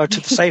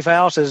the safe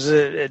house? Is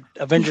it at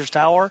Avengers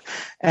Tower?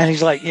 And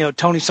he's like,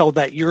 Tony sold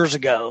that years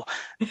ago.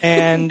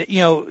 And,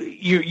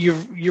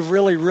 you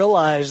really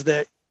realize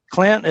that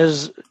Clint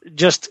is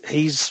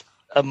he's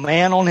a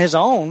man on his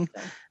own,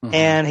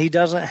 and he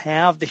doesn't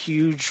have the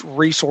huge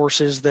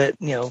resources that,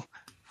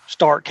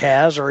 Stark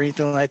has or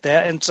anything like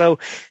that. And so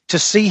to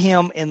see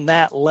him in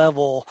that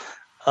level,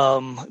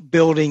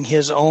 building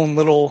his own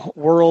little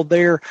world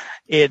there,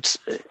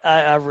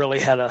 I really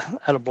had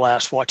a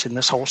blast watching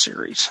this whole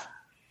series.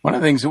 One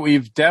of the things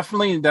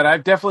that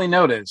I've definitely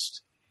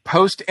noticed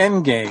post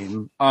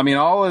Endgame, I mean,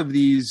 all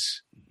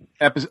these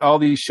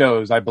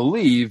shows, I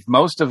believe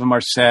most of them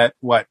are set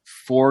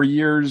 4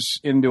 years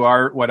into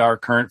our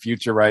current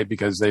future, right?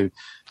 Because they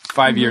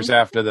 5 years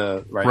after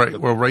the right.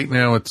 Well, right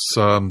now it's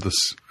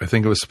this. I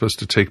think it was supposed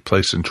to take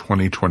place in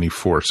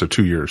 2024, so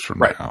 2 years from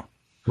now.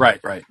 Right.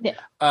 Yeah.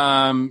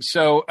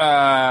 So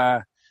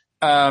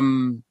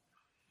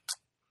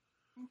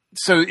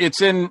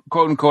it's in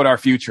quote unquote our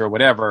future or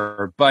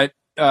whatever, but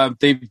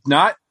they've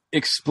not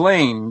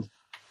explained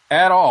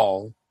at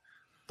all,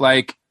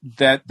 like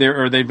that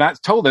they've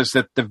not told us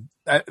that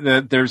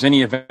that there's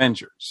any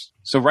Avengers.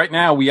 So right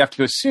now we have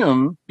to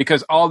assume,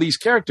 because all these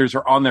characters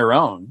are on their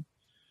own,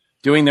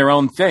 doing their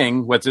own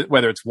thing,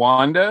 whether it's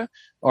Wanda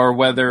or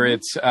whether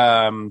it's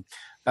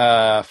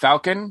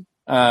Falcon,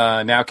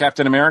 now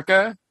Captain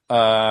America,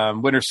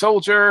 Winter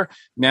Soldier,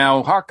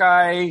 now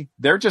Hawkeye.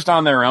 They're just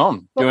on their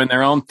own, doing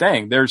their own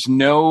thing. There's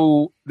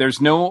no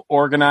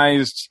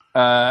organized,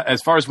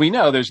 as far as we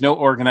know, there's no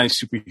organized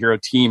superhero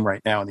team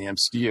right now in the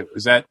MCU.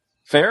 Is that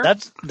fair?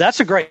 That's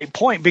a great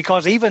point,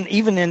 because even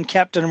in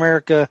Captain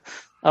America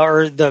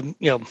or the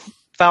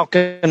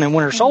Falcon and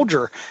Winter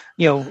Soldier,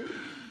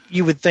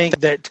 you would think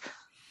that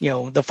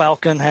the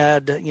Falcon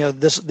had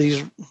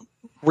these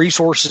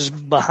resources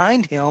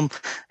behind him,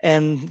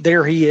 and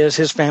there he is,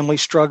 his family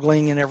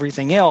struggling and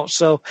everything else.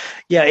 So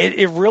yeah,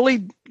 it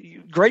really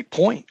great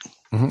point.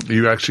 Mm-hmm.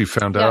 You actually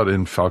found out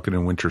in Falcon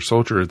and Winter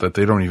Soldier that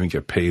they don't even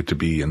get paid to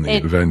be in the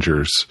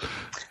Avengers.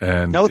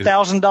 And no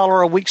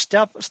 $1,000 a week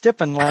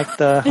stipend like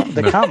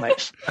the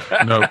comics.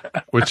 No,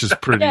 which is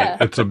pretty. Yeah.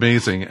 It's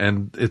amazing,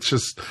 and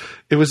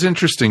it was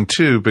interesting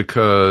too,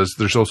 because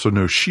there's also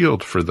no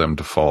shield for them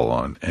to fall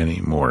on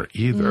anymore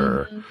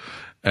either,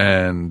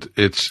 and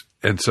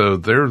so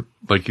they're,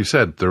 like you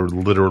said, they're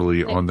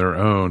literally on their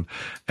own.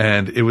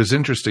 And it was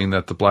interesting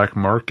that the black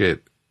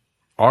market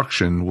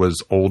auction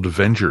was old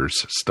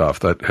Avengers stuff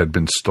that had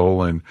been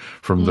stolen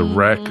from the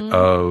wreck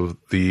of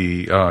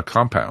the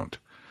compound.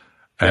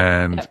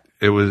 And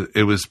it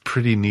was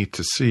pretty neat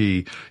to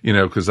see,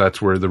 because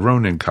that's where the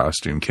Ronin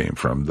costume came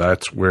from.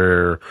 That's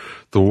where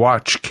the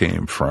watch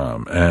came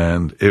from.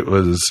 And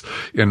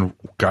and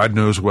God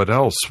knows what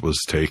else was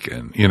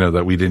taken,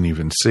 that we didn't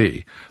even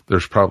see.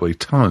 There's probably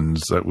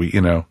tons that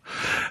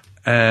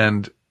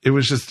and it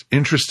was just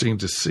interesting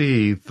to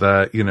see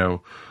that,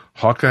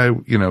 Hawkeye,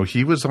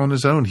 he was on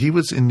his own. He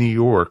was in New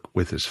York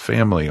with his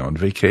family on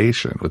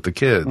vacation with the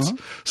kids,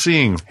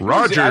 seeing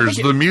Rogers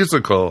the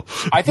musical.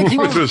 I think he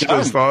was just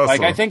awesome.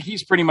 Like, I think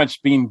he's pretty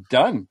much being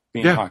done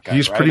being Hawkeye.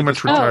 He's pretty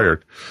much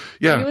retired.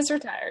 Yeah, he was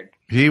retired.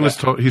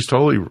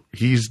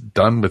 He's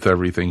done with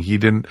everything. He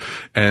didn't,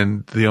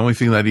 and the only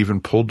thing that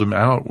even pulled him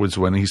out was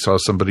when he saw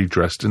somebody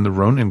dressed in the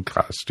Ronin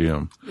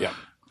costume. Yeah.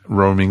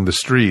 Roaming the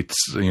streets,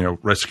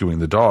 rescuing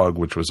the dog,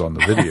 which was on the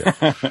video.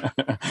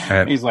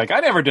 And he's like, I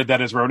never did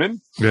that as Ronin.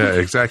 Yeah,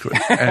 exactly.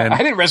 And I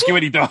didn't rescue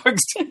any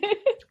dogs.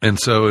 And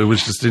so it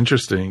was just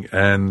interesting.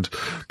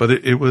 But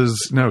it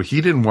was,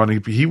 he didn't want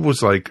to, he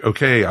was like,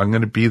 okay, I'm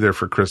going to be there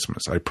for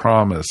Christmas. I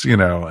promise,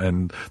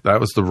 and that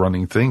was the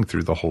running thing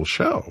through the whole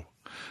show.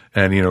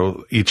 And,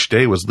 each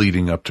day was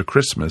leading up to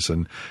Christmas,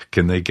 and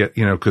can they get,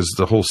 cause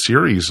the whole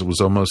series was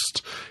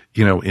almost,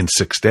 in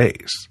 6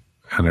 days.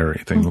 And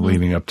everything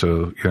leading up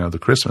to, the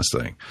Christmas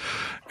thing.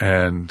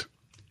 And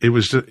it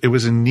was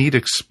a neat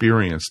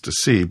experience to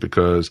see,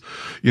 because,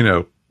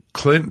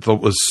 Clint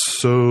was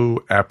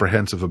so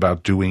apprehensive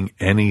about doing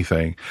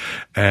anything.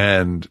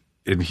 And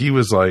he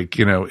was like,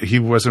 he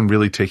wasn't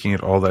really taking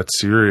it all that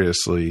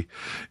seriously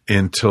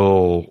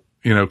until,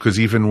 because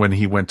even when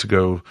he went to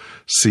go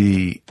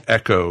see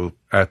Echo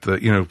at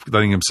the,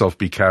 letting himself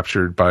be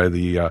captured by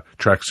the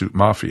tracksuit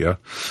mafia,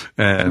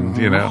 and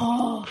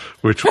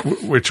which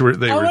were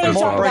they were just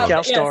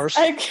breakout stars.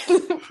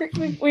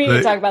 We need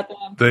to talk about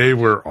them. They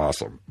were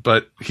awesome,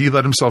 but he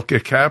let himself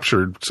get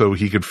captured so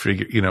he could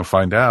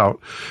find out,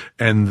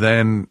 and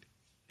then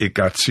it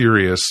got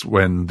serious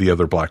when the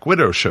other Black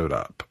Widow showed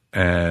up,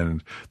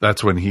 and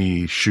that's when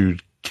he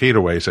shooed Kate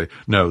away, say,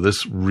 no,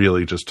 this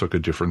really just took a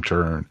different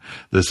turn.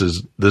 This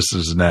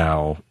is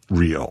now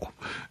real.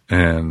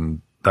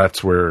 And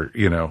that's where,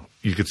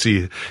 you could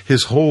see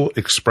his whole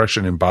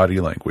expression and body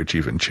language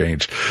even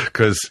changed.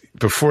 Because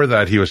before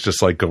that, he was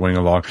just like going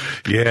along,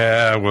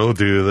 yeah, we'll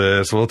do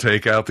this. We'll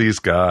take out these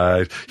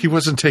guys. He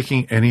wasn't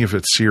taking any of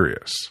it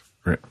serious,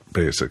 right,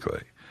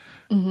 basically.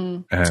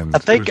 Mm-hmm. And I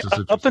think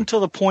up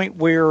until the point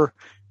where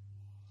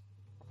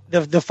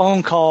the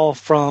phone call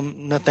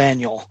from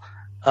Nathaniel,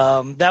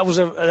 that was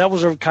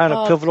a kind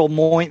of pivotal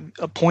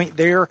point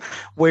there,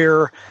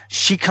 where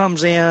she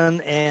comes in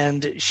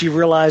and she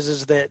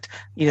realizes that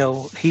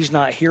he's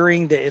not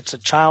hearing, that it's a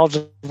child's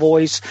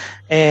voice,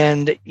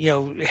 and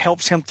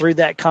helps him through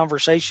that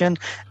conversation.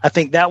 I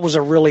think that was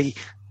a really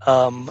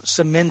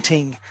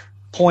cementing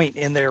point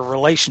in their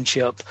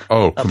relationship.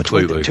 Completely.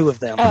 Between the two of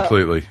them.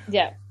 Completely.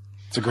 Yeah,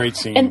 it's a great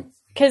scene. And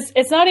because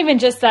it's not even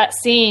just that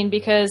scene,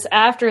 because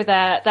after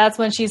that's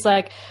when she's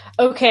like,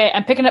 okay,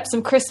 I'm picking up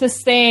some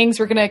Christmas things.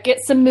 We're going to get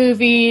some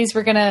movies.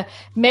 We're going to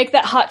make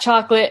that hot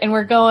chocolate, and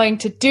we're going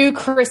to do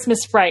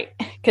Christmas right.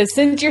 Because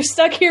since you're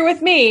stuck here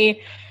with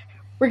me,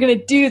 we're going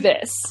to do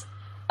this.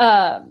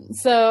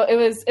 So it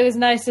was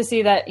nice to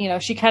see that,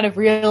 she kind of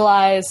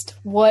realized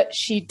what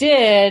she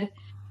did.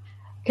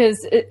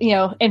 Because,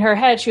 in her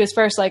head, she was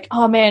first like,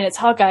 oh, man, it's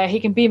Hawkeye.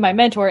 He can be my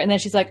mentor. And then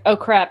she's like, oh,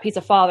 crap, he's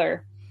a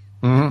father.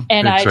 Mm-hmm.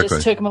 And exactly. I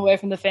just took him away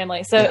from the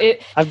family. So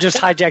I've just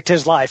hijacked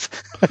his life.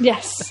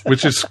 Yes.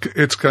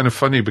 It's kind of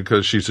funny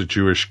because she's a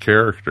Jewish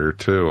character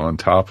too, on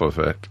top of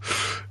it.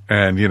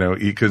 And,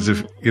 because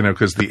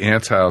because the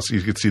aunt's house,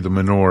 you could see the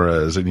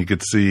menorahs and you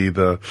could see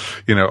the,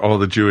 all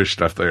the Jewish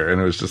stuff there. And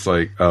it was just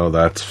like, oh,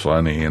 that's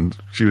funny. And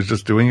she was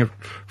just doing it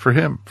for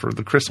him, for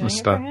the Christmas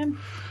stuff.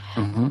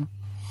 Mm-hmm.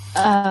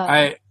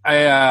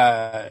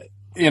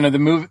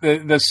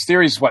 The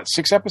series,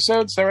 6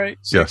 episodes? Is that right?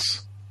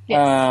 6?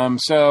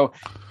 Yes.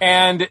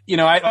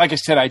 Like I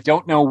said, I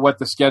don't know what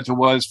the schedule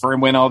was for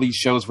when all these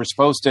shows were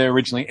supposed to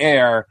originally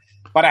air,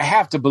 but I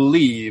have to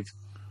believe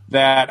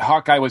that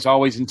Hawkeye was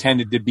always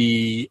intended to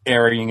be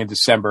airing in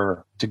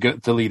December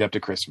to lead up to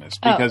Christmas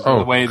because of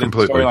the way the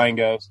storyline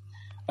goes.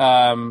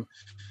 And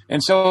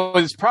so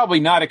it's probably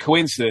not a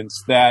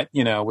coincidence that,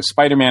 with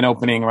Spider-Man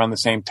opening around the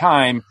same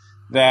time,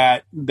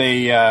 that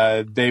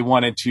they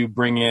wanted to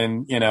bring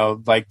in,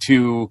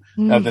 two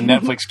of the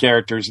Netflix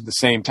characters at the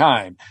same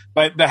time.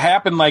 But that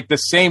happened the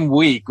same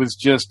week was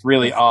just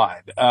really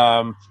odd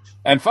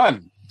and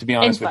fun, to be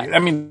honest with you. I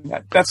mean,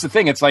 that's the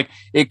thing. It's like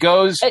it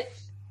goes.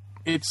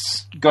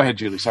 Go ahead,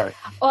 Julie. Sorry.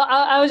 Well,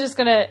 I was just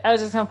gonna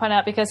point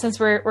out, because since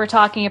we're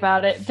talking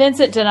about it,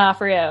 Vincent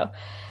D'Onofrio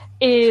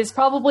is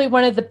probably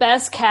one of the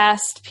best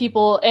cast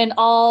people in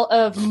all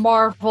of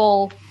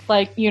Marvel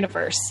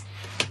universe.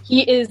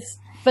 He is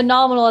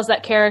phenomenal as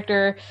that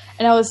character,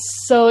 and I was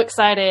so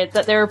excited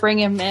that they were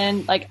bringing him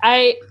in.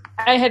 I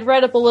had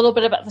read up a little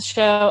bit about the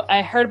show.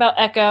 I heard about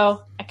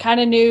Echo. I kind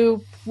of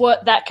knew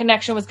what that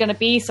connection was going to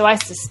be, so I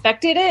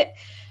suspected it,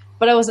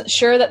 but I wasn't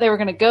sure that they were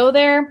going to go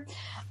there.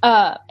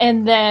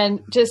 And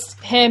then just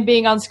him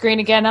being on screen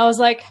again, I was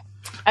like,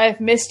 I've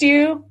missed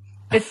you.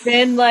 It's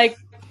been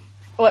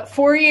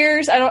 4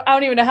 years? I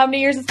don't even know how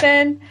many years it's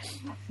been,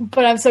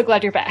 but I'm so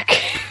glad you're back.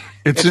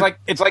 It's like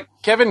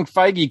Kevin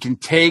Feige can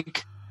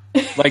take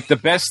the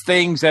best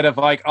things out of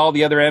all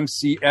the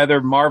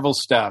other Marvel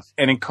stuff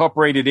and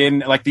incorporate it in.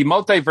 The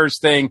multiverse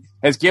thing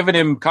has given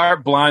him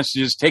carte blanche to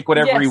just take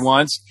whatever he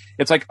wants.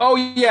 It's like, oh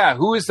yeah,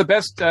 who is the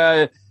best?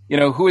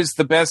 Who is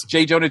the best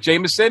J. Jonah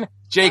Jameson?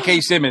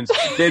 J.K. Simmons.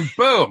 Then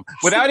boom,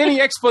 without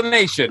any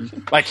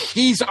explanation,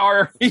 he's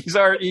our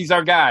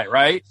guy,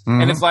 right?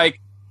 Mm-hmm. And it's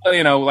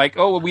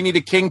oh, we need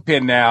a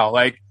Kingpin now.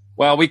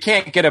 Well, we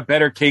can't get a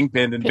better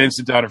Kingpin than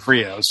Vincent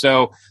D'Onofrio,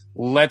 so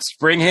let's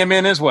bring him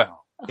in as well.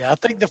 Yeah, I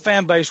think the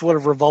fan base would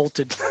have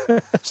revolted.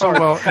 Sorry.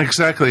 Oh, well,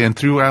 exactly. And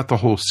throughout the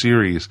whole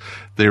series,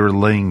 they were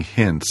laying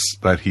hints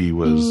that he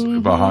was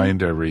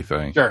behind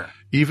everything. Sure.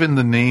 Even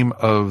the name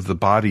of the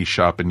body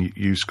shop and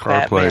used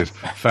car plays,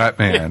 Fat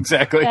Man,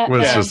 exactly,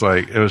 was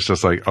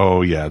just like,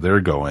 oh yeah, they're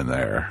going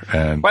there.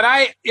 But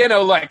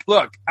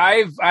look,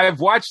 I've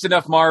watched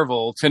enough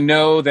Marvel to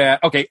know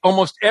that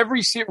almost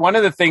every one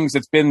of the things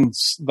that's been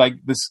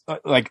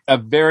a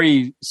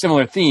very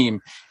similar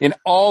theme in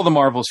all the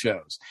Marvel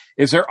shows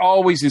is there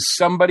always is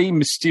somebody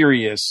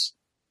mysterious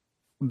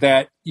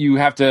that you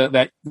have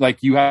to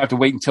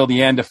wait until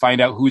the end to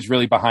find out who's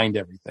really behind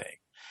everything,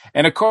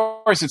 and of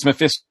course it's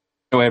Mephisto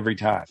every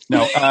time.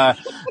 No,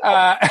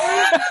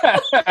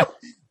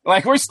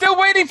 Like, we're still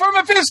waiting for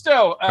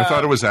Mephisto. I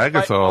thought it was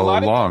Agatha all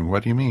along.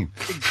 What do you mean?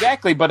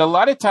 Exactly. But a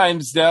lot of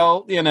times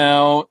they'll,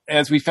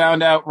 as we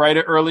found out right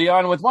early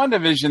on with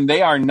WandaVision,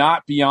 they are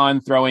not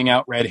beyond throwing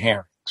out red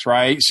herrings,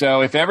 right?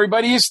 So if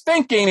everybody is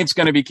thinking it's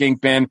going to be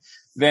Kingpin,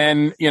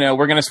 then,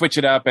 we're going to switch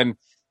it up. And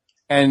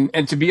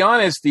to be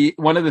honest,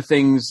 one of the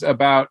things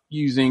about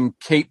using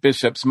Kate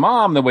Bishop's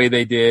mom the way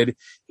they did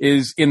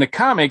is in the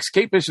comics,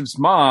 Kate Bishop's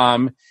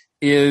mom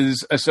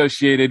is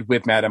associated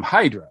with Madame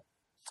Hydra.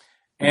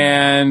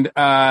 And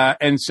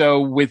so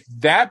with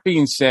that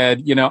being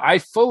said, I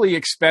fully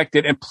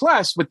expected, and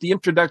plus with the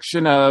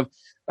introduction of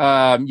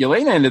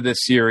Yelena into this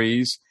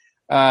series,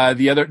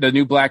 the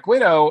new Black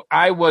Widow,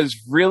 I was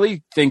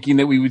really thinking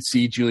that we would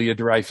see Julia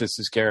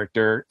Dreyfus's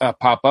character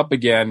pop up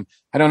again.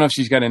 I don't know if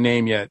she's got a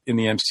name yet in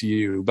the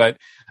MCU, but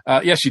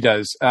yes, she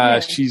does.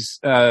 She's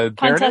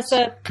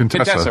Contessa,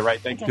 right?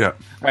 Thank you. Yeah,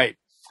 right.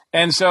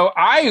 And so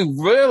I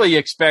really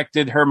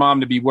expected her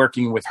mom to be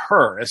working with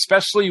her,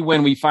 especially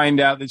when we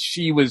find out that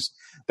she was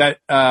that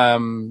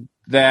Black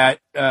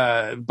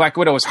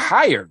Widow was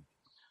hired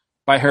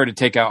by her to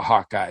take out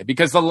Hawkeye,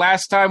 because the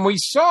last time we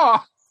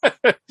saw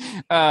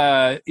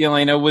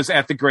Yelena was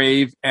at the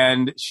grave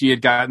and she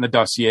had gotten the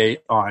dossier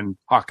on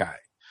Hawkeye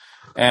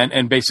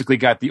and basically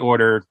got the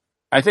order.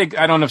 I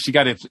don't know if she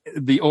got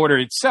the order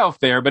itself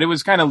there, but it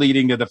was kind of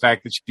leading to the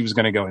fact that she was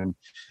going to go in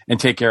and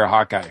take care of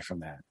Hawkeye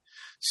from that.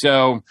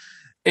 So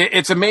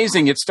it's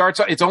amazing. It's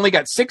only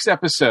got 6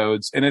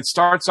 episodes, and it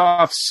starts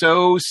off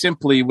so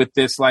simply with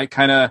this like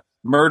kind of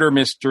murder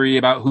mystery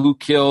about who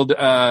killed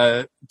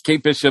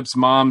Kate Bishop's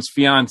mom's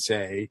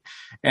fiance,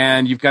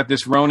 and you've got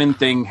this Ronin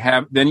thing.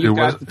 Then you've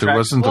not the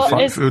fiance.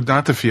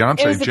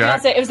 It was the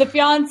Jack. fiance. It was the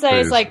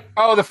fiance's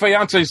the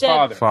fiance's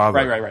father.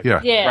 Right.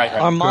 Yeah. Right.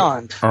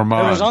 Armand. It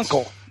was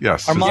uncle.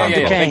 Yes. Armand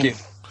yeah.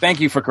 Thank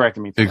you for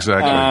correcting me.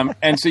 Exactly.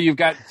 And so you've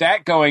got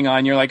that going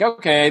on. You're like,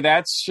 okay,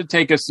 that should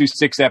take us through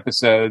 6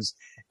 episodes.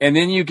 And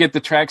then you get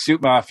the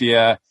Tracksuit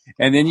Mafia.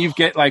 And then you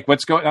get like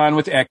what's going on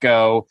with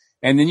Echo.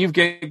 And then you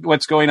get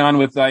what's going on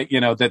with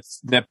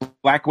that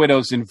Black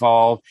Widow's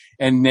involved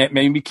and that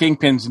maybe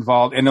Kingpin's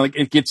involved. And like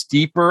it gets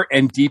deeper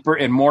and deeper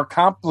and more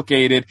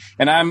complicated.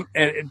 And I'm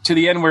to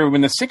the end where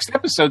when the 6th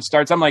episode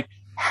starts, I'm like,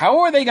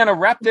 how are they going to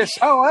wrap this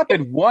all up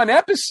in one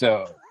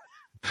episode?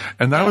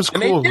 And that was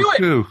cool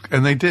too.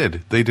 And they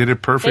did. They did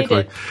it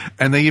perfectly.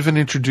 And they even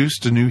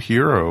introduced a new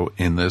hero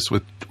in this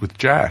with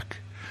Jack,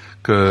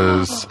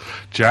 because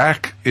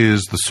Jack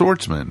is the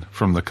swordsman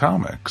from the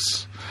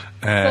comics,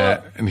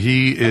 and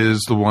he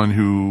is the one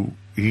who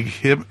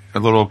a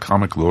little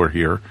comic lore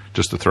here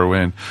just to throw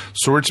in.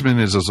 Swordsman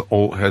is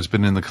has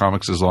been in the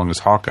comics as long as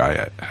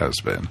Hawkeye has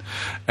been,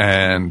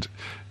 and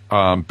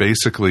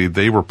basically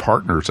they were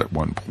partners at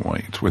one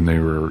point when they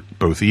were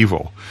both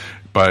evil.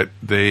 But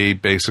they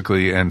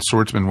basically, and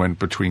Swordsman went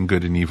between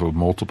good and evil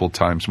multiple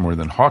times more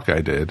than Hawkeye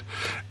did.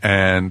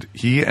 And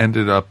he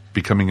ended up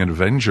becoming an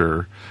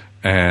Avenger.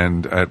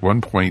 And at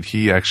one point,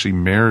 he actually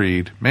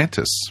married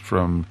Mantis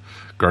from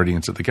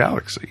Guardians of the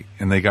Galaxy.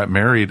 And they got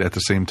married at the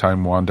same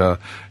time Wanda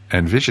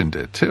and Vision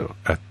did, too,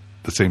 at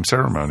the same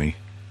ceremony.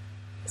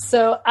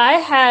 So I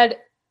had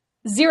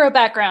zero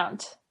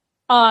background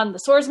on the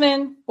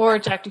Swordsman or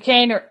Jack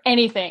Duquesne or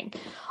anything.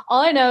 All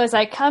I know is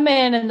I come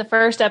in the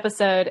first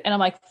episode and I'm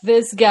like,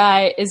 this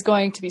guy is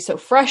going to be so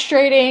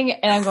frustrating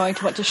and I'm going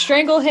to want to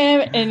strangle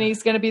him and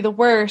he's going to be the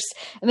worst.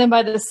 And then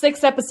by the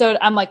 6th episode,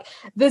 I'm like,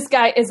 this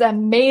guy is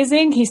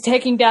amazing. He's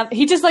taking down,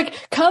 he just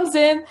like comes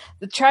in,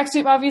 the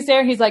Tracksuit Mafia's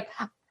there. He's like,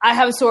 I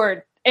have a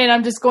sword and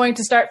I'm just going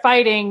to start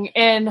fighting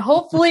and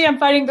hopefully I'm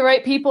fighting the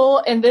right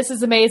people and this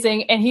is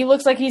amazing. And he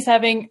looks like he's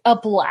having a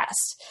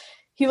blast.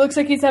 He looks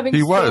like he's having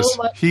so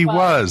much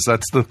fun.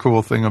 That's the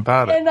cool thing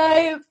about it. And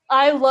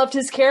I loved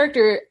his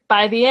character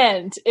by the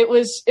end. It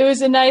was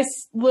a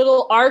nice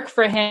little arc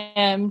for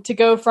him to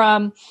go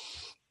from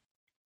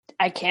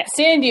I can't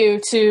stand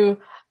you to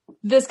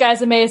this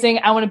guy's amazing.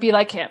 I want to be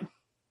like him.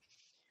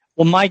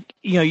 Well, Mike,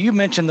 you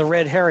mentioned the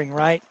red herring,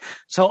 right?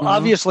 So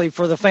obviously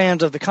for the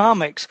fans of the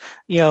comics,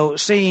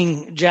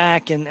 seeing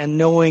Jack and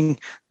knowing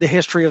the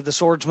history of the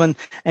swordsman,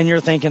 and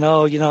you're thinking,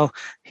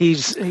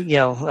 he's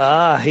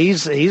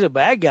a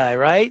bad guy,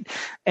 right?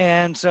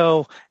 And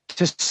so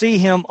to see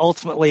him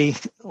ultimately,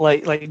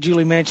 like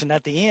Julie mentioned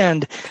at the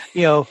end,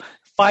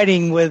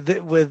 fighting with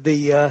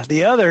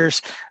the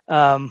others,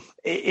 that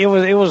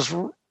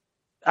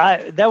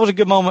was a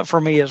good moment for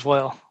me as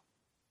well.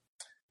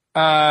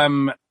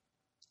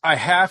 I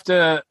have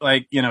to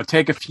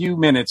take a few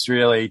minutes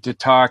really to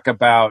talk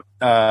about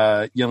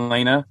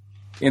Yelena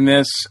in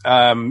this.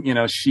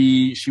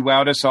 She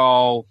wowed us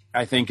all,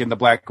 I think, in the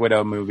Black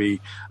Widow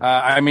movie.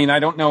 I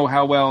don't know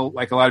how well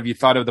a lot of you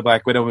thought of the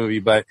Black Widow movie,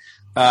 but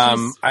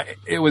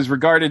it was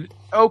regarded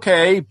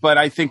okay. But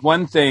I think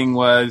one thing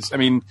was,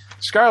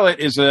 Scarlet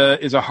is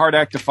a hard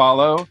act to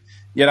follow.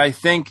 Yet I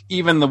think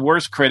even the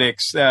worst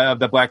critics of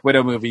the Black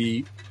Widow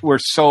movie were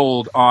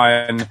sold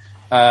on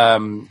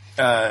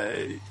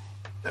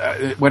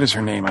what is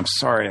her name? I'm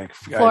sorry.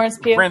 Florence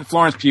Pugh.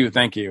 Florence Pugh.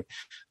 Thank you.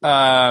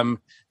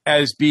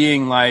 as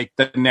being like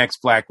the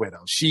next Black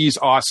Widow. She's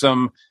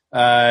awesome.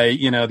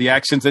 The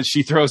accents that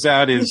she throws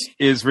out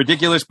is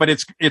ridiculous, but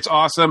it's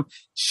awesome.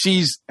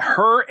 She's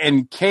her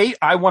and Kate.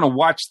 I want to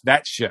watch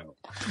that show.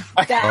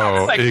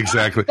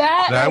 Exactly.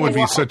 That would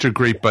be such a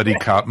great buddy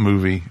cop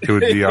movie. It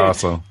would be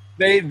awesome.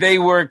 They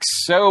work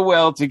so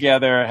well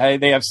together. Hey,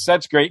 they have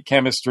such great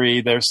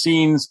chemistry. Their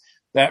scenes,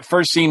 that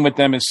first scene with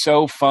them is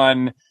so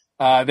fun.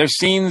 There's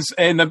scenes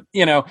in the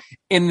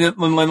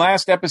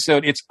last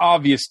episode. It's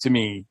obvious to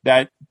me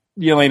that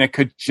Yelena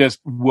could just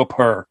whoop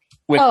her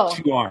with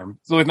two arms,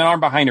 with an arm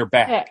behind her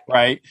back,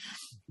 right?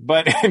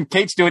 But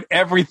Kate's doing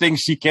everything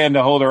she can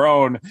to hold her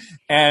own,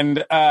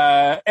 and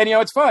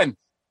it's fun.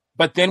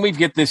 But then we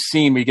get this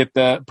scene. We get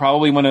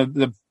probably one of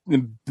the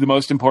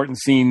most important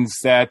scenes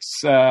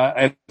that's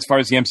as far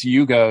as the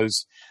MCU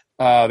goes,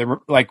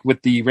 like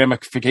with the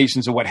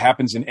ramifications of what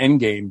happens in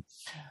Endgame.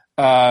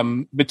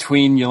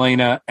 Between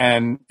Yelena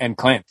and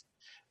Clint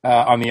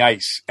on the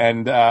ice,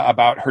 and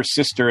about her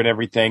sister and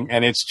everything.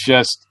 And it's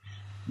just,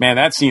 man,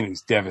 that scene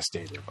is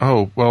devastating.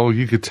 Oh, well,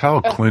 you could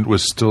tell Clint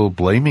was still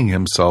blaming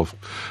himself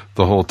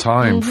the whole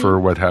time for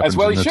what happened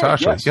to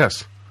Natasha.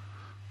 Yes.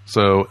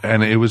 So,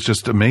 and it was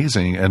just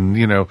amazing. And,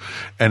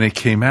 and it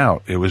came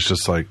out. It was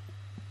just like,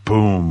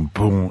 boom,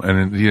 boom.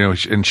 And,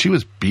 and she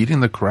was beating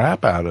the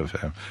crap out of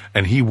him.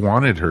 And he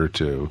wanted her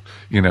to,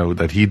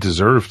 that he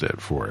deserved it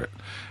for it.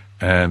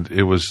 And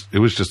it was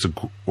just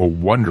a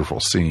wonderful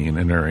scene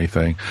and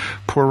everything.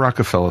 Poor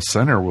Rockefeller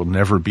Center will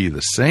never be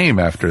the same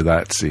after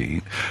that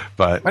scene.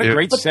 But what a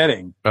great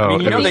setting. Oh,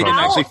 they didn't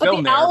actually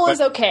film there. The owl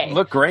was okay.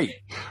 Looked great.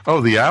 Oh,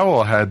 the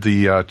owl had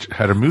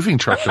a moving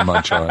truck to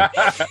munch on.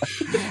 Yeah,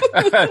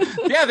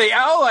 the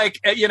owl.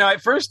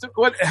 At first,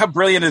 how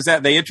brilliant is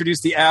that? They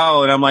introduced the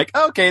owl, and I'm like,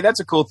 okay, that's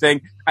a cool thing.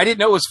 I didn't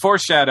know it was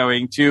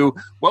foreshadowing to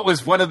what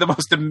was one of the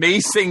most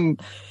amazing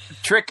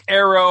Trick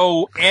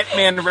Arrow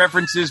Ant-Man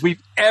references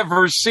we've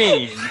ever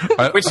seen,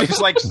 which is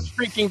like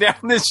streaking down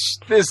this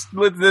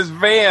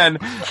van,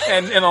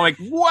 and I'm like,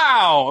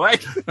 wow!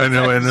 I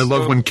know, and I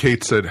love when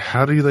Kate said,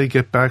 "How do they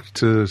get back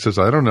to?" Says,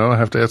 "I don't know. I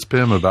have to ask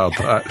Pim about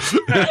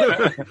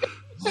that."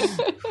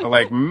 I'm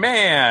like,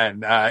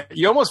 man,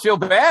 you almost feel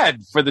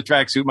bad for the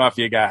Tracksuit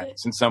Mafia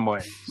guys in some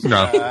ways.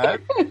 No.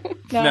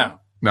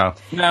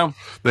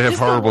 They have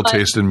horrible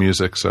taste in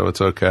music, so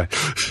it's okay.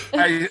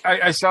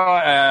 I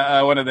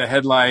saw one of the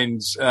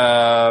headlines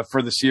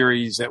for the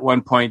series at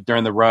one point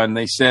during the run.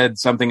 They said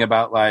something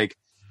about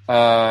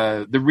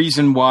the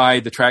reason why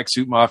the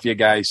Tracksuit Mafia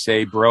guys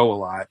say bro a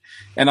lot.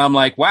 And I'm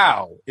like,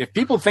 wow, if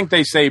people think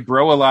they say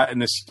bro a lot in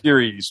the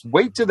series,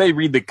 wait till they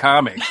read the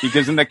comics,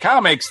 because in the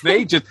comics,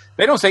 they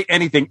don't say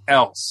anything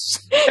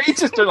else. They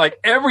just are like,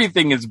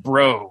 everything is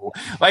bro.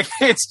 Like,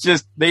 it's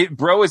just,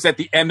 bro is at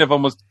the end of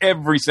almost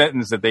every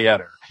sentence that they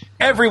utter.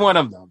 Every one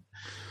of them.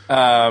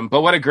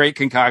 But what a great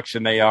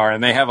concoction they are,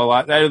 and they have a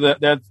lot.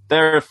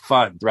 They're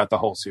fun throughout the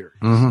whole series.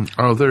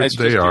 Mm-hmm. Oh,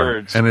 they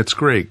are, and it's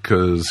great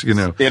because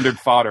standard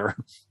fodder.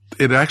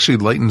 It actually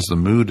lightens the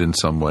mood in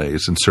some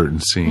ways in certain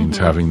scenes,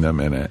 having them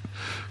in it.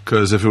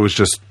 Because if it was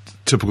just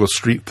typical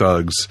street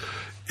thugs,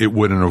 it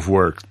wouldn't have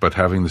worked. But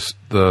having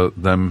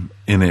them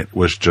in it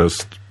was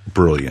just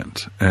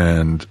brilliant,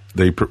 and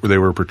they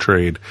were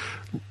portrayed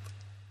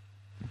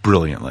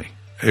brilliantly.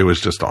 It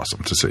was just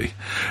awesome to see.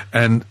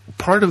 And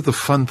part of the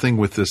fun thing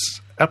with this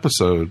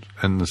episode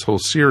and this whole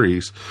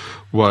series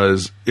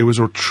was it was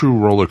a true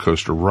roller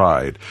coaster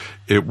ride.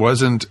 It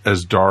wasn't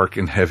as dark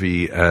and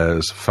heavy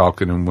as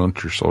Falcon and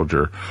Winter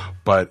Soldier,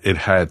 but it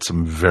had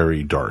some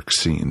very dark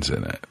scenes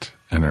in it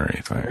and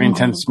everything. Very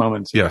intense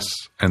moments. Yes.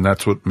 And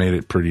that's what made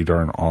it pretty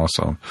darn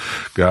awesome.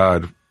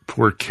 God,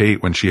 poor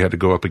Kate when she had to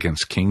go up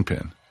against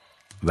Kingpin.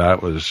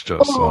 That was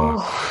just...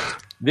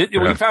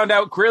 We found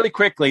out really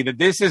quickly that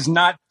this is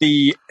not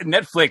the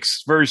Netflix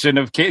version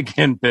of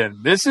Kingpin.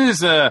 This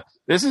is a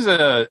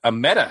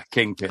meta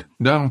Kingpin.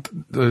 No,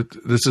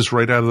 this is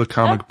right out of the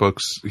comic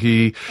books.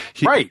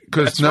 Right.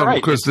 Because not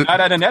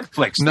out of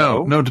Netflix.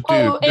 No, dude.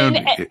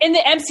 In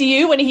the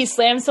MCU, when he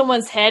slammed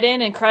someone's head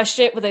in and crushed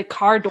it with a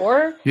car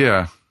door.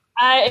 Yeah.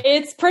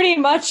 It's pretty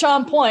much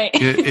on point.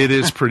 It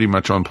is pretty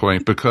much on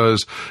point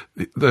because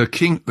the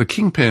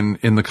Kingpin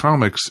in the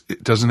comics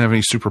doesn't have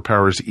any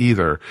superpowers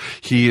either.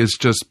 He is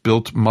just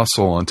built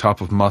muscle on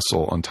top of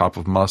muscle on top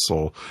of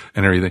muscle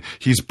and everything.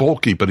 He's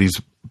bulky, but he's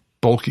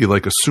bulky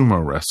like a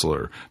sumo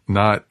wrestler,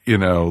 not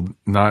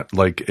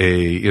like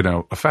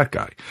a fat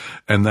guy.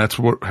 And that's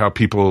how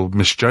people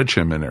misjudge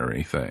him and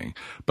everything.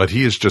 But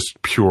he is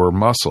just pure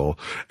muscle.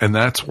 And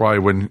that's why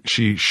when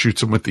she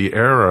shoots him with the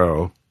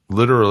arrow,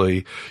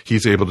 literally,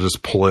 he's able to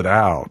just pull it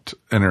out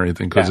and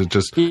everything because it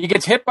just... He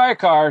gets hit by a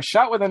car,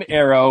 shot with an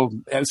arrow,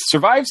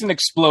 survives an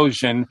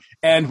explosion,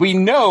 and we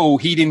know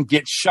he didn't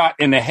get shot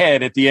in the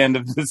head at the end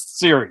of this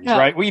series,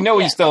 right? We know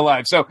he's still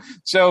alive.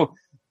 So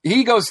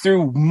he goes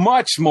through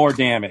much more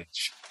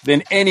damage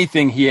than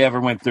anything he ever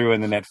went through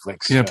in the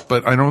Netflix show. Yeah,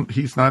 but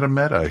he's not a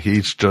meta.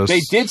 He's just...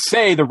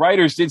 The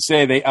writers did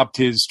say they upped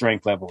his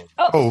strength level.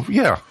 Oh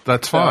yeah,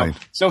 that's fine.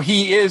 So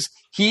he is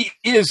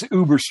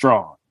uber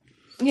strong.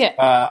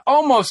 Yeah.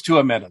 Almost to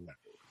a meta level.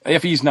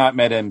 if he's not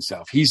meta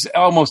himself. He's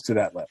almost to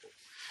that level.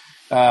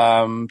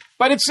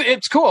 But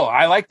it's cool.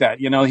 I like that.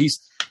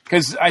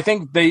 Because I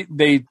think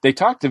they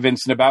talked to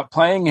Vincent about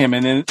playing him,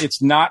 and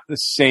it's not the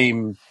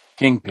same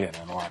Kingpin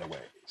in a lot of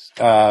ways.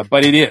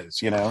 But it is,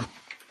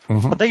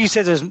 I think you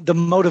said the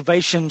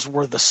motivations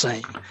were the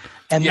same,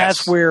 and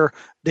that's where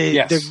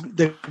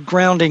the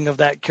grounding of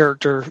that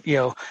character,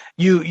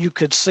 you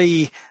could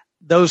see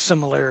those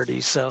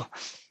similarities. So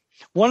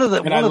one of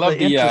the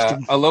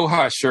interesting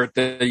Aloha shirt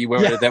that you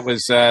wear. Yeah.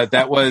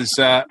 That was.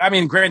 I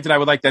mean, granted, I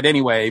would like that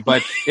anyway,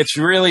 but it's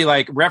really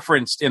like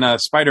referenced in a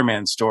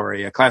Spider-Man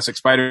story, a classic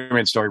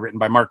Spider-Man story written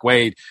by Mark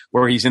Waid,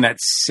 where he's in that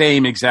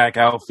same exact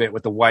outfit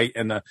with the white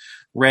and the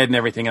red and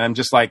everything. And I'm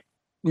just like,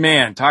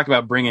 man, talk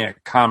about bringing a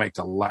comic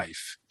to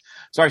life.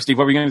 Sorry, Steve,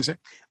 what were you going to say?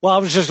 Well, I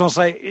was just going to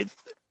say,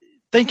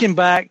 thinking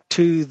back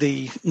to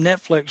the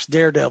Netflix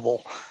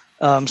Daredevil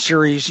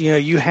series,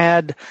 you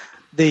had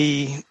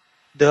the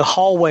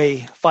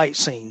hallway fight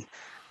scene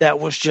that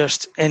was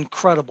just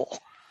incredible.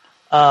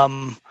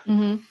 When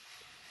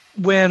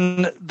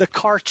the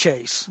car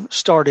chase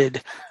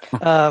started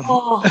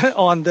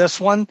on this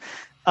one,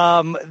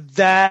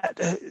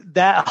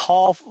 that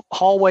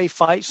hallway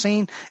fight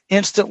scene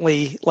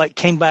instantly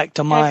came back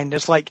to mind.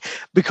 It's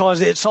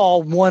because it's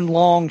all one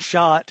long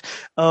shot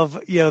of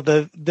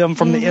them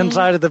from the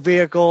inside of the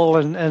vehicle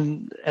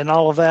and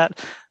all of that.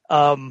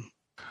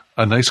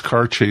 A nice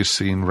car chase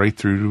scene right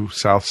through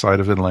south side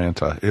of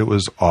Atlanta. It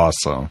was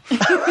awesome.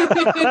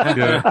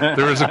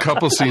 There was a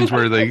couple scenes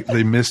where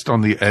they missed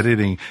on the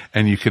editing,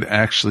 and you could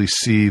actually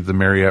see the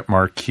Marriott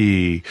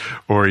Marquis,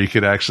 or you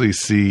could actually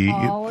see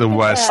the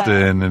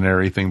Westin and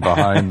everything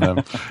behind them.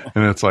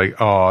 And it's like,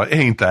 oh,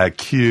 ain't that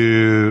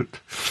cute?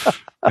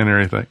 And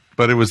everything.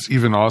 But it was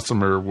even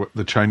awesomer.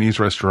 The Chinese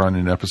restaurant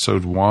in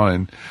episode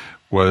 1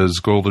 was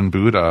Golden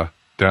Buddha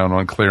down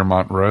on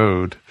Claremont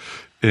Road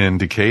in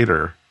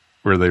Decatur,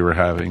 where they were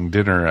having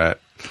dinner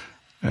at.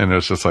 And it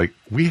was just like,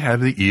 we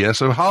had the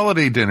ESO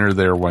holiday dinner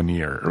there one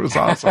year. It was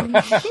awesome.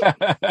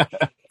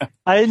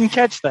 I didn't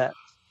catch that.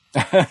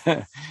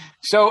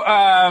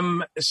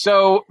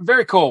 So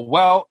very cool.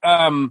 Well,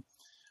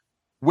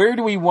 where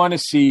do we want to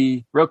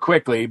see, real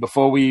quickly,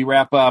 before we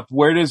wrap up,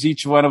 where does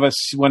each one of us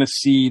want to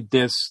see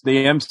the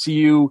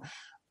MCU?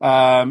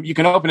 You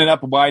can open it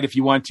up wide if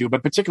you want to,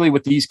 but particularly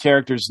with these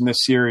characters in this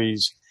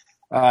series,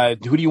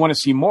 who do you want to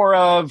see more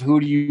of?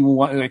 Who do you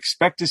want to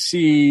expect to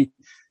see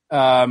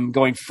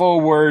going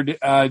forward?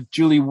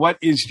 Julie, what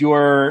is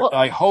your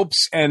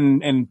hopes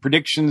and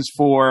predictions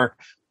for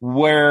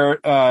where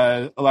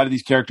a lot of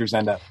these characters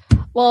end up?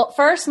 Well,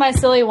 first, my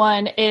silly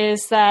one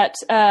is that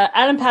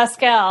Adam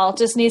Pascal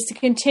just needs to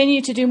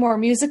continue to do more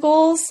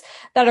musicals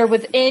that are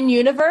within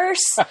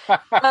universe,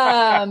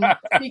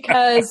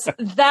 because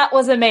that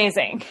was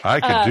amazing.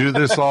 I could do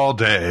this all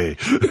day.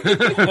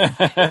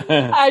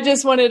 I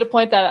just wanted to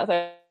point that out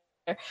there.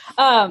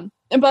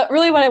 But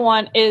really what I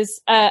want is,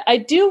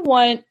 I don't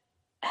want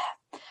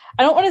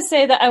to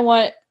say that I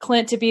want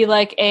Clint to be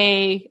like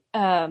a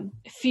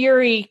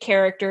Fury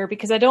character,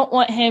 because I don't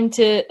want him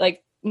to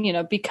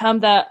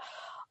become that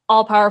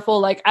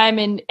all-powerful, I'm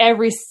in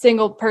every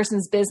single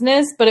person's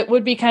business, but it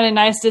would be kind of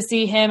nice to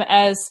see him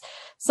as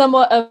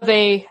somewhat of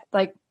a,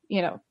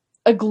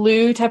 a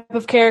glue type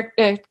of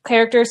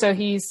character. So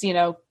he's,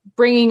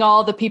 bringing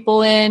all the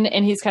people in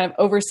and he's kind of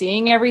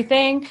overseeing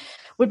everything.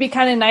 Would be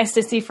kind of nice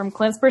to see from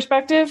Clint's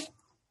perspective.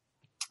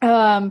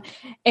 And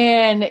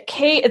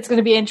Kate, it's going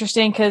to be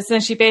interesting because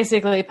then she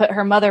basically put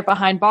her mother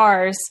behind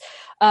bars.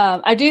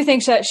 I do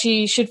think that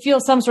she should feel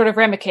some sort of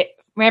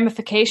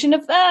ramification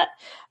of that.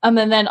 And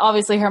then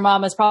obviously her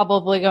mom is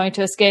probably going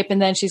to escape,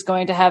 and then she's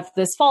going to have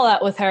this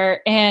fallout with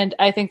her. And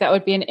I think that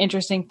would be an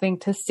interesting thing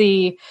to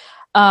see.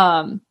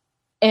 And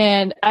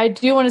I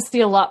do want to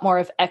see a lot more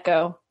of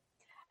Echo.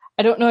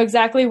 I don't know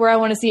exactly where I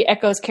want to see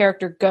Echo's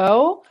character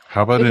go.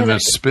 How about in a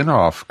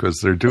spinoff? Because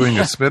they're doing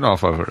a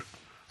spinoff of her.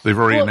 They've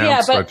already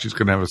announced that she's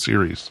going to have a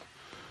series.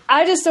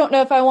 I just don't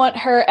know if I want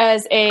her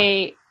as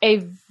a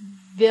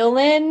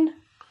villain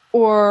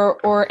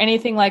or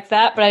anything like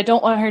that, but I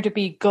don't want her to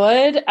be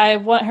good. I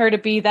want her to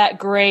be that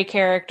gray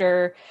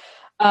character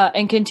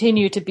and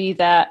continue to be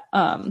that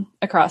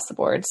across the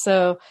board.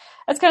 So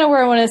that's kind of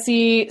where I want to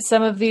see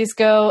some of these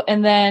go.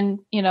 And then,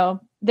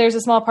 there's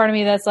a small part of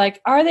me that's like,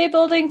 are they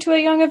building to a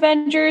Young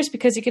Avengers?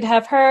 Because you could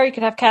have her, you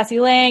could have Cassie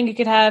Lang, you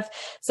could have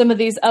some of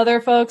these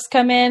other folks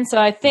come in. So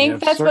I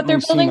think that's what they're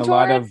building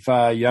toward. A lot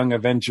of Young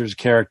Avengers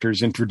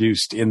characters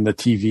introduced in the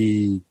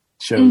TV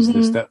shows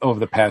over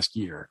the past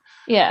year.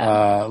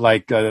 Yeah.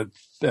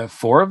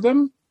 4 of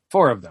them?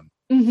 4 of them.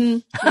 Mm-hmm.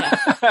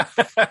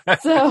 Yeah.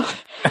 So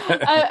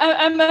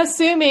I'm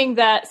assuming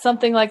that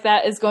something like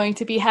that is going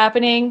to be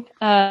happening.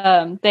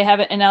 They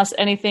haven't announced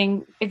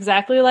anything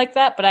exactly like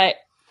that, but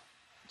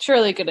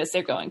surely goodness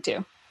they're going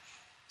to.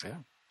 Yeah.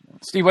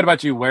 Steve, what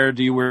about you? Where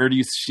do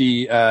you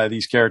see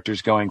these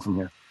characters going from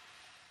here?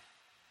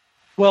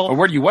 Well, or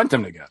where do you want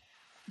them to go?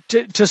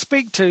 To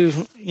speak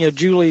to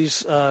Julie's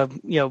talking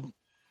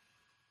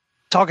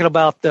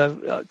about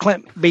the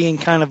Clint being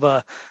kind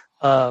of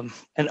an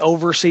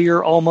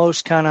overseer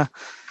almost kind of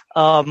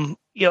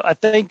I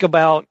think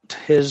about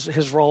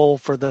his role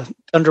for the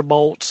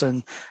Thunderbolts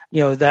and,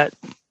 that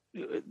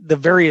the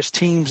various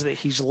teams that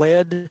he's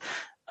led.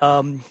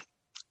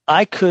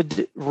 I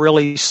could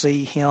really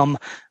see him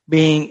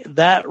being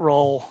that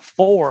role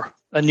for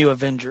a new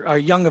Avenger, or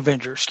young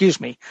Avenger, excuse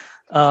me.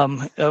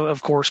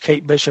 Of course,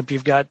 Kate Bishop,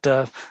 you've got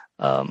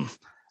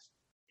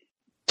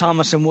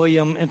Thomas and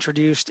William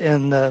introduced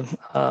in the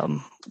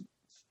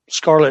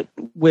Scarlet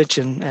Witch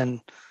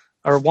and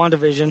or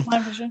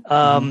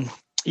WandaVision.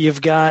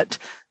 You've got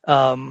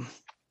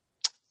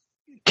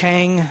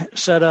Kang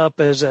set up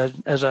as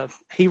a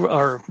hero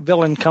or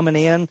villain coming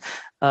in.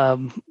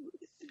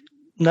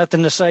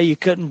 Nothing to say you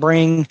couldn't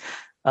bring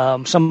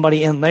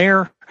somebody in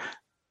there,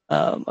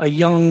 a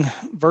young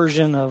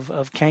version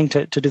of Kang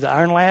to do the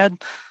Iron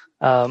Lad.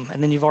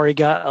 And then you've already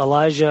got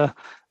Elijah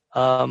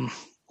on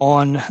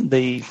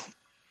the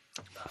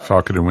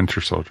Falcon and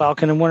Winter Soldier.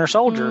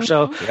 Mm-hmm.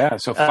 So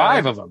so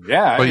 5 of them.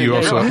 Yeah, but you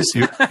also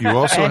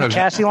have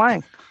Cassie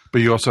Lang.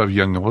 But you also have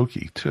young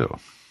Loki too,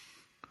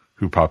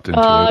 who popped into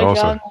it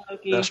also. Young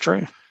Loki. That's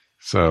true.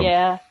 So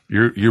yeah,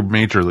 you're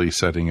majorly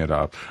setting it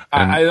up.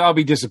 And I'll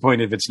be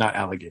disappointed if it's not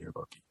Alligator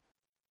Loki.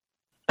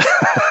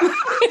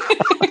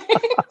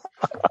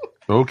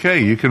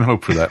 Okay, you can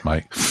hope for that,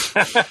 Mike.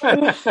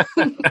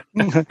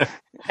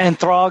 And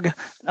Throg.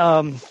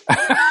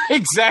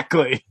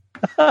 Exactly.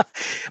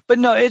 But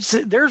no,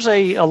 there's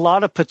a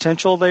lot of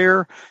potential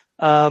there.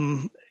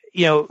 Yelena,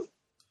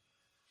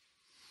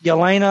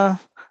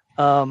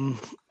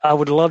 I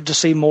would love to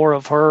see more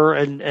of her,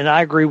 and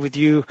I agree with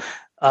you.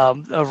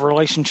 A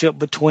relationship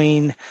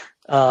between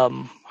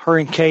her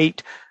and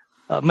Kate.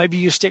 Maybe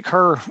you stick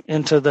her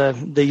into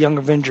the Young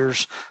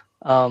Avengers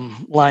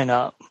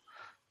lineup.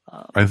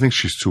 I think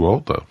she's too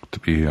old though to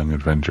be a Young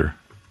Avenger.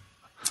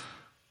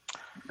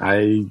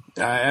 I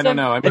don't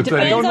know. It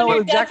depends don't on know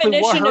your exactly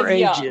what definition her of age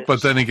young. is.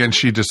 But then again,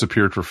 she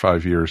disappeared for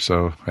 5 years.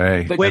 So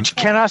hey, Which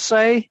can I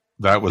say?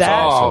 That was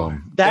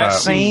awesome. That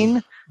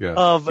scene yes.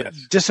 of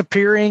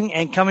disappearing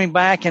and coming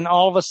back, and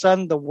all of a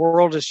sudden the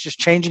world is just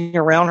changing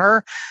around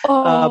her.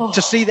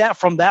 To see that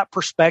from that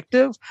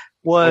perspective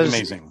was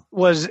amazing.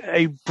 Was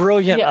a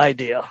brilliant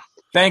idea.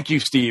 Thank you,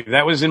 Steve.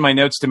 That was in my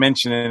notes to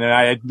mention, and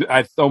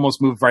I almost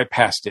moved right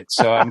past it.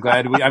 So I'm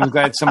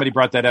glad somebody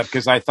brought that up,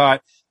 because I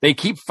thought they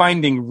keep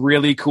finding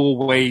really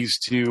cool ways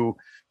to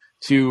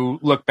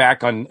look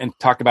back on and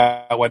talk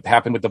about what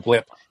happened with the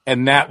blip,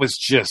 and that was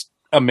just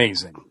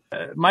amazing.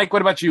 Mike,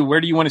 what about you? Where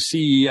do you want to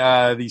see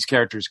these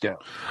characters go?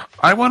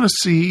 I want to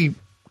see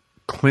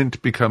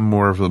Clint become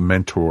more of a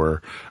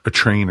mentor, a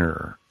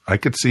trainer. I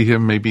could see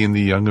him maybe in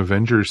the Young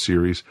Avengers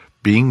series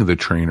being the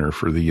trainer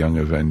for the Young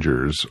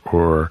Avengers,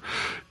 or,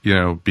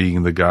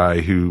 being the guy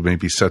who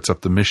maybe sets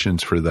up the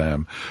missions for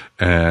them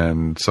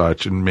and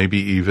such, and maybe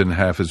even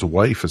have his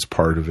wife as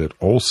part of it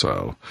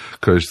also,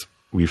 because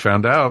we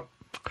found out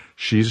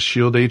she's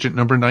SHIELD agent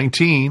number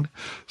 19.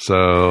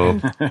 So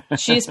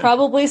she's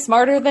probably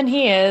smarter than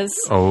he is.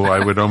 Oh, I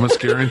would almost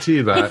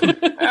guarantee that.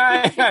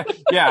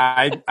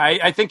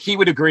 I think he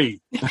would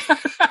agree.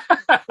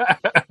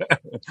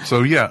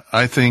 So, yeah,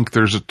 I think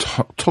there's a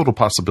total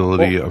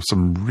possibility of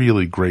some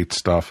really great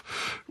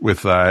stuff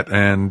with that.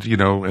 And,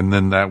 and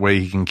then that way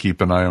he can keep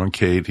an eye on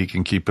Kate. He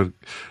can keep an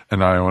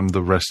eye on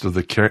the rest of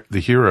the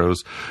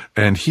heroes.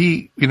 And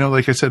he,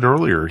 like I said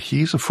earlier,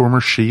 he's a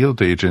former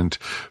SHIELD agent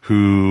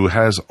who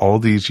has all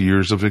these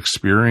years of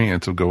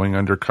experience of going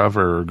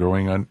undercover or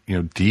going on,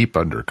 deep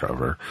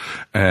undercover.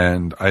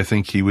 And I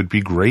think he would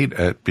be great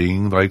at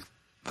being like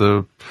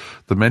the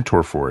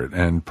mentor for it,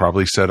 and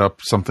probably set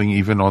up something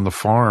even on the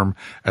farm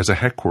as a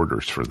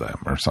headquarters for them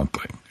or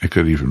something. It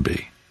could even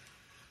be.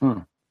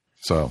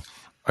 So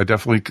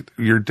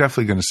you're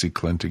definitely going to see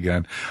Clint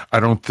again. I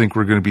don't think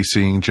we're going to be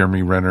seeing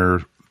Jeremy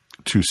Renner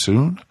too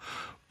soon,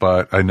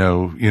 but I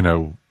know,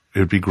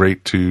 it'd be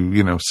great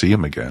to, see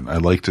him again. I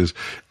liked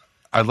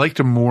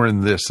him more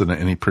in this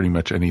than pretty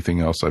much anything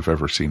else I've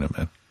ever seen him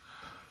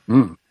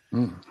in.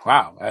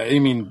 Wow. I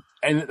mean,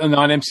 and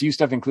non-MCU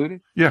stuff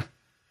included? Yeah.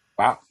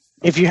 Wow.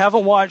 If you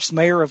haven't watched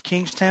Mayor of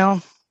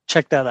Kingstown,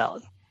 check that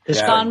out.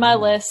 It's on my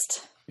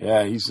list.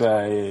 Yeah,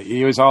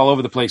 he was all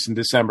over the place in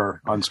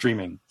December on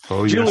streaming.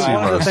 Oh, yes, Julie,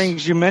 one of the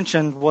things you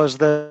mentioned was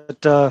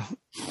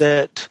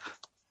that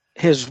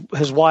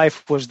his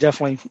wife was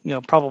definitely,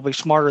 probably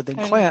smarter than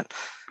Clint.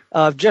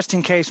 Just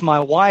in case my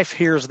wife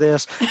hears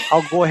this,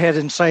 I'll go ahead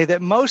and say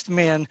that most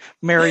men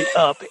marry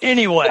up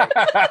anyway.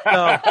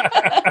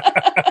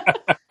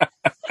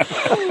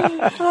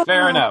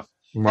 Fair enough.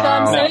 Wow. So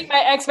I'm setting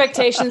my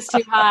expectations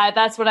too high.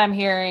 That's what I'm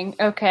hearing.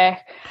 Okay.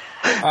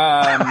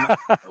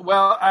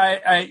 Well,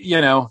 I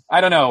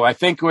don't know. I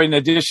think in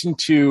addition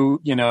to,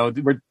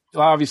 we're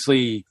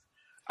obviously,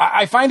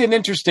 I find it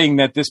interesting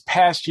that this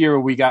past year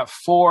we got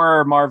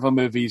 4 Marvel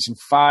movies and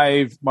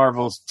 5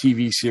 Marvel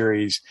TV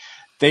series.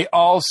 They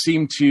all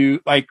seem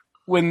to, like,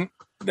 when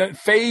the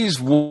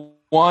phase 1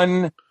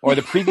 or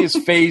the previous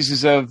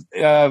phases of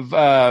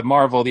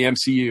Marvel, the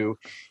MCU,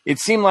 it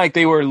seemed like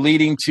they were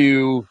leading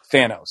to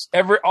Thanos.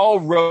 All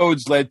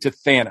roads led to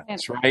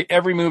Thanos, right?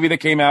 Every movie that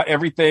came out,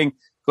 everything,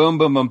 Boom,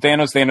 boom, boom.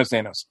 Thanos, Thanos,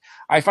 Thanos.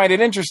 I find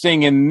it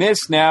interesting in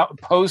this now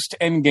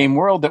post-Endgame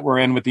world that we're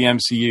in with the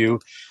MCU.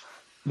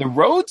 The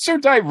roads are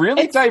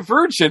really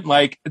divergent.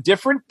 Like,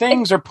 different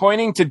things are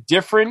pointing to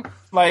different,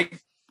 like...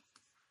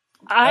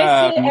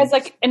 I see it as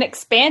like an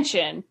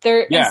expansion.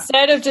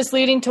 Instead of just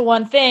leading to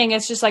one thing,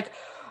 it's just like,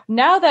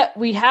 now that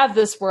we have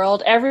this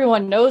world,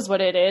 everyone knows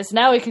what it is.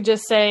 Now we can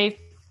just say,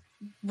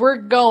 we're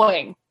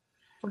going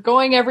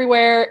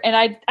everywhere.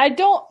 And I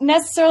don't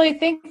necessarily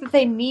think that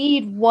they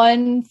need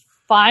one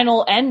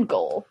final end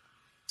goal.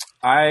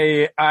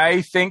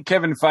 I think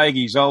Kevin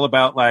Feige's all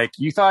about, like,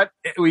 you thought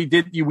we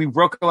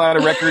broke a lot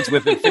of records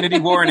with Infinity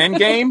War and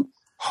Endgame.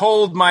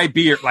 Hold my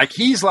beer. Like,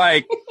 he's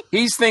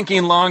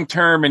thinking long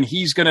term, and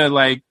he's gonna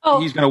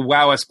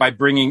wow us by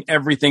bringing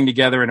everything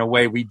together in a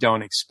way we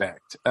don't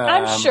expect.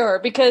 I'm sure,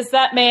 because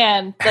that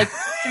man, like,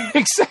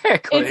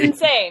 exactly, it's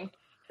insane.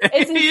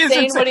 It's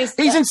insane what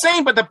he's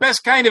insane, but the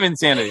best kind of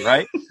insanity,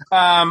 right?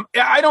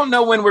 I don't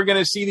know when we're going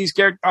to see these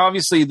characters.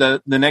 Obviously,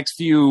 the next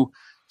few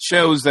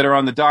shows that are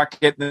on the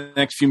docket, the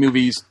next few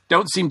movies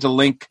don't seem to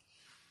link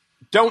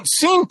to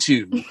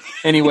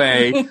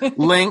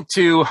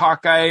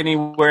Hawkeye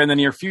anywhere in the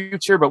near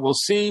future, but we'll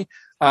see.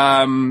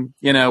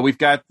 We've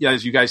got,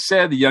 as you guys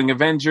said, the Young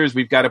Avengers.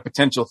 We've got a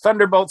potential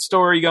Thunderbolt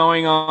story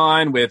going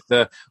on with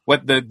the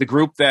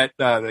group that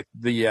the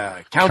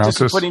Countess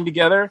is putting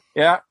together.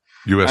 Yeah.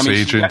 U.S.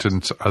 Agent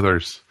and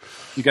others.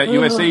 You got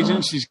U.S.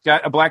 Agent. She's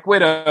got a Black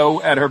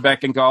Widow at her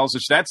beck and call. So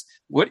that's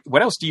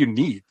what else do you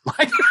need?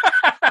 Like,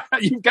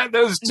 you've got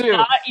those two.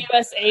 Not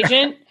U.S.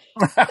 Agent.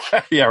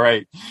 Yeah,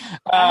 right.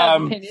 I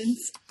have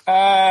opinions.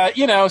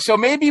 So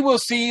maybe we'll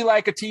see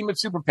like a team of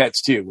super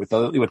pets too, with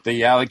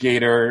the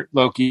alligator,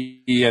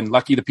 Loki, and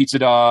Lucky the pizza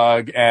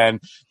dog,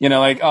 and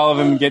like all of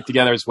them get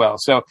together as well.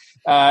 So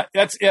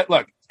that's it.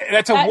 Look,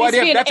 that's a what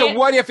if. That's a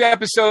what if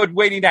episode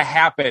waiting to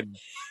happen.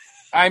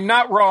 I'm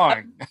not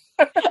wrong.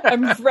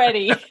 I'm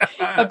ready.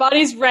 My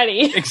body's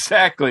ready.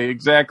 Exactly.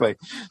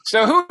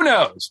 So who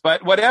knows?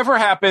 But whatever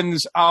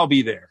happens, I'll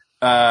be there.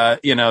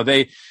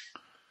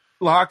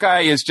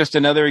 Hawkeye is just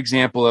another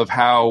example of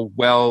how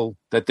well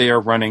that they are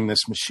running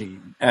this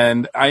machine.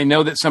 And I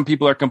know that some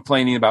people are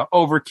complaining about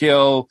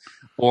overkill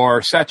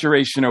or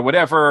saturation or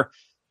whatever.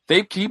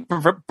 They keep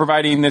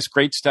providing this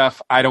great stuff.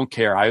 I don't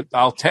care.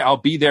 I'll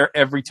be there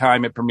every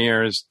time it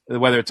premieres,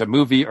 whether it's a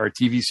movie or a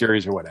TV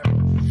series or whatever.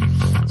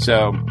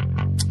 So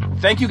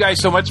thank you guys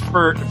so much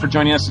for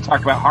joining us to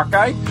talk about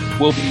Hawkeye.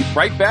 We'll be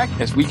right back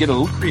as we get a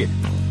little creative.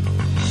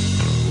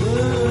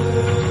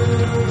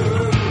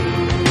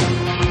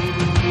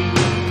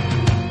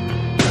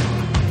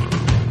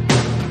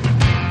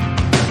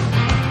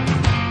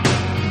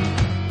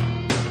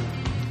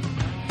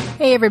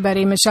 Hey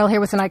everybody, Michelle here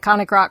with an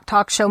iconic rock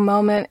talk show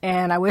moment,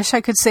 and I wish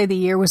I could say the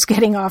year was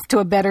getting off to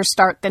a better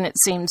start than it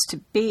seems to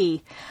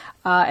be.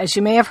 As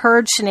you may have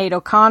heard, Sinead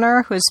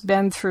O'Connor, who has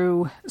been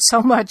through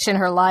so much in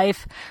her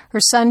life, her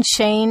son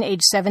Shane,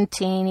 age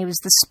 17, he was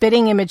the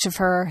spitting image of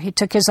her. He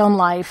took his own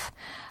life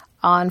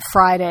on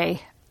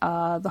Friday.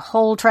 The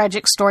whole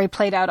tragic story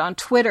played out on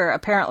Twitter.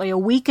 Apparently a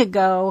week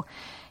ago,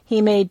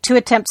 he made 2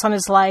 attempts on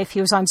his life.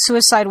 He was on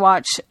suicide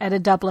watch at a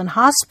Dublin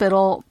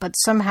hospital, but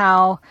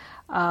somehow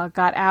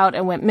got out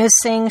and went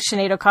missing.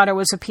 Sinead O'Connor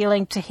was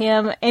appealing to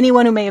him,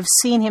 anyone who may have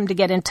seen him, to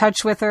get in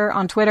touch with her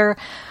on Twitter.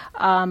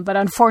 But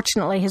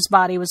unfortunately, his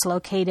body was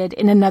located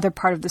in another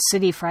part of the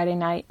city Friday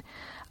night.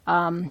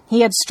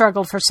 He had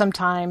struggled for some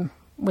time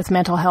with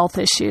mental health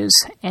issues,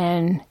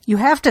 and you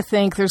have to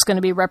think there's going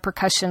to be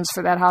repercussions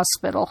for that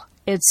hospital.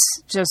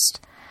 It's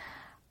just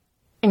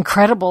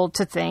incredible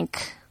to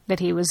think that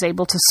he was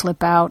able to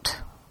slip out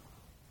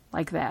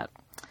like that.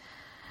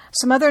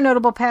 Some other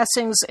notable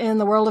passings in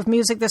the world of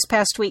music this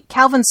past week.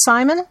 Calvin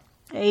Simon,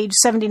 age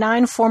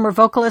 79, former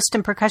vocalist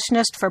and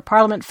percussionist for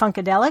Parliament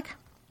Funkadelic.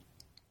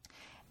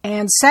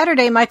 And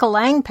Saturday, Michael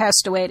Lang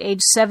passed away at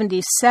age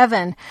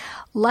 77.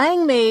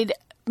 Lang made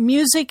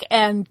music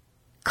and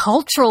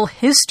cultural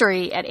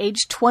history at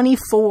age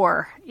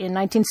 24 in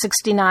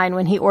 1969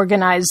 when he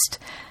organized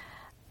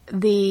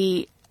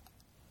the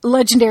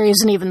legendary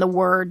isn't even the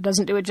word,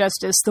 doesn't do it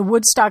justice, the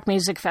Woodstock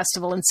Music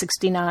Festival in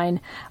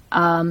 69,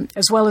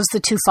 as well as the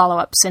 2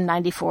 follow-ups in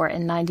 94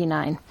 and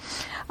 99.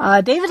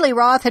 David Lee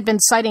Roth had been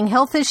citing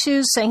health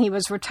issues, saying he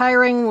was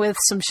retiring with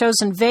some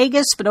shows in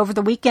Vegas, but over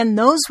the weekend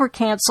those were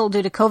canceled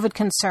due to COVID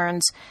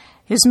concerns.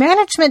 His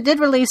management did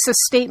release a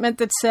statement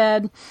that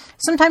said,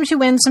 "Sometimes you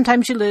win,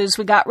 sometimes you lose.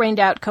 We got rained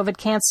out, COVID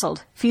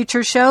canceled.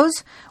 Future shows?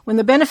 When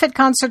the benefit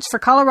concerts for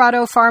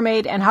Colorado, Farm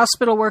Aid, and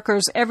hospital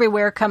workers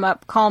everywhere come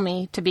up, call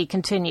me, to be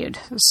continued."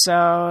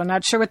 So,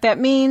 not sure what that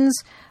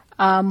means.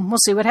 We'll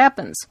see what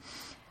happens.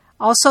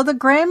 Also, the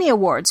Grammy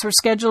Awards were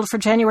scheduled for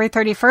January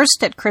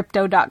 31st at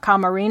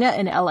Crypto.com Arena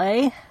in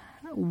LA.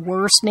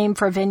 Worst name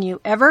for a venue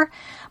ever.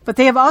 But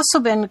they have also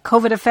been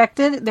COVID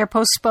affected. They're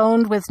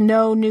postponed with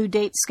no new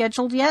date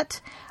scheduled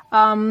yet.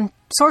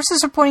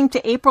 Sources are pointing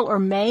to April or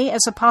May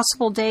as a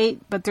possible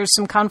date, but there's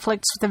some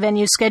conflicts with the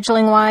venue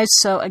scheduling wise.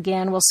 So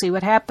again, we'll see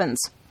what happens.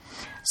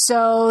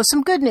 So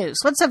some good news.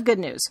 Let's have good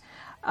news.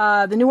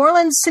 The New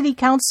Orleans City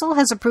Council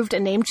has approved a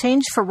name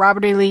change for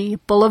Robert E. Lee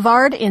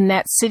Boulevard in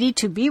that city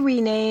to be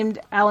renamed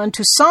Allen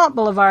Toussaint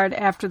Boulevard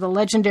after the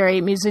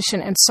legendary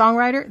musician and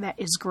songwriter. That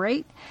is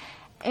great.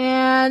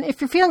 And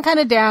if you're feeling kind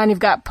of down, you've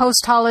got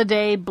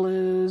post-holiday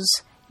blues,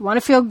 you want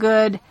to feel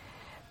good,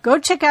 go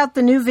check out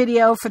the new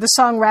video for the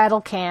song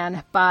Rattle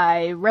Can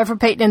by Reverend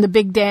Peyton and the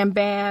Big Damn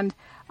Band.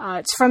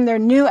 It's from their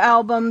new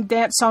album,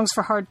 Dance Songs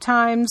for Hard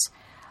Times.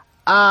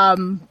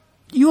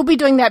 You will be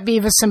doing that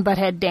Beavis and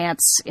Butthead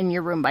dance in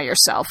your room by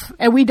yourself,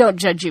 and we don't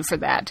judge you for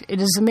that. It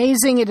is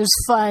amazing. It is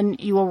fun.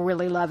 You will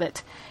really love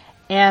it.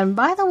 And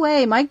by the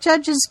way, Mike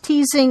Judge is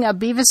teasing a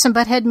Beavis and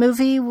Butthead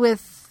movie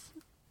with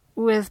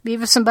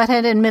Beavis and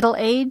Butthead in middle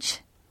age.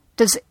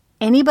 Does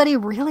anybody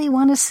really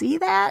want to see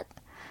that?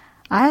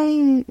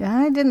 I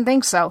didn't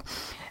think so.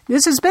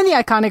 This has been the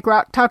Iconic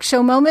Rock Talk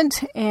Show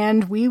Moment,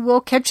 and we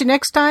will catch you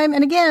next time,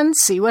 and again,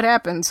 see what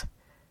happens.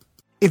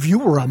 If you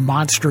were a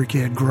monster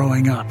kid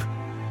growing up,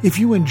 if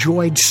you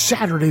enjoyed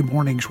Saturday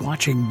mornings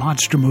watching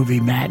Monster Movie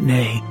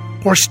Matinee,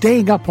 or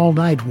staying up all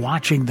night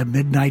watching the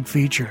Midnight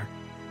Feature,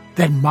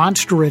 then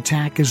Monster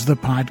Attack is the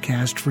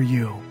podcast for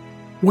you.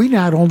 We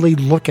not only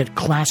look at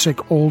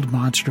classic old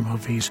monster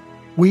movies,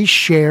 we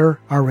share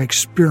our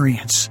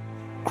experience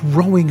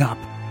growing up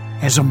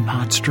as a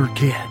monster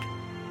kid.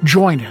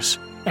 Join us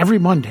every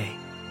Monday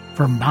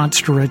for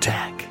Monster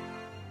Attack.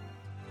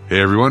 Hey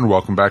everyone,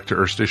 welcome back to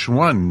Earth Station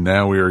 1.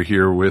 Now we are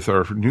here with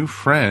our new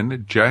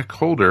friend, Jack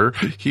Holder.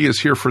 He is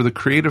here for the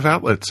Creative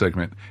Outlet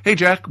segment. Hey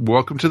Jack,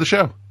 welcome to the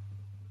show.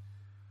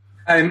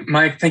 Hi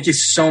Mike, thank you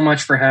so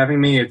much for having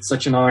me. It's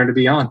such an honor to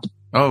be on.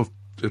 Oh,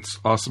 it's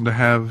awesome to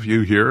have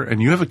you here.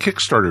 And you have a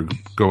Kickstarter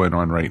going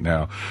on right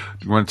now.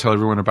 Do you want to tell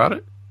everyone about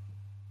it?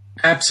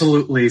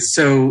 Absolutely.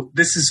 So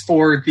this is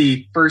for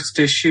the first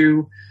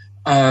issue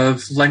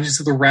of Legends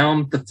of the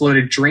Realm, The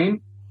Floated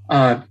Dream.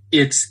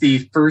 It's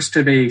the first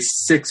of a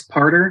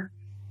 6-parter.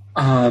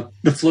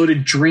 The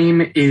Floated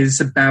Dream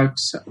is about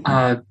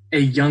a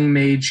young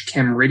mage,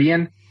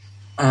 Camridian,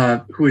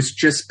 who has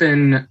just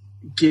been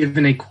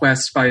given a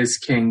quest by his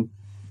king.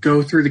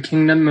 Go through the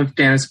kingdom of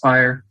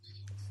Danaspire,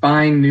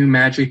 find new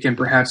magic, and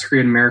perhaps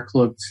create a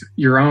miracle of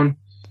your own.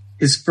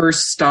 His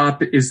first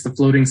stop is the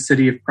floating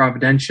city of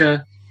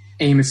Providentia,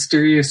 a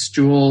mysterious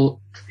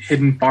jewel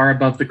hidden far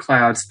above the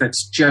clouds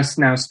that's just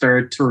now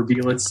started to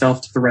reveal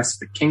itself to the rest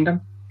of the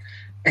kingdom.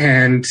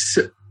 And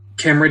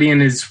Camridian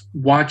is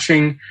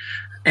watching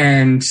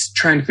and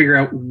trying to figure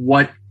out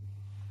what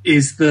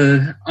is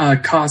the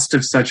cost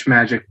of such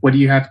magic. What do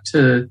you have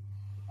to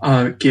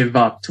give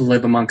up to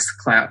live amongst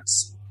the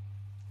clouds?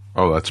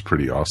 Oh, that's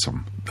pretty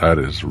awesome. That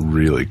is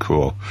really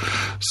cool.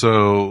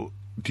 So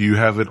do you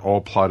have it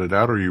all plotted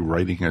out? Or are you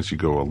writing as you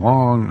go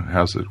along?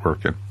 How's it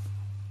working?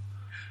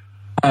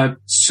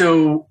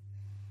 So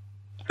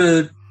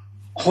the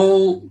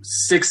whole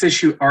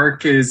 6-issue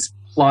arc is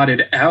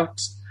plotted out.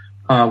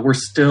 We're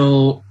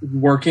still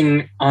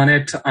working on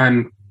it.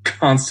 I'm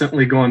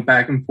constantly going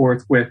back and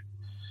forth with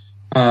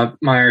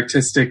my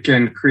artistic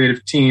and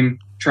creative team,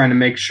 trying to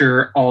make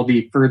sure all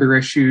the further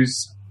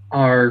issues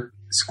are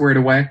squared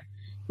away.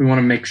 We want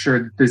to make sure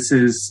that this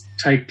is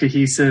tight,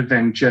 cohesive,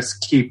 and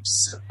just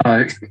keeps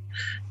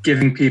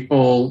giving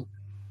people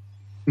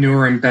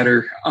newer and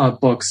better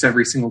books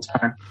every single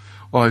time.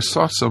 Well, I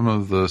saw some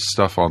of the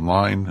stuff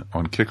online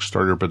on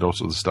Kickstarter, but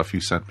also the stuff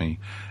you sent me,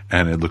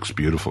 and it looks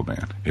beautiful,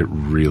 man. It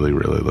really,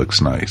 really looks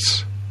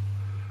nice.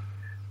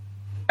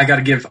 I got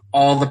to give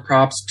all the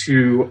props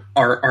to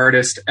our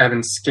artist,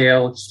 Evan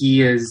Scale.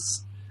 He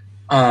is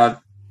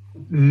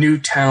new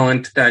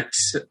talent that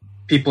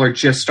people are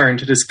just starting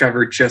to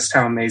discover just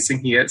how amazing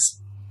he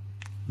is.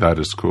 That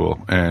is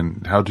cool.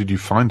 And how did you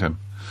find him?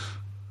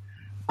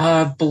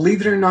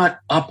 Believe it or not,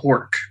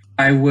 Upwork.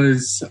 I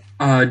was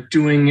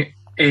doing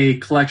a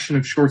collection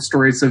of short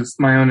stories of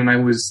my own, and I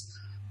was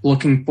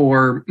looking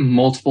for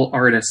multiple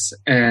artists,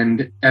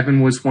 and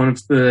Evan was one of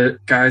the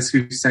guys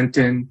who sent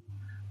in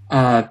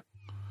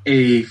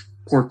a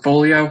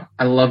portfolio.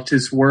 I loved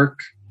his work.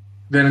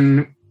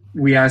 Then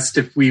we asked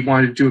if we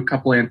wanted to do a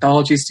couple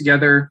anthologies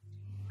together.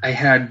 I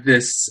had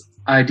this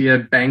idea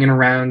banging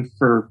around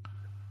for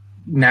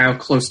now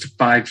close to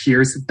 5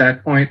 years at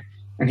that point,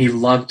 and he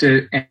loved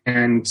it,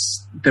 and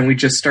then we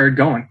just started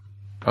going.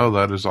 Oh,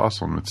 that is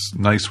awesome. It's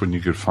nice when you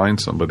could find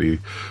somebody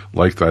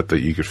like that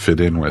you could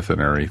fit in with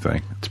and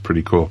everything. It's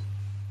pretty cool.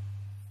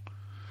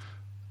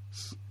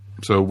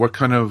 So what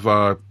kind of,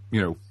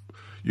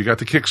 you got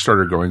the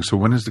Kickstarter going. So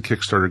when is the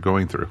Kickstarter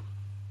going through?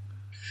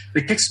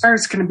 The Kickstarter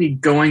is going to be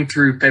going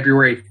through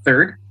February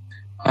 3rd.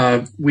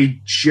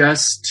 We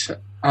just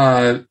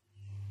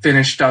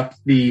finished up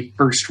the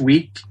first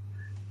week.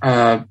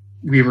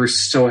 We were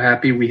so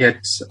happy. We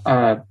hit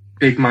a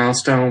big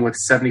milestone with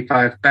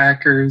 75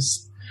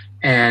 backers.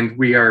 And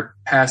we are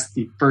past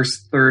the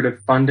first third of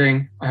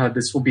funding.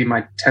 This will be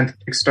my 10th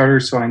Kickstarter,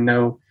 so I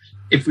know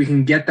if we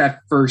can get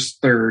that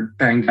first third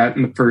banged out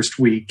in the first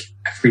week,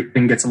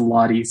 everything gets a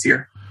lot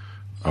easier.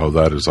 Oh,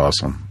 that is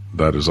awesome.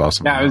 That is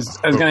awesome. Yeah, I was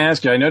going to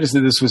ask you, I noticed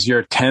that this was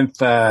your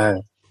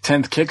 10th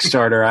 10th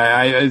Kickstarter.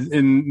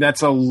 And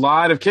that's a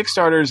lot of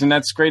Kickstarters, and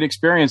that's great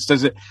experience.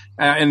 Does it?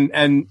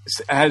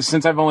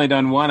 Since I've only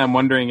done one, I'm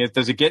wondering,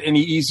 does it get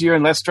any easier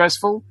and less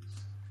stressful?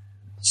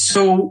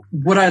 So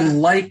what I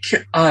like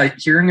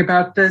hearing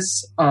about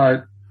this,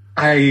 I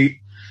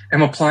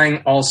am applying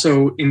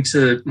also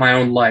into my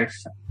own life.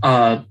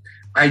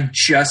 I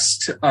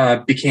just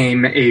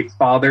became a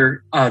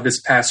father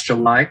this past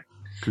July.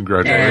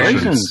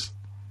 Congratulations.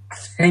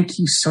 Thank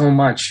you so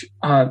much.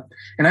 And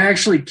I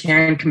actually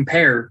can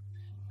compare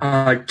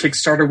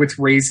Kickstarter with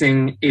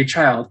raising a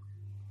child.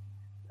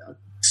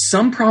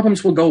 Some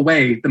problems will go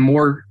away the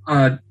more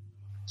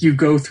you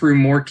go through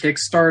more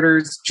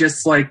Kickstarters.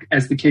 Just like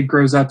as the kid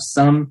grows up,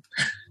 some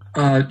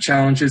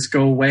challenges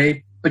go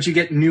away, but you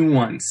get new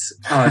ones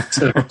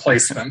to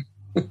replace them.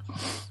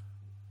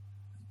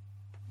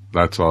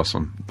 That's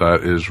awesome.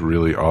 That is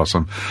really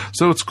awesome.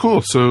 So it's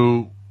cool.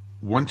 So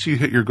once you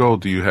hit your goal,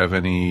 do you have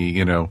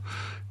any,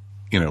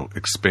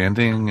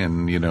 expanding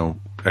and,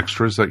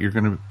 extras that you're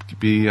going to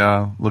be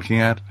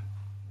looking at?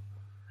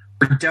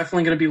 We're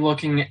definitely going to be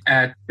looking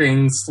at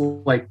things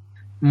like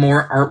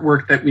more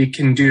artwork that we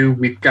can do.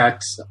 We've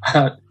got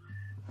a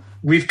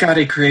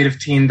creative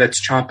team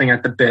that's chomping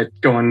at the bit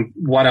going,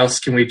 what else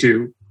can we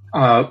do?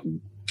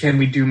 Can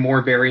we do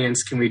more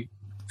variants?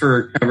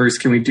 For covers,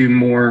 can we do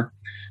more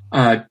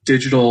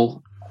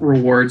digital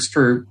rewards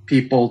for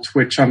people? To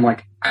which I'm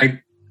like,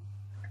 I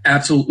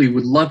absolutely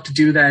would love to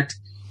do that.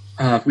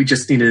 We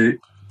just need to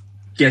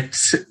get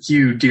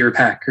you, dear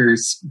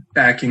Packers,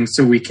 backing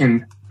so we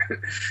can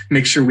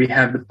make sure we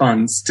have the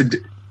funds to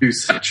do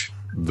such.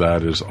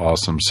 That is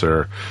awesome,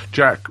 sir.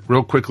 Jack,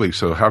 real quickly,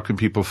 so how can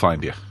people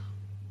find you?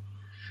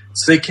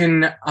 So they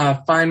can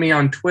find me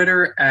on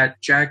Twitter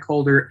at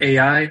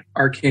JackHolderAI,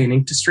 Arcane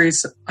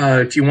Industries.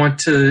 If you want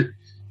to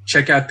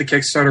check out the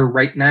Kickstarter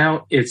right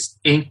now, it's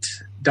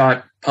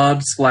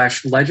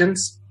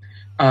inked.pub/legends.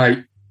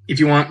 If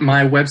you want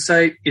my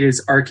website, it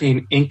is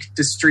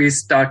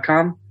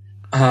arcaneinkdistries.com.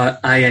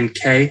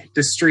 INK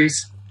Distries.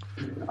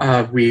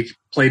 We've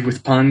played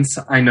with puns,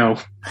 I know.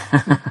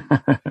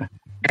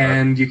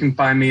 And you can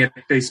find me at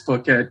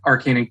Facebook at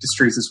Arcane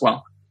Industries as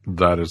well.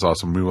 That is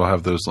awesome. We will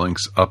have those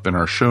links up in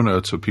our show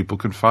notes so people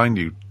can find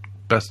you.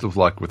 Best of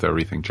luck with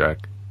everything,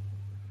 Jack.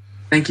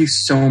 Thank you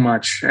so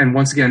much. And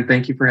once again,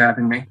 thank you for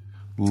having me.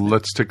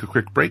 Let's take a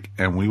quick break,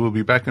 and we will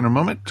be back in a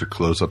moment to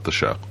close up the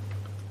show.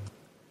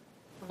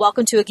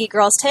 Welcome to A Geek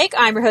Girl's Take.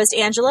 I'm your host,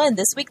 Angela, and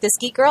this week, this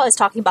Geek Girl is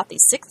talking about the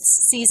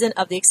 6th season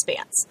of The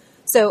Expanse.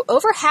 So,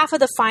 over half of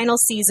the final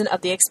season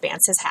of The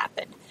Expanse has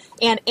happened,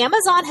 and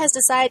Amazon has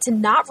decided to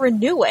not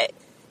renew it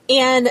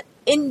in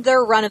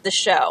their run of the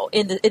show,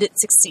 in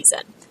its 6th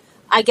season.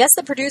 I guess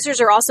the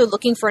producers are also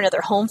looking for another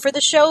home for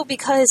the show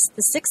because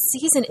the 6th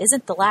season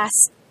isn't the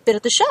last bit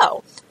of the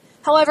show.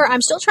 However,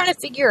 I'm still trying to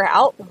figure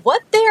out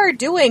what they are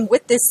doing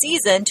with this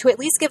season to at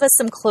least give us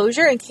some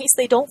closure in case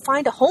they don't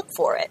find a home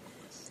for it.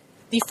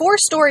 The 4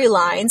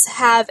 storylines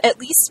have at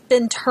least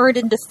been turned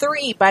into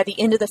 3 by the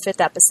end of the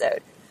 5th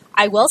episode.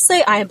 I will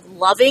say I am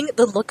loving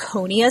the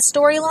Laconia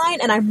storyline,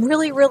 and I'm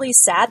really, really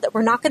sad that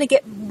we're not going to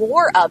get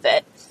more of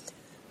it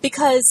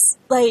because,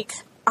 I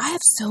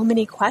have so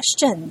many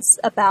questions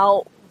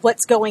about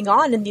what's going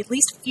on in the at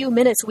least few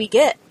minutes we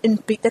get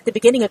at the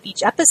beginning of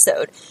each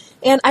episode.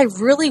 And I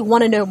really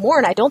want to know more,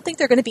 and I don't think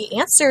they're going to be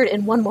answered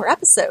in one more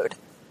episode.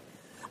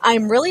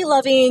 I'm really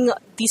loving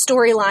the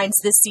storylines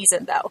this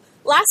season, though.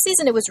 Last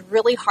season, it was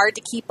really hard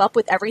to keep up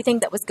with everything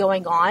that was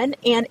going on,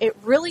 and it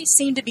really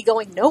seemed to be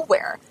going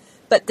nowhere.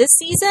 But this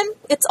season,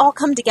 it's all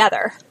come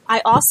together. I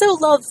also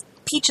love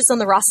Peaches on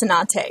the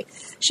Rocinante.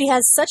 She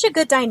has such a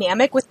good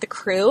dynamic with the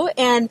crew,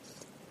 and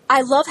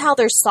I love how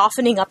they're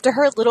softening up to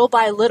her little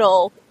by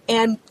little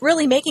and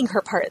really making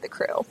her part of the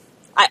crew.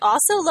 I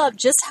also love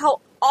just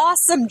how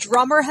awesome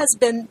Drummer has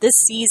been this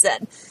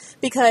season,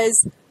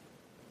 because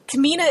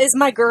Kamina is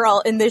my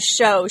girl in this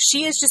show.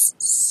 She is just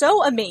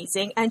so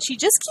amazing, and she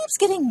just keeps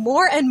getting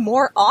more and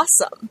more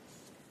awesome.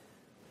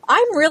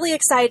 I'm really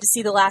excited to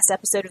see the last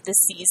episode of this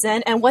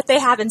season and what they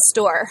have in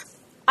store.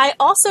 I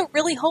also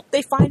really hope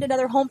they find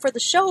another home for the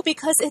show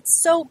because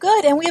it's so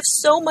good and we have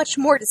so much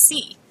more to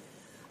see.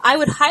 I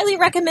would highly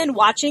recommend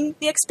watching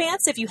The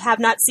Expanse if you have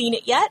not seen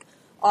it yet.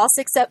 All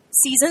 6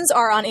 seasons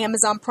are on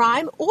Amazon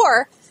Prime,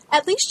 or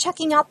at least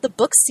checking out the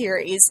book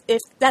series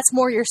if that's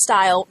more your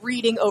style,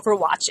 reading over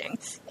watching.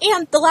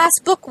 And the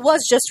last book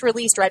was just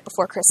released right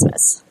before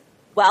Christmas.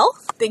 Well,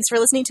 thanks for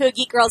listening to A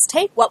Geek Girl's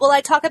Take. What will I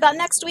talk about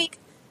next week?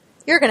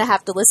 You're going to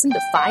have to listen to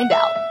find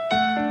out.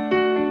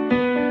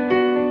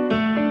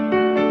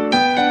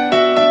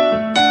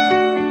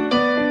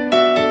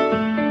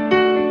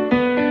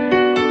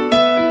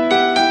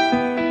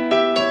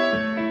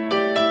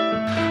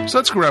 So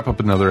let's wrap up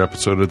another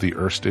episode of the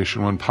Earth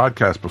Station 1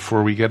 podcast.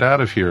 Before we get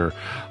out of here,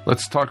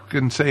 let's talk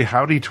and say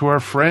howdy to our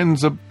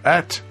friends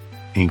at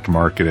Inked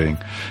Marketing.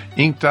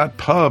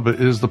 Ink.pub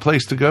is the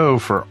place to go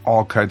for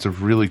all kinds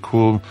of really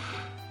cool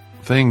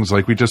things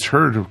like we just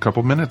heard a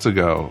couple minutes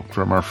ago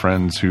from our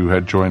friends who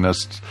had joined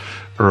us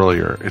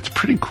earlier. It's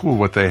pretty cool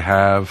what they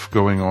have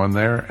going on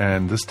there.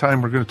 And this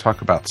time we're going to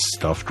talk about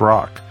Stuffed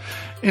Rock.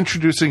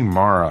 Introducing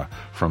Mara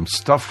from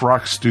Stuffed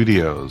Rock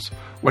Studios.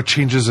 What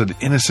changes an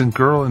innocent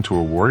girl into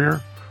a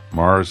warrior?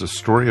 Mara is a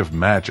story of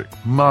magic,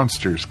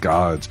 monsters,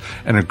 gods,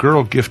 and a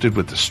girl gifted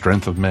with the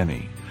strength of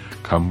many.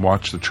 Come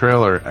watch the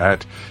trailer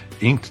at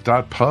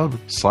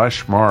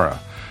inked.pub/Mara.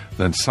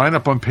 Then sign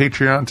up on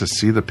Patreon to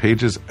see the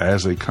pages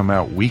as they come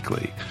out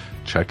weekly.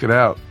 Check it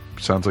out.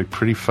 Sounds like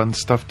pretty fun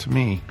stuff to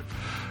me.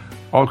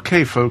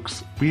 Okay,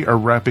 folks, we are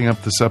wrapping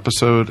up this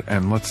episode,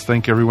 and let's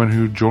thank everyone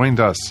who joined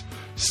us.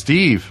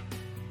 Steve,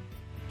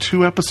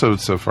 2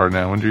 episodes so far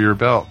now under your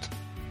belt.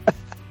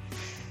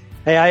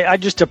 Hey, I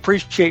just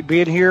appreciate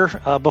being here.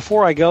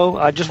 Before I go,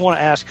 I just want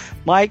to ask,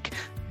 Mike,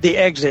 the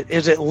exit,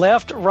 is it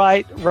left,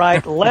 right,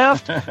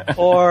 left,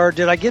 or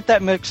did I get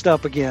that mixed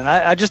up again?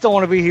 I just don't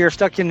want to be here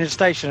stuck in the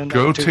station.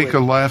 Go take a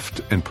left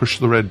and push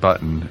the red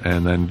button,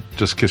 and then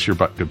just kiss your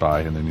butt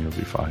goodbye, and then you'll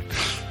be fine.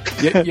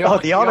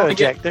 The auto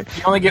eject. You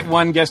only get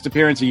 1 guest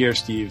appearance a year,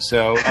 Steve.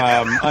 So,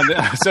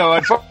 so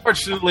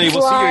unfortunately,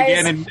 we'll see you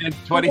again in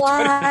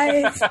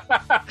 2020.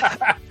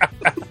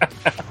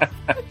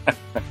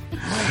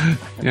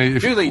 Yeah,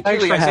 Julie, I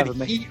said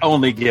he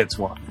only gets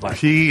 1.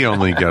 He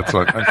only gets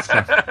 1.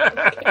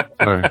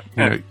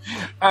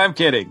 I'm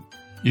kidding.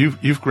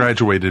 You've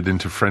graduated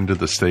into friend of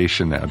the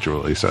station now,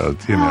 Julie. So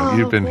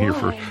you've been here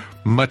for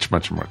much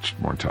more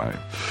time.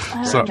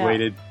 So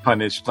graduated,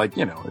 punished,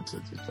 it's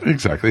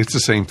exactly. It's the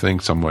same thing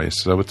some ways.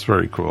 So it's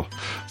very cool.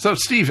 So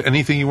Steve,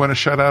 anything you want to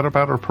shout out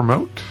about or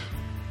promote?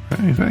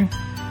 Anything?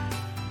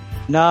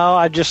 No,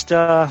 I just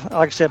like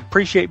I said,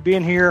 appreciate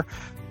being here.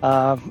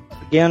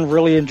 Again,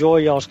 really enjoy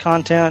y'all's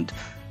content.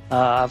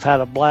 I've had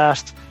a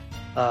blast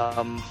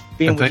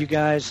being with you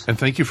guys. And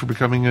thank you for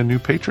becoming a new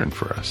patron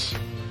for us.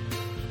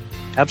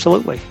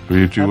 Absolutely.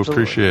 We do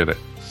appreciate it.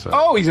 So.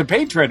 Oh, he's a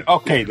patron.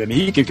 Okay, then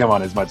he can come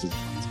on as much as...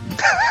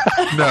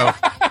 No.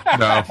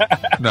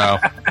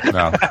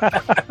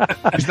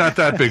 He's not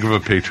that big of a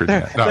patron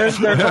yet. No.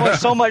 There's only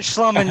so much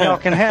slumming y'all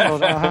can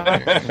handle.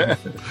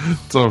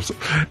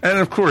 And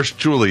of course,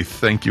 Julie,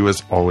 thank you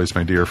as always,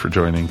 my dear, for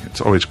joining.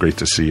 It's always great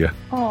to see you.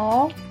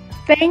 Aw,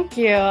 thank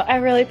you. I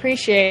really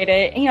appreciate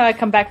it. I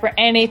come back for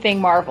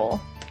anything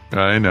Marvel.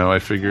 I know. I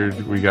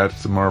figured we got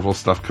some Marvel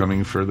stuff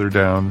coming further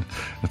down.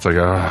 It's like,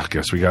 I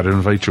guess we got to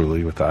invite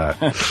Julie with that.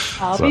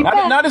 I'll be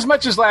back. Not as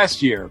much as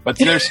last year, but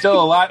there's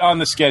still a lot on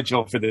the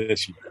schedule for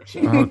this year.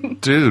 Oh,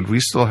 dude, we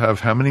still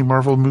have how many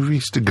Marvel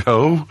movies to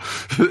go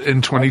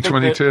in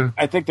 2022?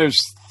 I think there's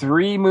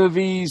 3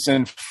 movies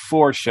and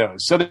 4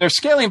 shows. So they're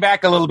scaling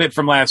back a little bit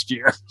from last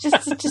year.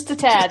 Just a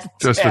tad.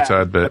 Just a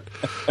tad bit.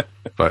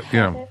 But,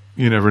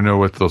 you never know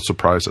what they'll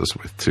surprise us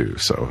with, too.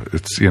 So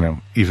it's,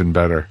 even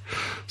better.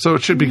 So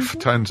it should be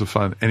tons of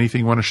fun.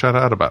 Anything you want to shout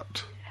out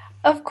about?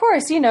 Of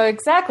course. You know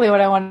exactly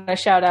what I want to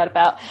shout out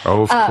about.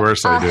 Oh, of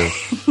course I do.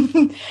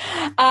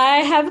 I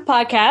have a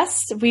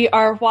podcast. We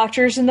are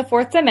Watchers in the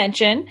Fourth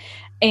Dimension.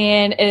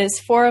 And it is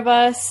 4 of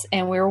us.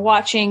 And we're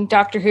watching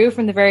Doctor Who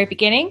from the very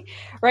beginning.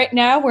 Right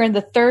now, we're in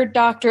the 3rd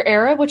Doctor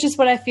era, which is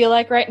what I feel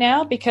like right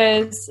now.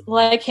 Because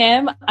like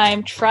him,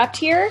 I'm trapped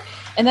here.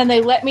 And then they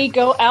let me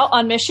go out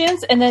on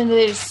missions. And then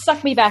they just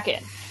suck me back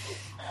in.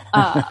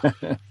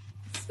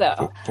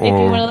 So, if you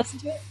want to listen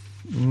to it.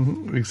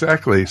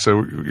 Exactly.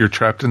 So you're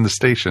trapped in the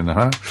station,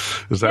 huh?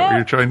 Is that what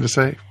you're trying to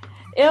say?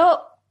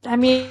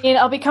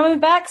 I'll be coming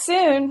back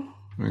soon.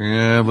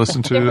 Yeah,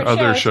 listen to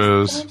other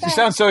shows. She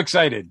sounds so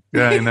excited.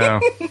 Yeah, I know.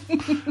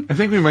 I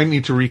think we might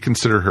need to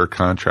reconsider her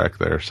contract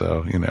there.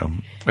 So,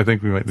 I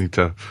think we might need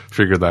to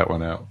figure that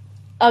one out.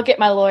 I'll get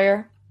my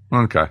lawyer.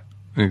 Okay,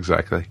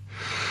 exactly.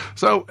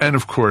 So, and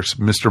of course,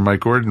 Mr. Mike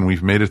Gordon,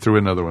 we've made it through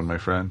another one, my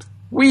friend.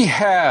 We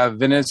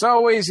have, and as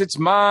always, it's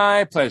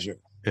my pleasure.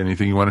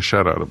 Anything you want to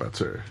shout out about,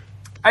 sir?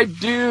 I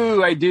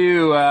do.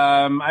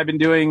 I've been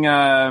doing,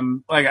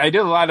 I did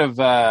a lot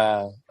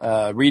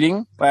of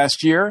reading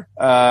last year.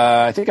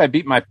 I think I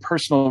beat my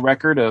personal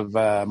record of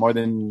more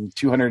than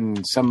 200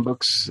 and some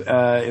books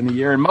in the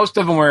year. And most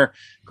of them were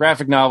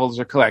graphic novels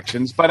or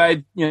collections. But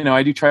I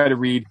do try to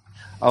read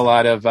a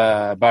lot of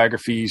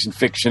biographies and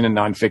fiction and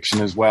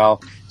nonfiction as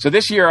well. So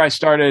this year I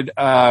started,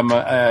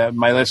 my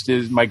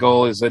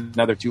goal is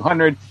another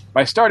 200. But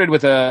I started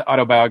with an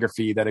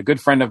autobiography that a good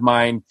friend of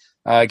mine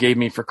gave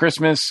me for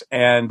Christmas.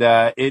 And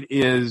it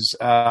is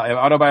an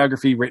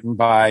autobiography written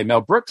by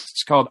Mel Brooks.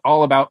 It's called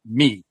All About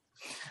Me.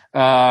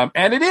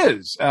 And it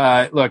is.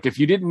 Look, if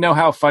you didn't know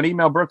how funny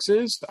Mel Brooks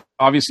is,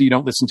 obviously you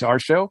don't listen to our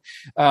show.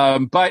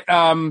 But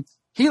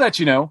he lets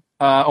you know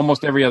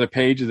almost every other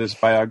page of this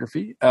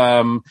biography.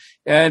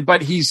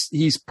 But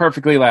he's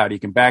perfectly loud. He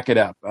can back it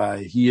up.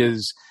 He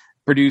has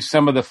produced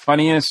some of the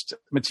funniest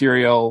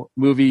material,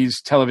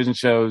 movies, television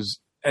shows,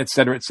 et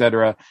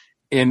cetera,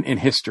 in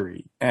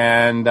history.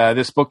 And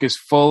this book is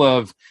full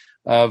of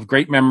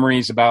great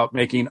memories about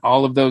making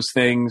all of those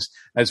things,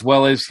 as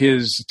well as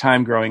his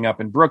time growing up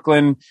in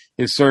Brooklyn,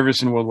 his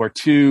service in World War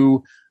II,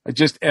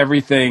 just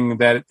everything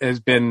that has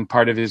been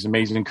part of his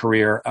amazing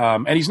career.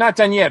 And he's not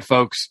done yet,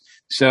 folks.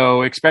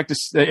 So expect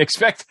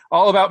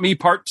All About Me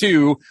Part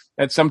 2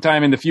 at some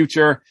time in the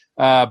future.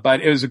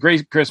 But it was a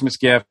great Christmas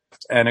gift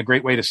and a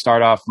great way to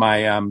start off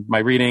my my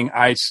reading.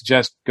 I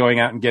suggest going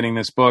out and getting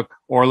this book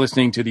or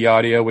listening to the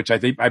audio, which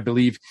I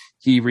believe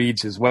he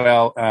reads as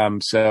well.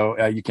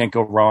 So you can't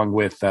go wrong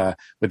with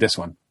this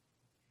one.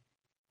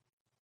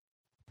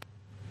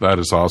 That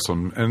is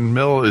awesome. And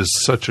Mill is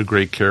such a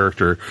great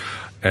character.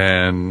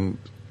 And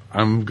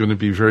I'm going to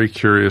be very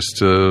curious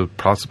to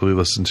possibly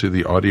listen to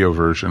the audio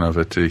version of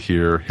it to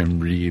hear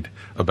him read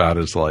about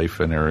his life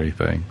and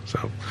everything.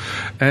 So,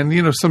 and,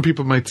 you know, some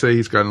people might say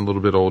he's gotten a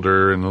little bit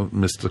older and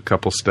missed a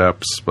couple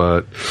steps,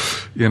 but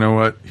you know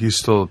what? He's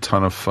still a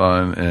ton of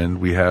fun. And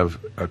we have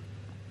a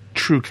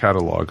true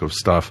catalog of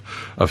stuff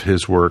of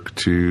his work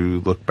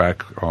to look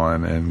back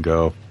on and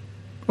go,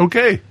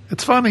 okay,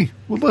 it's funny.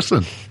 We'll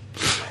listen.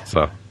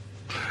 So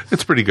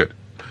it's pretty good.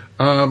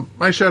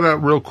 My shout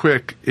out real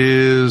quick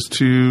is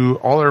to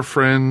all our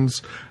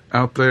friends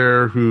out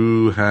there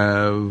who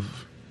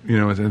have, you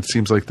know, it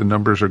seems like the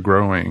numbers are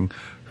growing,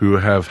 who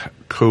have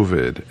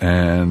COVID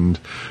and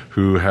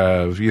who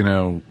have, you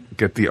know,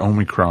 get the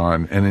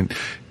Omicron and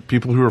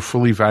people who are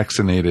fully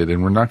vaccinated,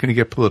 and we're not going to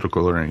get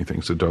political or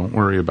anything, so don't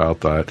worry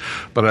about that.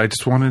 But I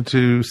just wanted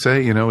to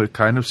say, you know, it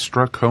kind of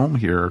struck home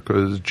here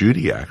because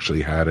Judy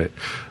actually had it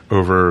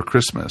over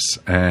Christmas.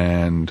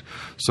 And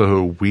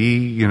so we,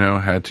 you know,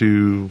 had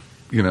to,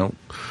 you know,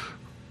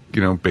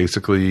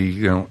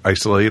 basically,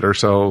 isolate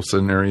ourselves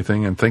and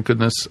everything. And thank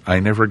goodness I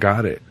never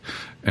got it.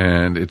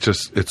 And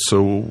it's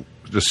so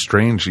just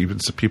strange. Even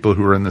people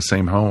who are in the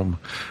same home,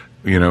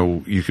 you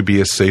know, you could be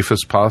as safe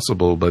as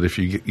possible, but if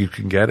you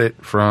can get it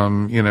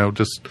from, you know,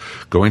 just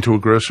going to a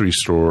grocery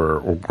store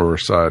or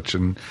such.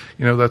 And,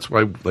 you know, that's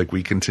why, like,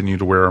 we continue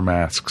to wear our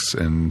masks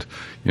and,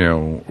 you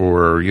know,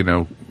 or, you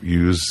know,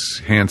 use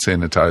hand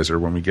sanitizer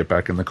when we get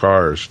back in the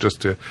cars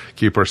just to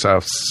keep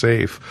ourselves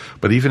safe.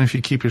 But even if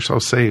you keep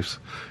yourself safe,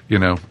 you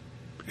know,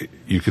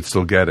 you could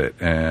still get it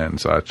and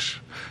such.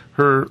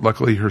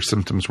 Luckily, her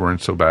symptoms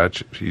weren't so bad.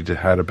 She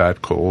had a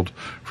bad cold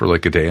for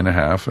like a day and a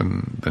half,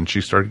 and then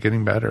she started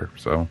getting better.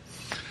 So,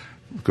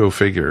 go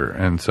figure.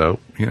 And so,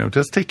 you know,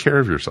 just take care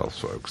of yourselves,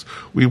 folks.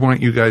 We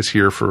want you guys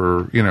here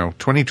for, you know,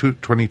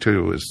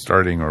 2022 is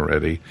starting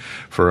already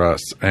for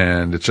us,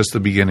 and it's just the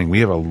beginning.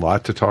 We have a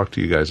lot to talk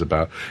to you guys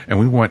about,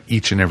 and we want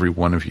each and every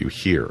one of you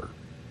here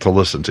to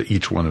listen to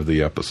each one of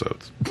the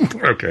episodes.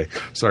 Okay.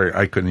 Sorry,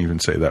 I couldn't even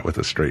say that with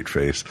a straight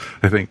face.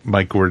 I think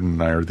Mike Gordon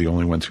and I are the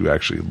only ones who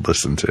actually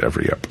listen to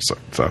every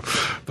episode. So,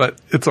 but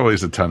it's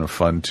always a ton of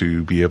fun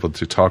to be able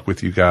to talk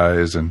with you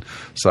guys and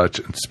such.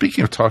 And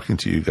speaking of talking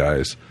to you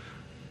guys,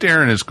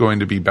 Darren is going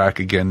to be back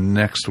again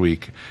next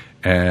week.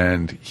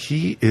 And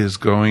he is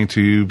going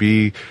to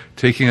be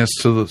taking us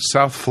to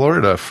South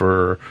Florida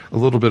for a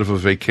little bit of a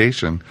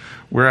vacation.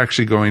 We're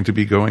actually going to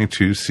be going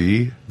to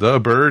see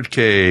The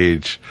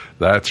Birdcage.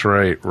 That's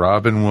right.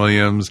 Robin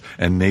Williams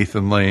and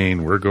Nathan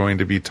Lane. We're going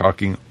to be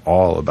talking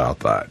all about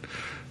that.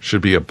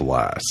 Should be a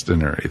blast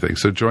and everything.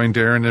 So join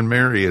Darren and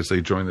Mary as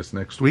they join us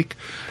next week.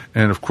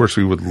 And, of course,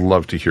 we would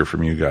love to hear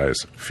from you guys.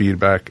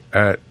 Feedback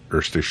at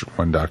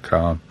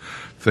earthstation1.com.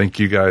 Thank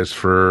you guys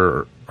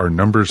for... Our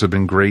numbers have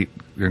been great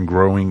and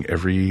growing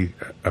every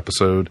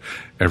episode,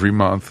 every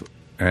month,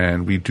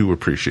 and we do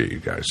appreciate you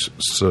guys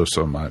so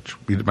much.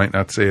 We might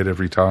not say it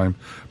every time,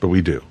 but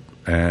we do.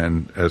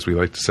 And as we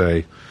like to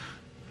say,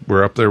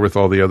 we're up there with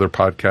all the other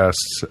podcasts,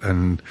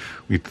 and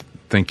we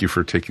thank you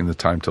for taking the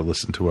time to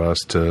listen to us,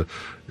 to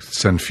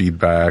send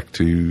feedback,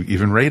 to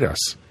even rate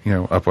us, you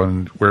know, up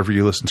on wherever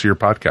you listen to your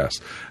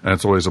podcast. And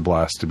it's always a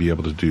blast to be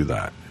able to do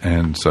that.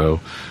 And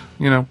so,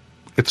 you know,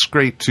 it's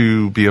great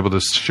to be able to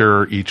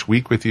share each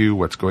week with you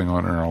what's going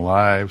on in our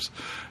lives.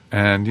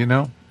 And, you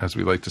know, as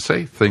we like to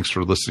say, thanks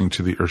for listening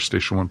to the Earth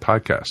Station 1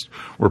 podcast.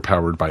 We're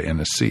powered by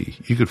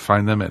NSC. You could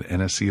find them at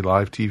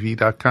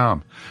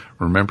nsclivetv.com.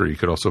 Remember, you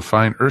could also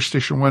find Earth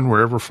Station 1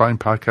 wherever fine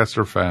podcasts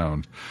are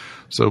found.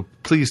 So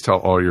please tell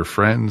all your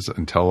friends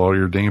and tell all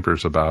your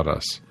neighbors about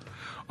us.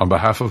 On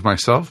behalf of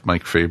myself,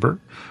 Mike Faber,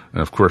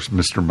 and of course,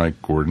 Mr.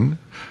 Mike Gordon,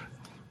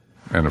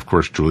 and, of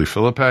course, Julie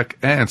Philippek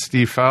and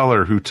Steve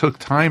Fowler, who took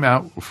time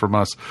out from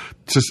us.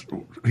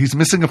 He's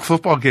missing a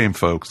football game,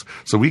 folks,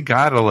 so we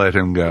got to let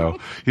him go.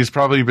 He's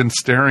probably been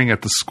staring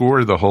at the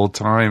score the whole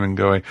time and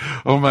going,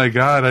 oh, my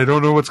God, I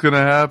don't know what's going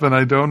to happen.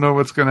 I don't know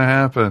what's going to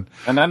happen.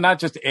 And not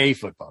just a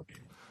football game.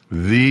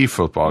 The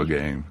football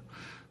game.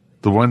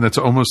 The one that's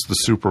almost the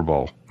Super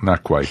Bowl.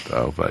 Not quite,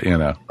 though, but, you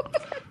know.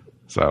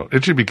 So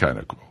it should be kind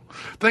of cool.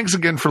 Thanks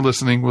again for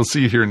listening. We'll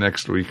see you here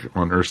next week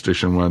on Earth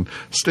Station 1.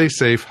 Stay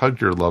safe, hug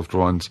your loved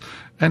ones,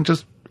 and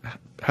just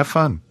have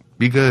fun.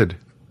 Be good.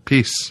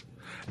 Peace.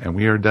 And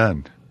we are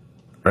done.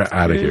 We're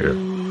out of here.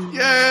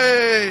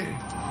 Yay!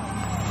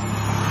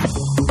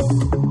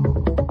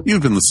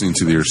 You've been listening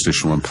to the Earth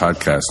Station 1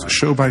 podcast, a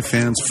show by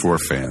fans for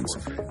fans.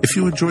 If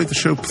you enjoyed the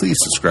show, please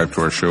subscribe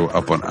to our show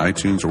up on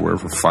iTunes or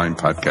wherever fine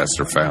podcasts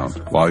are found.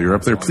 While you're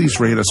up there, please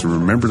rate us and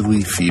remember to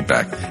leave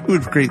feedback. It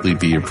would greatly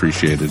be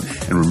appreciated.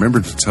 And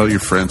remember to tell your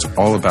friends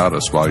all about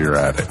us while you're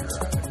at it.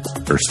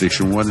 Earth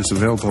Station 1 is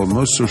available on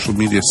most social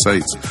media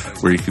sites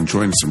where you can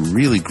join some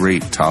really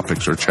great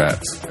topics or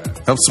chats.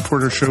 Help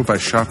support our show by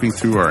shopping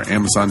through our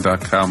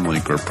Amazon.com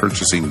link or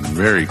purchasing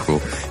very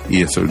cool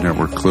ESO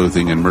Network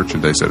clothing and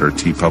merchandise at our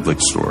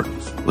TeePublic store.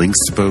 Links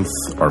to both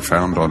are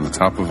found on the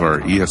top of our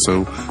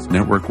ESO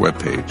Network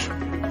webpage.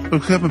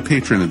 Become a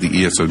patron of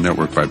the ESO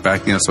Network by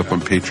backing us up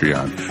on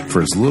Patreon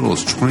for as little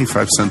as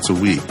 25 cents a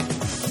week.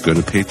 Go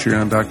to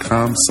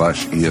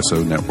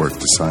patreon.com/ESO Network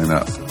to sign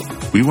up.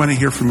 We want to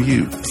hear from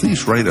you.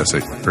 Please write us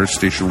at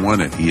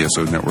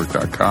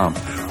earthstation1@esonetwork.com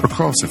or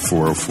call us at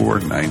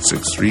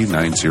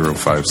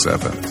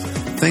 404-963-9057.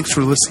 Thanks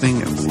for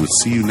listening, and we'll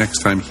see you next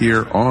time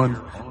here on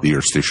the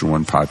Earth Station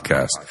 1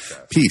 podcast.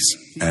 Peace,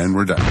 and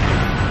we're done.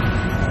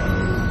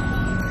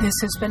 This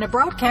has been a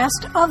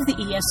broadcast of the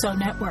ESO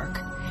Network.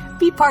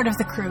 Be part of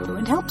the crew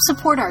and help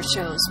support our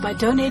shows by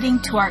donating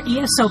to our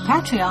ESO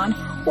Patreon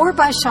or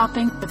by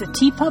shopping at the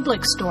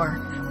TeePublic store,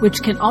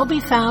 which can all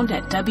be found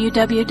at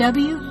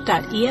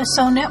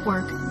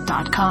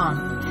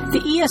www.esonetwork.com. The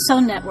ESO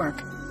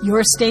Network,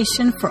 your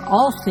station for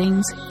all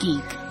things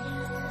geek.